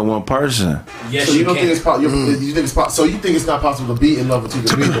to more than one person. Yes, So you don't can. think it's possible? You think it's so you think it's not possible to be in love with two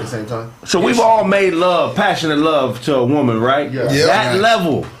different people at the same time? So we've all made love, passionate love to a woman, right? Yeah. Yeah. That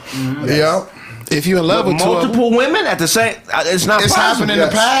level. Yeah. If you're in love with multiple women at the same, it's not. It's possible. happened in the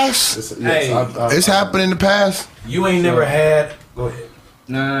past. It's happened in the past. You ain't never had. Go ahead.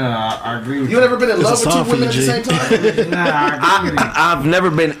 No, I agree with you. You never been in love with 2 women at the same time? I've never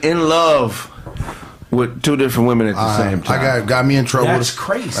been in love with 2 different women at the same time. I got me in trouble. That's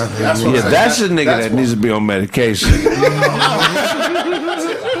crazy. That's a nigga that needs to be on medication.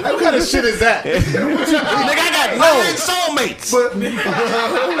 What kind of shit is that? Nigga, I got 9 soulmates.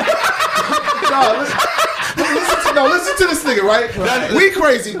 Listen to this nigga, right? We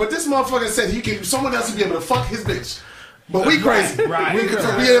crazy, but this motherfucker said someone else would be able to fuck his bitch. But we crazy. Right. We could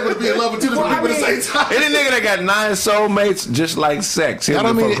be able to be in love with 2 different people at the same time. Any nigga that got 9 soulmates, just like sex. I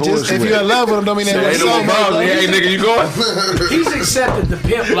don't mean just if you're in love with them, don't mean they're soulmate. Hey, nigga, you going? He's accepted the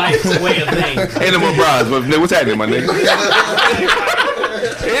pimp life way of things. Ain't no more bras, but what's happening, my nigga?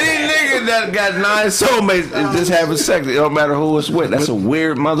 Any nigga that got 9 soulmates is just having sex. It don't matter who it's with. That's a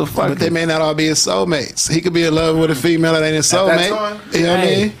weird motherfucker. But they may not all be his soulmates. He could be in love with a female that ain't his soulmate. You know what I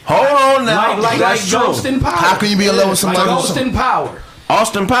mean? Hold on now. Like Austin Powers. How can you be in love with somebody? Like Austin Powers.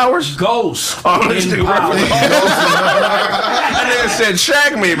 Austin Powers? Ghost. Austin Powers. That nigga said,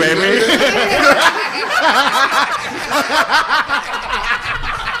 "Shag me, baby."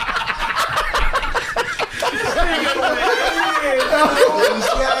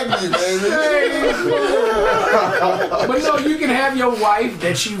 But no, you can have your wife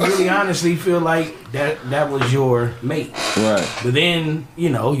that you really honestly feel like that was your mate. Right. But then,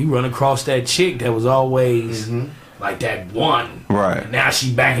 you run across that chick that was always like that one. Right. And now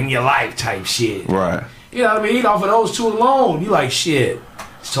she back in your life type shit. Right. You know what I mean? Off of those 2 alone, you like, shit,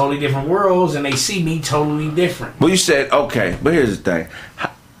 it's totally different worlds and they see me totally different. Well, you said, okay, but here's the thing.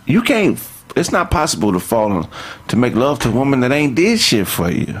 You can't, it's not possible to make love to a woman that ain't did shit for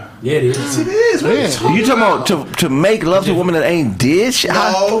you. Yeah, it is. It is. You talking about to make love to a woman that ain't did shit?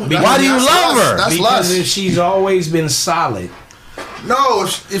 No. Why do you love her? That's Because lust. if she's always been solid. No,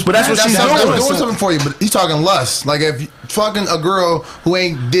 But that's what she's doing. Doing something for you. But he's talking lust. Like if you fucking a girl who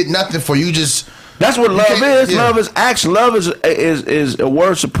ain't did nothing for you, just. That's what love is. Yeah. Love is action. Love is a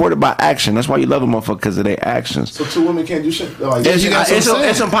word supported by action. That's why you love a motherfucker, because of their actions. So 2 women can't do shit? Like,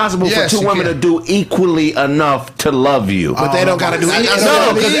 It's impossible for 2 women to do equally enough to love you. But they don't got to do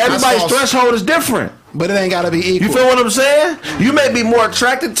No, because everybody's threshold is different. But it ain't got to be equal. You feel what I'm saying? You may be more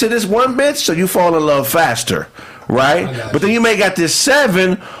attracted to this one bitch, so you fall in love faster. Right? But then you may got this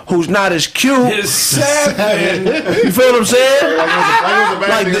 7 who's not as cute. This 7. You feel what I'm saying?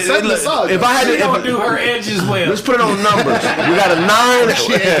 If I had to don't do her edges well. Let's put it on numbers. We got a 9.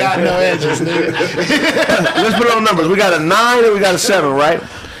 She ain't got no edges, nigga. Let's put it on numbers. We got a 9 and we got a 7, right?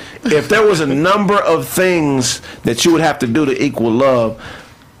 If there was a number of things that you would have to do to equal love.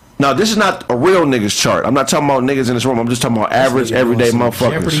 Now, this is not a real niggas chart. I'm not talking about niggas in this room. I'm just talking about average, everyday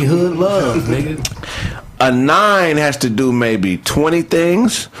motherfuckers. Jeopardy hood love, nigga. A 9 has to do maybe 20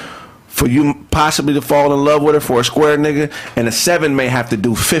 things for you possibly to fall in love with her for a square nigga, and a 7 may have to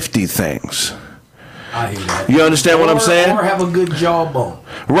do 50 things. I hear that. You understand what I'm saying? Or have a good jawbone.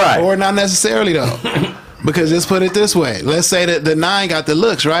 Right. Or not necessarily, though. Because let's put it this way. Let's say that the 9 got the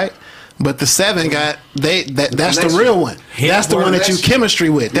looks, right? But the 7 got that's the real one. That's the one that you chemistry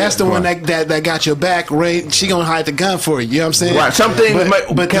with. That's the one that got your back. Right? She gonna hide the gun for you. You know what I'm saying? Right. Some things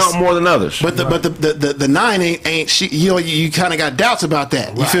but count more than others. But the 9 ain't she. You kind of got doubts about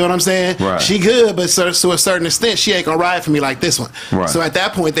that. You feel what I'm saying? Right. She good, but to a certain extent, she ain't gonna ride for me like this one. Right. So at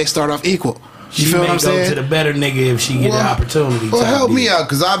that point, they start off equal. You She feel may what I'm go saying? to the better nigga if she get the opportunity. Well, help me out,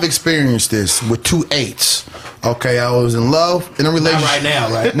 because I've experienced this with 2 8s. Okay, I was in love in a relationship. Not right now,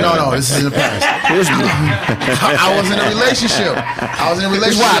 right? No, this is in the past. I was in a relationship.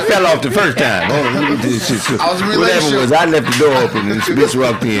 That's why I fell off the first time. Hold on, let me do this shit. I was in a What happened relationship. was I left the door open and this bitch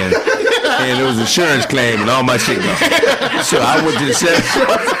walked in, and there was an insurance claim and all my shit gone. So I went to the set.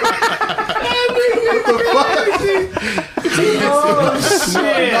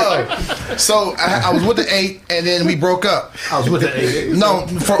 So I was with the 8, and then we broke up. I was with the 8.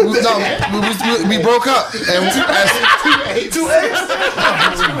 We broke up. And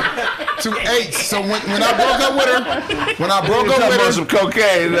 2 8s. So when I broke up with her, About some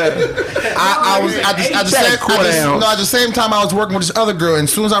cocaine. I was at the same time I was working with this other girl, and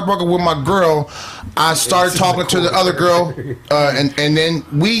as soon as I broke up with my girl, I started talking to the other girl, and then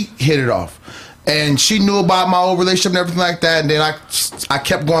we hit it off. And she knew about my old relationship and everything like that. And then I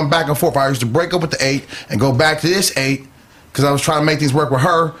kept going back and forth. I used to break up with the 8 and go back to this 8 because I was trying to make things work with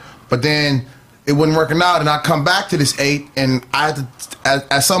her. But then it wasn't working out, and I come back to this 8, and I had to,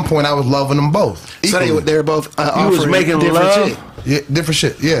 at some point I was loving them both. So they were both. You was making love. Shit. Yeah, different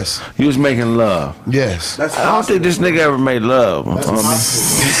shit. Yes. You was making love. Yes. I don't think this nigga ever made love.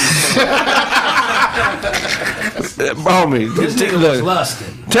 Homie, This nigga was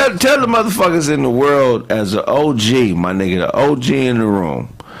lusting. Tell the motherfuckers in the world as an OG, my nigga, the OG in the room,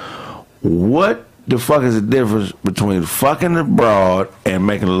 what the fuck is the difference between fucking the broad and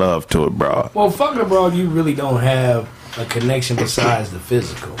making love to a broad? Well, fucking a broad, you really don't have a connection besides the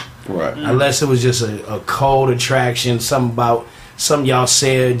physical. Right. Unless it was just a cold attraction, something y'all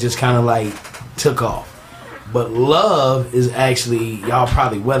said just kind of like took off. But love is actually, y'all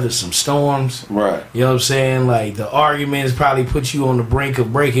probably weathered some storms. Right. You know what I'm saying? Like, the arguments probably put you on the brink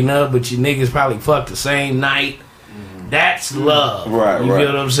of breaking up, but your niggas probably fucked the same night. That's love. Right, You right. feel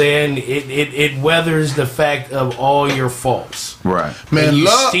what I'm saying? It weathers the fact of all your faults. Right. Man, And you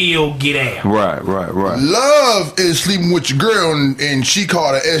love. still get out. Right. Love is sleeping with your girl and she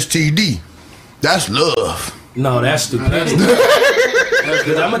called it STD. That's love. No, that's stupidity.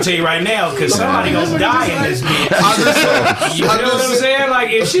 Because I'm gonna tell you right now, because somebody gonna die in this bitch. You know what I'm saying? Like,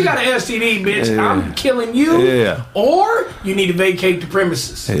 if she got an STD, bitch, I'm killing you. Yeah. Or you need to vacate the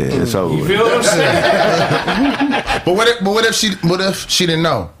premises. Yeah, it's over. You feel what I'm saying? But what if she didn't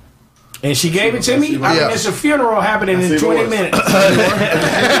know? And she gave it to me. I Yeah. mean, it's a funeral happening in 20 minutes.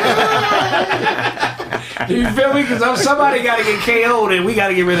 You feel me? Because somebody got to get KO'd and we got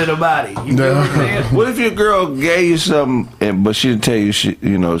to get rid of the body. You feel what I'm saying? What if your girl gave you something, but she didn't tell you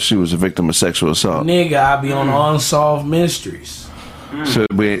she was a victim of sexual assault? Nigga, I be on Unsolved Mysteries. So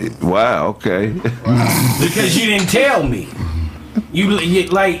wow, okay. Because you didn't tell me. You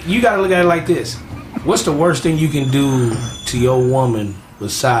got to look at it like this. What's the worst thing you can do to your woman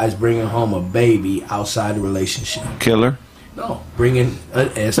besides bringing home a baby outside the relationship? Killer. No, bringing an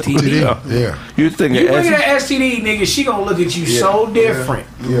STD. Yeah. You think You bring that STD, nigga, she gonna look at you so different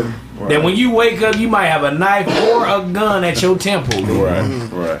that when you wake up, you might have a knife or a gun at your temple.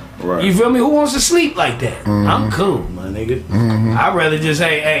 Nigga. Right. You feel me? Who wants to sleep like that? I'm cool, my nigga. I'd rather just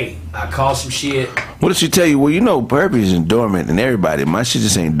say, hey, I caught some shit. What if she tell you? Well, herpes is dormant and everybody. My shit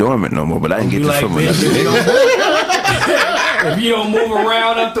just ain't dormant no more. But I didn't get You this like from this? another. If you don't move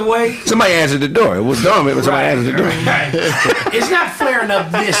around up the way, Somebody answered the door. It was dormant, but somebody answered the door. right. It's not flaring up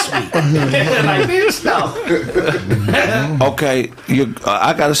this week. Like this, no. Okay,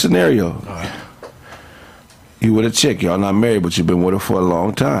 I got a scenario. You with a chick, y'all not married, but you've been with her for a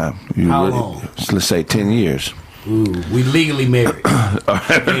long time. How long? Let's say 10 years. Ooh, we legally married. In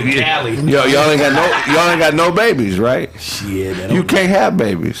Cali. Y'all ain't got no babies, right? Shit. that You don't- can't have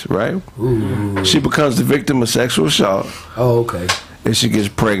babies, right? Ooh. She becomes the victim of sexual assault, Oh, okay. and she gets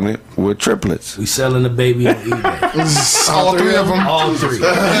pregnant with triplets. We selling the baby on eBay. All three of them. All three.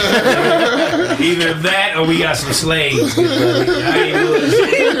 Either that or we got some slaves. I ain't doing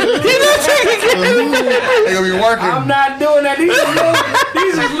shit. They gonna be working. I'm not doing that.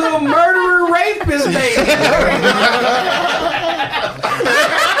 These are little murderer rapist babies.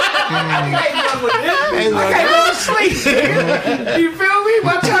 I can't go to sleep. You feel me?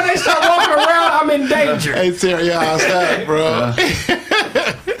 By the time they start walking around, I'm in danger. Hey, Terry, y'all stop, bro.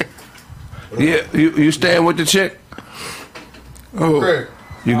 Yeah, you staying with the chick? Great.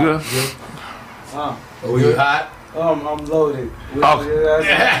 You good? Oh, you hot? I'm loaded. Oh. No,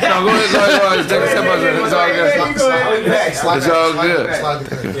 go ahead. Take a step out there. It's all good. It's all good.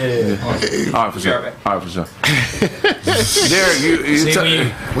 All right, for sure. Derek, you See,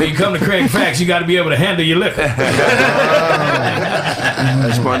 when you come to Craig Facts, you got to be able to handle your liquor.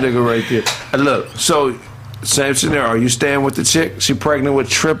 That's my nigga right there. Look, so same scenario. Are you staying with the chick? She pregnant with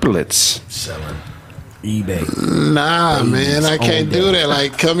triplets. Selling eBay. Nah, man, I can't do that.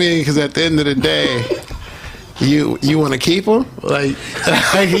 Like, come in, because at the end of the day, you want to keep them? Like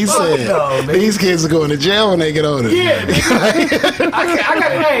he said, no, man. these kids are going to jail when they get older. Yeah, if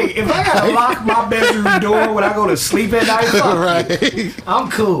I gotta lock my bedroom door when I go to sleep at night, fuck Right. you.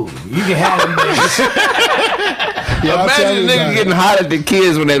 I'm cool. You can have them babies. Y'all tell Imagine me nigga about it. getting hot at the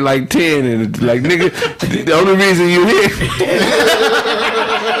kids when they like 10 and like nigga, the only reason you here.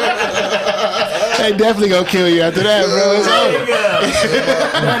 They definitely gonna kill you after that, bro. It's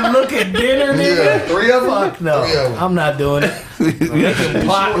over. And look at dinner, nigga. Yeah, 3 of them. Fuck no. 3 of them. I'm not doing it. They can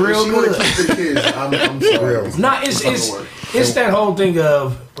plot real She wanna good. keep the kids. I'm sorry. Nah, it's that whole thing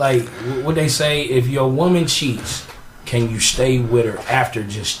of like what they say. If your woman cheats, can you stay with her after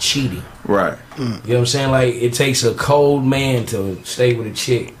just cheating? Right. You know what I'm saying? Like it takes a cold man to stay with a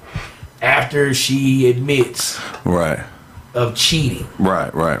chick after she admits Right. of cheating.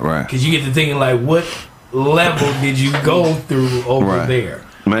 Right. Because you get to thinking like, what level did you go through over Right. there?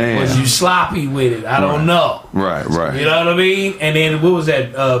 Man. Was you sloppy with it? I don't know. Right. You know what I mean? And then what was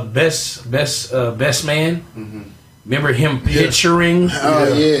that? Best man. Remember him picturing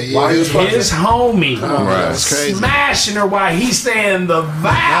his homie smashing her while he's saying the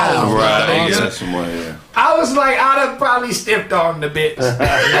vow. Right. I was like, I'd have probably stepped on the bitch. Like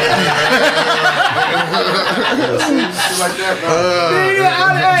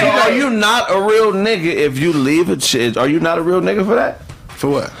that, Are you not a real nigga if you leave a chick? Are you not a real nigga for that? For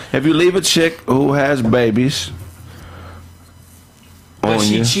what? If you leave a chick who has babies But on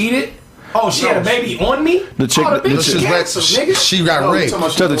she you. cheated? Oh, she had a baby on me? The chick, the bitch is canceled, nigga. She got raped.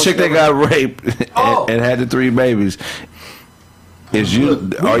 So the chick that got raped and had the 3 babies. Is you?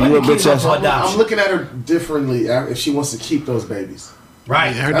 Are you a bitch ass? I'm looking at her differently if she wants to keep those babies.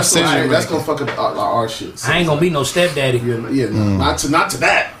 Right. That's gonna fuck up our shit. I ain't gonna be no stepdaddy. Yeah, not to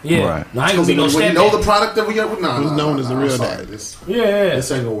that. Yeah. Right. No, I ain't gonna be no When you stepdaddy. know the product that we got, Who's known as the real dad? This Yeah. ain't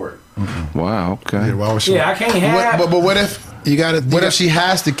gonna work. Wow. Okay. Yeah, why would she? Yeah, I can't have. But what if You got to. What if she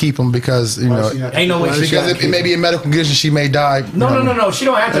has to keep him because ain't no way she because it may be a medical condition, she may die. No. She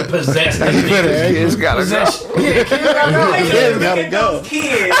don't have to possess that. Kids gotta go. Yeah, kids gotta go.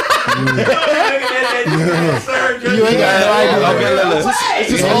 Kids. You ain't got no idea. Okay, look.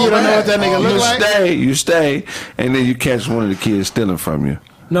 You don't know what that nigga look like. You stay, and then you catch one of the kids stealing from you.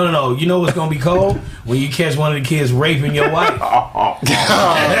 No. You know what's gonna be cold when you catch one of the kids raping your wife.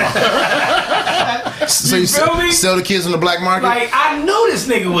 So you sell the kids on the black market? Like I knew this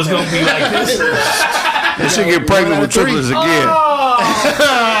nigga was gonna be like this. They should get pregnant with triplets again.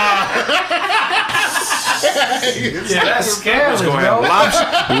 Yeah, that's scary, bro.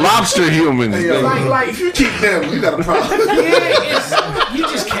 Lobster humans. Like if you keep them, you got a problem. Yeah, you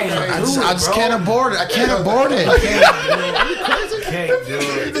just can't. I just can't abort it. I can't abort it. Can't do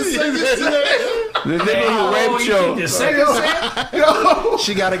it. The nigga who raped you.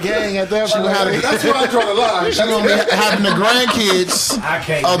 She got a gang at that point. That's where I draw the line. She's gonna be having the grandkids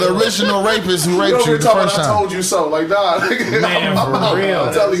of the original rapist who raped you the first I time. told you so. Like, nah, Man, for real.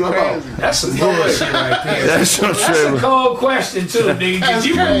 I'm telling you about. That's some bullshit right there. That's so That's a true. cold question too, nigga. Cause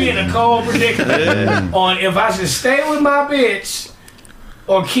you put me in a cold predicament on if I should stay with my bitch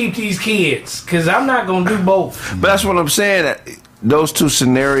or keep these kids. Cause I'm not gonna do both. But that's what I'm saying. Those two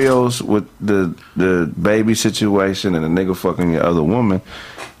scenarios with the baby situation and the nigga fucking your other woman,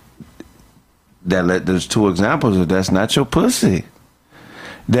 there's two examples of that's not your pussy.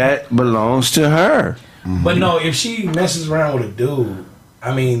 That belongs to her. But no, if she messes around with a dude,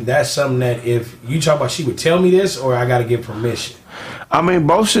 I mean, that's something that if you talk about, she would tell me this, or I got to get permission. I mean,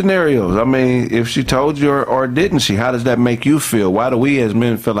 both scenarios. I mean, if she told you or didn't she, how does that make you feel? Why do we as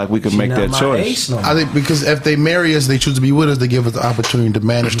men feel like we can make that choice? I think because if they marry us, they choose to be with us, they give us the opportunity to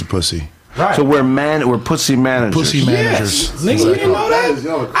manage the pussy. Right. So we're pussy managers. Pussy managers. Yes. Nigga, you didn't know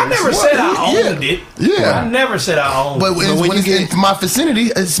that? I never said I owned it. Yeah. I never said I owned it. But when you get into my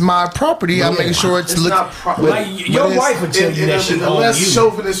vicinity, it's my property. I make sure it's not like your wife would tell you that she in a owns less you.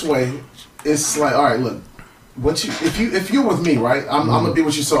 chauvinist way. It's like, all right, look. Once you, if you're with me, right, I'm gonna be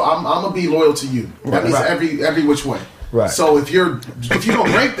with you. So I'm gonna be loyal to you. That means every which way. Right. So if you don't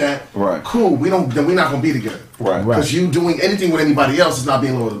break that, right, cool. Then we're not gonna be together. Right. Because you doing anything with anybody else is not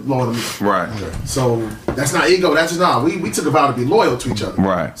being loyal to me. Right. So that's not ego. That's just not. We took a vow to be loyal to each other.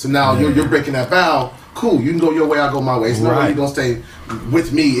 Right. So now you're breaking that vow. Cool. You can go your way. I go my way. So no way you're gonna stay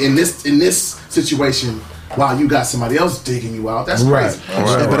with me in this situation. While you got somebody else digging you out, that's crazy.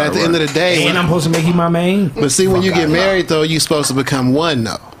 Right. But at the end of the day, and I'm supposed to make you my main. But see, when you get married, though, you're supposed to become one,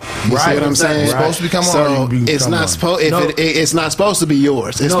 though. You see what I'm saying? It's supposed to become one. So it's not supposed. It's not supposed to be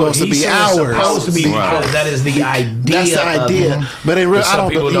yours. It's supposed to be ours. It's supposed to be because that is the idea. That's the idea. But in real, I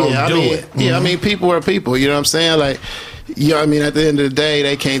don't. People don't do it. Yeah, I mean, people are people. You know what I'm saying? Like, I mean, at the end of the day,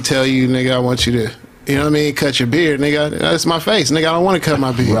 they can't tell you, nigga, I want you to. You know what I mean? Cut your beard, nigga. That's my face, nigga. I don't want to cut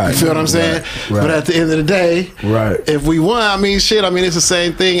my beard. Right. You feel what I'm saying? Right. But at the end of the day, right. If we won, I mean, shit. I mean, it's the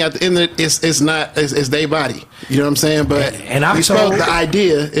same thing. At the end, it's their body. You know what I'm saying? But and I'm told the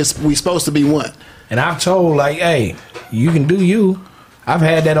idea is we supposed to be one. And I've told like, hey, you can do you. I've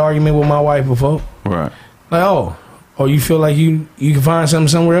had that argument with my wife before. Right. Like, oh, you feel like you can find something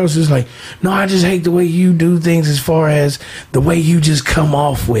somewhere else? It's like, no, I just hate the way you do things as far as the way you just come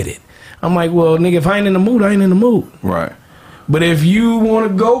off with it. I'm like, well, nigga, if I ain't in the mood, I ain't in the mood. Right. But if you want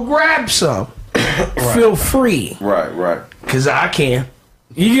to go grab some, feel free. Right. Because I can.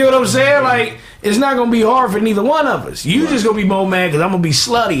 You get what I'm saying? Like, it's not going to be hard for neither one of us. You just going to be more mad because I'm going to be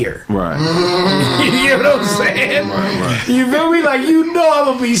sluttier. Right. You get what I'm saying? Right. You feel me? Like, you know I'm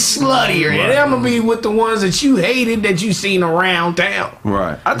going to be sluttier. Right. And I'm going to be with the ones that you hated that you seen around town.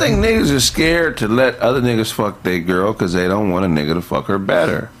 Right. I think niggas are scared to let other niggas fuck their girl because they don't want a nigga to fuck her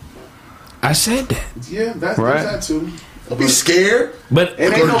better. I said that. Yeah, that's right. that too. Don't be scared. But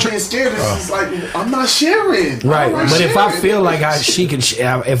it ain't no being scared. It's just like I'm not sharing. Right. But sharing. If I feel like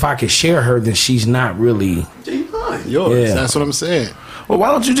if I could share her, then she's not really yours. Yeah. That's what I'm saying. Well,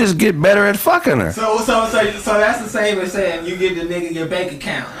 why don't you just get better at fucking her? So that's the same as saying you give the nigga your bank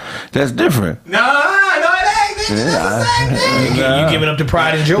account. That's different. No, it ain't. That's the same thing. You giving up the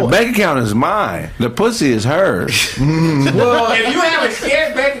pride and joy. The bank account is mine. The pussy is hers. Well, if you have a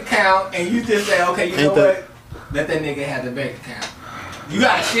shared bank account and you just say, okay, you know what? Let that nigga have the bank account. You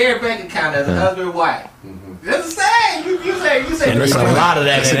got a shared bank account as a husband and wife. That's the same. You say. And there's a lot of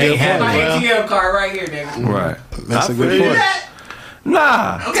that ain't happening. My ATM card right here, nigga. Right. That's a good point.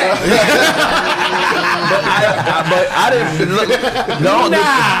 Nah. Okay. but I didn't look.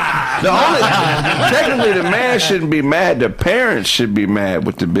 Technically, the man shouldn't be mad. The parents should be mad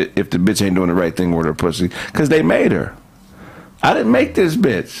with if the bitch ain't doing the right thing with her pussy, because they made her. I didn't make this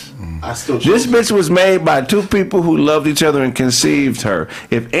bitch. This bitch was made by two people who loved each other and conceived her.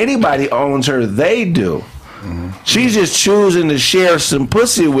 If anybody owns her, they do. She's just choosing to share some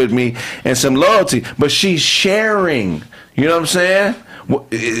pussy with me and some loyalty, but she's sharing. You know what I'm saying?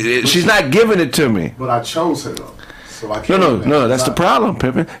 She's not giving it to me. But I chose her though, so I can't. No. That's the problem,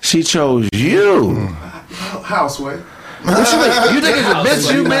 Pippin. She chose you. Houseway. You think it's a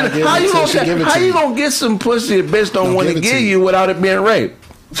bitch you been? How you gonna get some pussy a bitch don't want to give you without it being raped?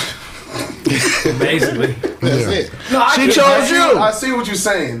 Basically, that's it. No, she chose you. I see what you're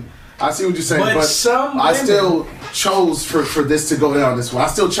saying. But some I still chose for this to go down this way. I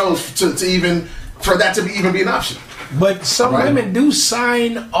still chose to even for that to even be an option. But some women do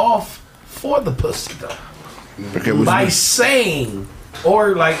sign off for the pussy though, by saying.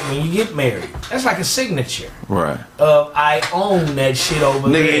 Or like when you get married, that's like a signature. Right. I own that shit over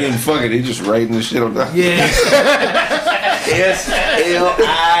there. Nigga ain't even fucking. He just writing the shit on top. Yeah. SLINYD.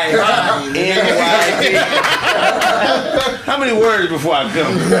 How many words before I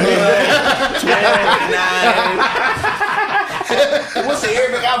come? 29. What's the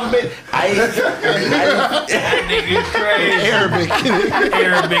Arabic alphabet? That nigga's crazy. Arabic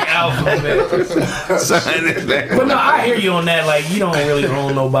alphabet. But no, I hear you on that. Like, you don't really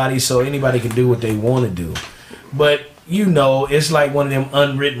own nobody, so anybody can do what they want to do. But, you know, it's like one of them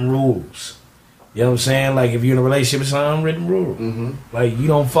unwritten rules. You know what I'm saying? Like, if you're in a relationship, it's an unwritten rule. Like, you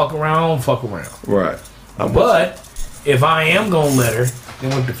don't fuck around, fuck around. Right. But if I am going to let her,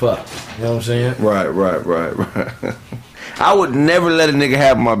 then what the fuck? You know what I'm saying? Right. I would never let a nigga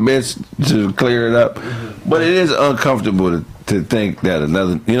have my bitch to clear it up. But it is uncomfortable to think that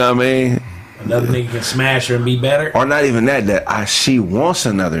another, you know what I mean? Another nigga can smash her and be better? Or not even that she wants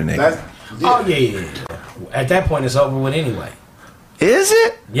another nigga. Oh, yeah. At that point, it's over with anyway. Is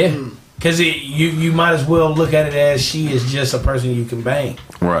it? Yeah. Because you might as well look at it as she is just a person you can bang.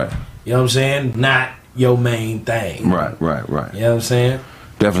 Right. You know what I'm saying? Not your main thing. Right. You know what I'm saying?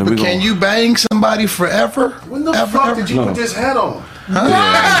 Definitely. But can you bang somebody forever? When the fuck did you put this hat on? Huh?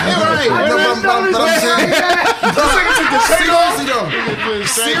 Right.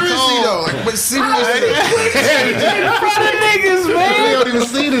 Seriously though. But seriously. In front of niggas, man. They don't even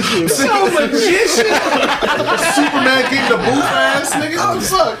see this shit. So magician. Superman getting the booth ass nigga. What the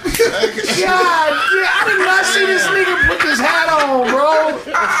fuck? God, I did not see this nigga put this hat on, bro.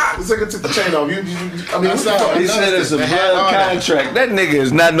 This nigga took the chain off. He said it's a blood contract. That nigga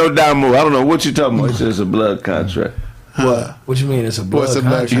is not no Damu. I don't know what you talking about. He said it's a blood contract. What? What you mean? It's a blood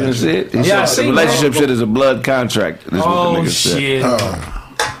contract? You didn't see it? He Yeah, I said seen the relationship shit is a blood contract. That's what the nigga shit. said.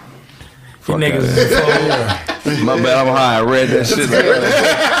 You niggas My bad, I'm high. I read that shit.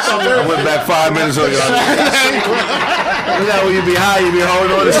 I went back 5 minutes on y'all. You know when you be high, you be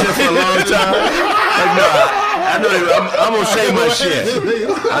holding on to shit for a long time. Like, no, I know I'm gonna say my shit.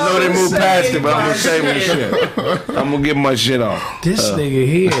 I know they moved past it, but I'm gonna say my shit. I'm gonna get my shit off. This nigga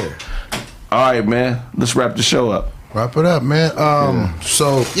here. All right, man. Let's wrap the show up. Wrap it up, man.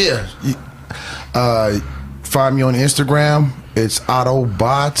 So yeah, find me on Instagram. It's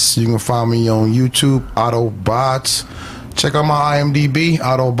Autobots. You can find me on YouTube, Autobots. Check out my IMDb,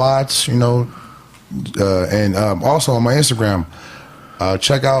 Autobots. You know, and also on my Instagram.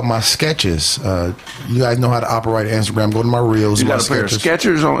 Check out my sketches. You guys know how to operate Instagram. Go to my reels. You got a pair of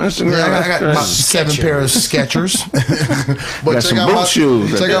Skechers on Instagram? Yeah, I got about 7 pairs of Skechers. Got some boot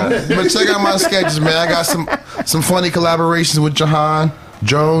shoes. Check out my sketches, man. I got some funny collaborations with Jahan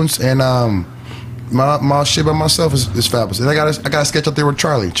Jones, and my shit by myself is fabulous. And I got a sketch up there with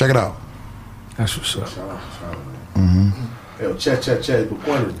Charlie. Check it out. That's what's up. Yo, check.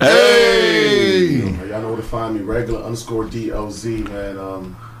 Hey! Y'all know where to find me. Regular _DOZ,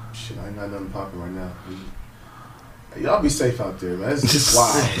 man. Shit, I ain't got nothing popping right now. Y'all be safe out there, man. It's just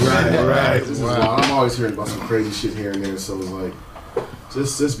wild. Right. This is wild. I'm always hearing about some crazy shit here and there, so it's like,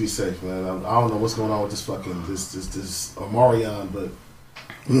 just be safe, man. I don't know what's going on with this fucking this Omarion, but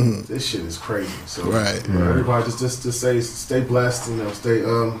this shit is crazy. So everybody just stay blessed, stay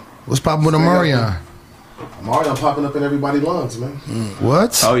What's popping with Omarion? Omarion popping up in everybody's lungs, man.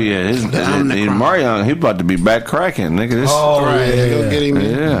 What? Oh yeah, Marion, he about to be back cracking, nigga. This, Go get him.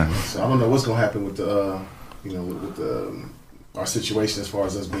 yeah. So I don't know what's gonna happen with the with our situation as far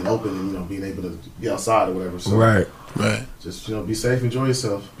as us being open and being able to be outside or whatever. So Right. just be safe, enjoy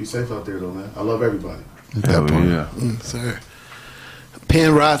yourself, be safe out there though, man. I love everybody. Hell yeah. Sir.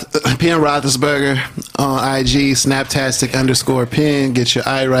 Penn Roethlisberger on IG, Snaptastic_Penn. Get your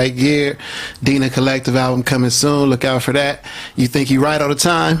eye right gear. Dina Collective album coming soon. Look out for that. You think you write all the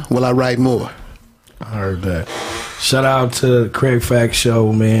time? Well, I write more. I heard that. Shout out to the Craig Fact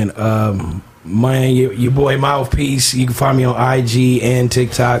Show, man. Man, your boy Mouthpiece. You can find me on IG and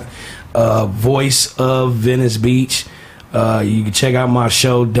TikTok. Voice of Venice Beach. You can check out my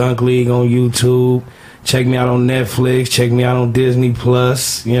show Dunk League on YouTube. Check me out on Netflix. Check me out on Disney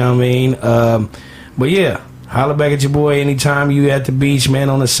Plus. You know what I mean? But yeah, holla back at your boy anytime you at the beach, man,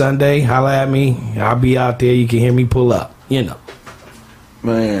 on a Sunday. Holla at me. I'll be out there. You can hear me pull up.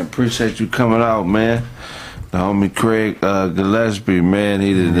 Man, appreciate you coming out, man. The homie Craig Gillespie, man,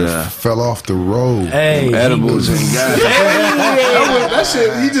 he did Fell off the road. Hey, edibles and got That shit,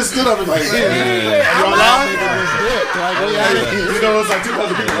 he just stood up and like, y'all live? It's like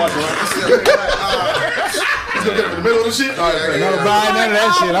 2,000 people watching, right? He's gonna get in the middle of the shit? All right, No buying none of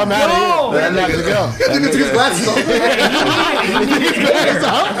that shit. I'm out of here. That nigga took his glasses off. He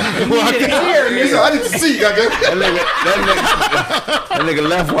said, I need to see, goddamn. that nigga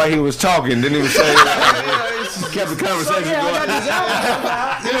left while he was talking. Didn't even say he kept the conversation going.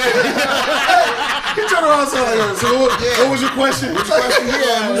 He turned around and said, like, so what was your question? He turned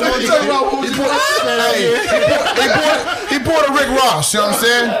around, what was your question? He bought a Rick Ross, you know what I'm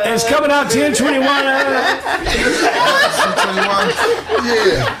saying? it's coming out 10/21.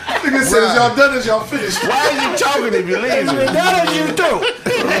 Yeah. Nigga said, is y'all done? Is y'all finished? Why are you talking if you're lazy? That is you too.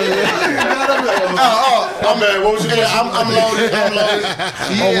 Oh man, what was your question? I'm loaded.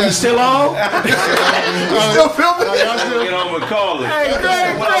 Oh, we still on? You still filming? Get on with Carly. Hey,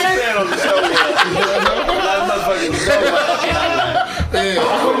 Craig. What I'm saying on the show was, that motherfucking show.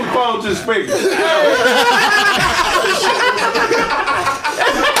 I'll put the phone to the speaker.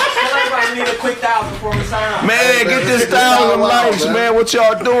 Everybody need a quick 1,000 before we sign off. Man, get this 1,000 likes, man. What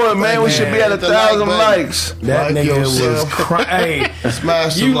y'all doing, man? We should be at 1,000 likes. That nigga was crying.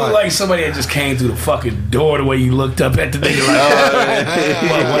 Smash You look like somebody that just came through the fucking door the way you looked up at the nigga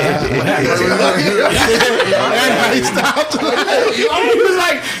like, what happened? He was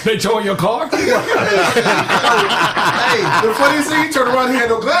like, they tore your car? The funniest thing, he turned around, he had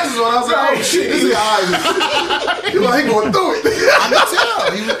no glasses on. I was like, oh shit, this is eyes. He like, he going through it. I can tell.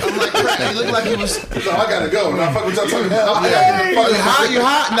 I'm like, he looked like he was. No, I gotta go. Now fuck what y'all talking about. You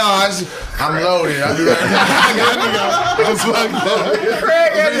hot? No, I'm loaded. I do that. I'm fucking loaded.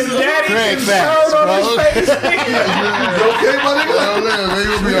 Craig had his daddy Craig shirt facts, on his face. You okay, my nigga?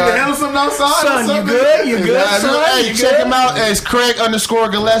 You can handle something outside? Son, you good? You good, son? Hey, You check good? him out as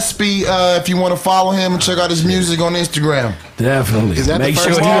Craig_Gillespie. If you want to follow him and check out his music on Instagram. Definitely. Is that the Make first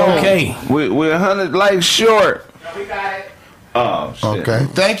sure he one? okay. We're 100 likes short. We got it. Oh, shit. Okay.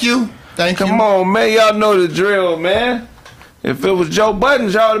 Thank you. Come on, man. Y'all know the drill, man. If it was Joe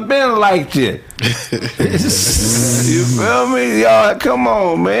Buttons, y'all would have been liked it. You feel me? Y'all, come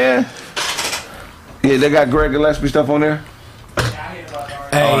on, man. Yeah, they got Greg Gillespie stuff on there?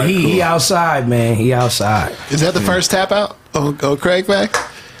 Hey, he outside, man. He outside. Is that the first tap out? Oh, Craig back?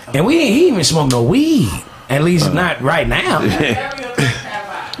 And he ain't even smoke no weed. At least not right now.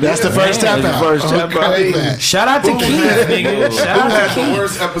 That's the first tap out. First tap out. Craig back. Shout out to Keith, nigga. Shout out to That's the Keith.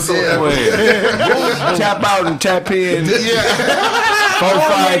 worst episode ever. Tap out and tap in. 4 Oh,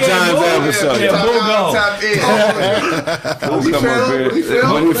 5 times Boo. episode. Yeah, Boo go. Boo come up here.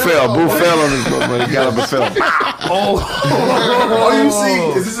 When he fell, Boo fell on his book, but he got up and fell. All you see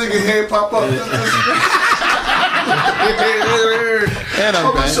is this nigga head pop up. And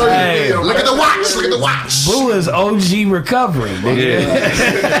I'm back. Show you the Hey, video, Look at right? the watch. Look at the watch. Boo is OG recovery, nigga.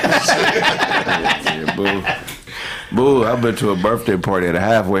 Yeah, Boo. Boo, I've been to a birthday party at a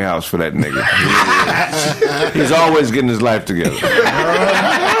halfway house for that nigga. He's always getting his life together.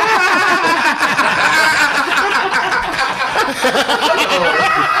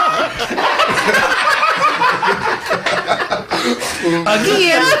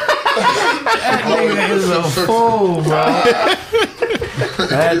 Again. That nigga is a fool, bro.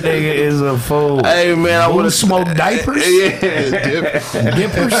 That nigga is a fool. Hey man, I would have smoked diapers. Dippers.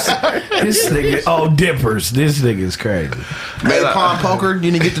 This nigga. Oh, dippers. This nigga is crazy. Hey, Palm Poker.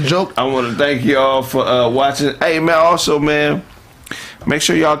 You didn't get the joke. I want to thank y'all for watching. Hey man, also man, make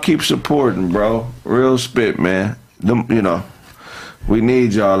sure y'all keep supporting, bro. Real spit, man. You know, we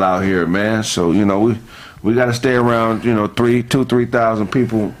need y'all out here, man. So you know we got to stay around, you know, 3,000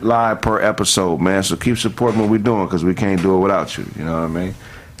 people live per episode, man. So keep supporting what we're doing because we can't do it without you. You know what I mean?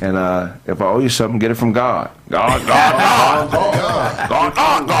 And if I owe you something, get it from God. God.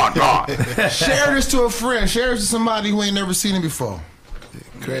 Share this to a friend. Share this to somebody who ain't never seen it before.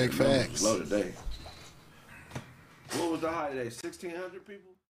 Craig Facts. Low today. What was the high today? 1,600 people?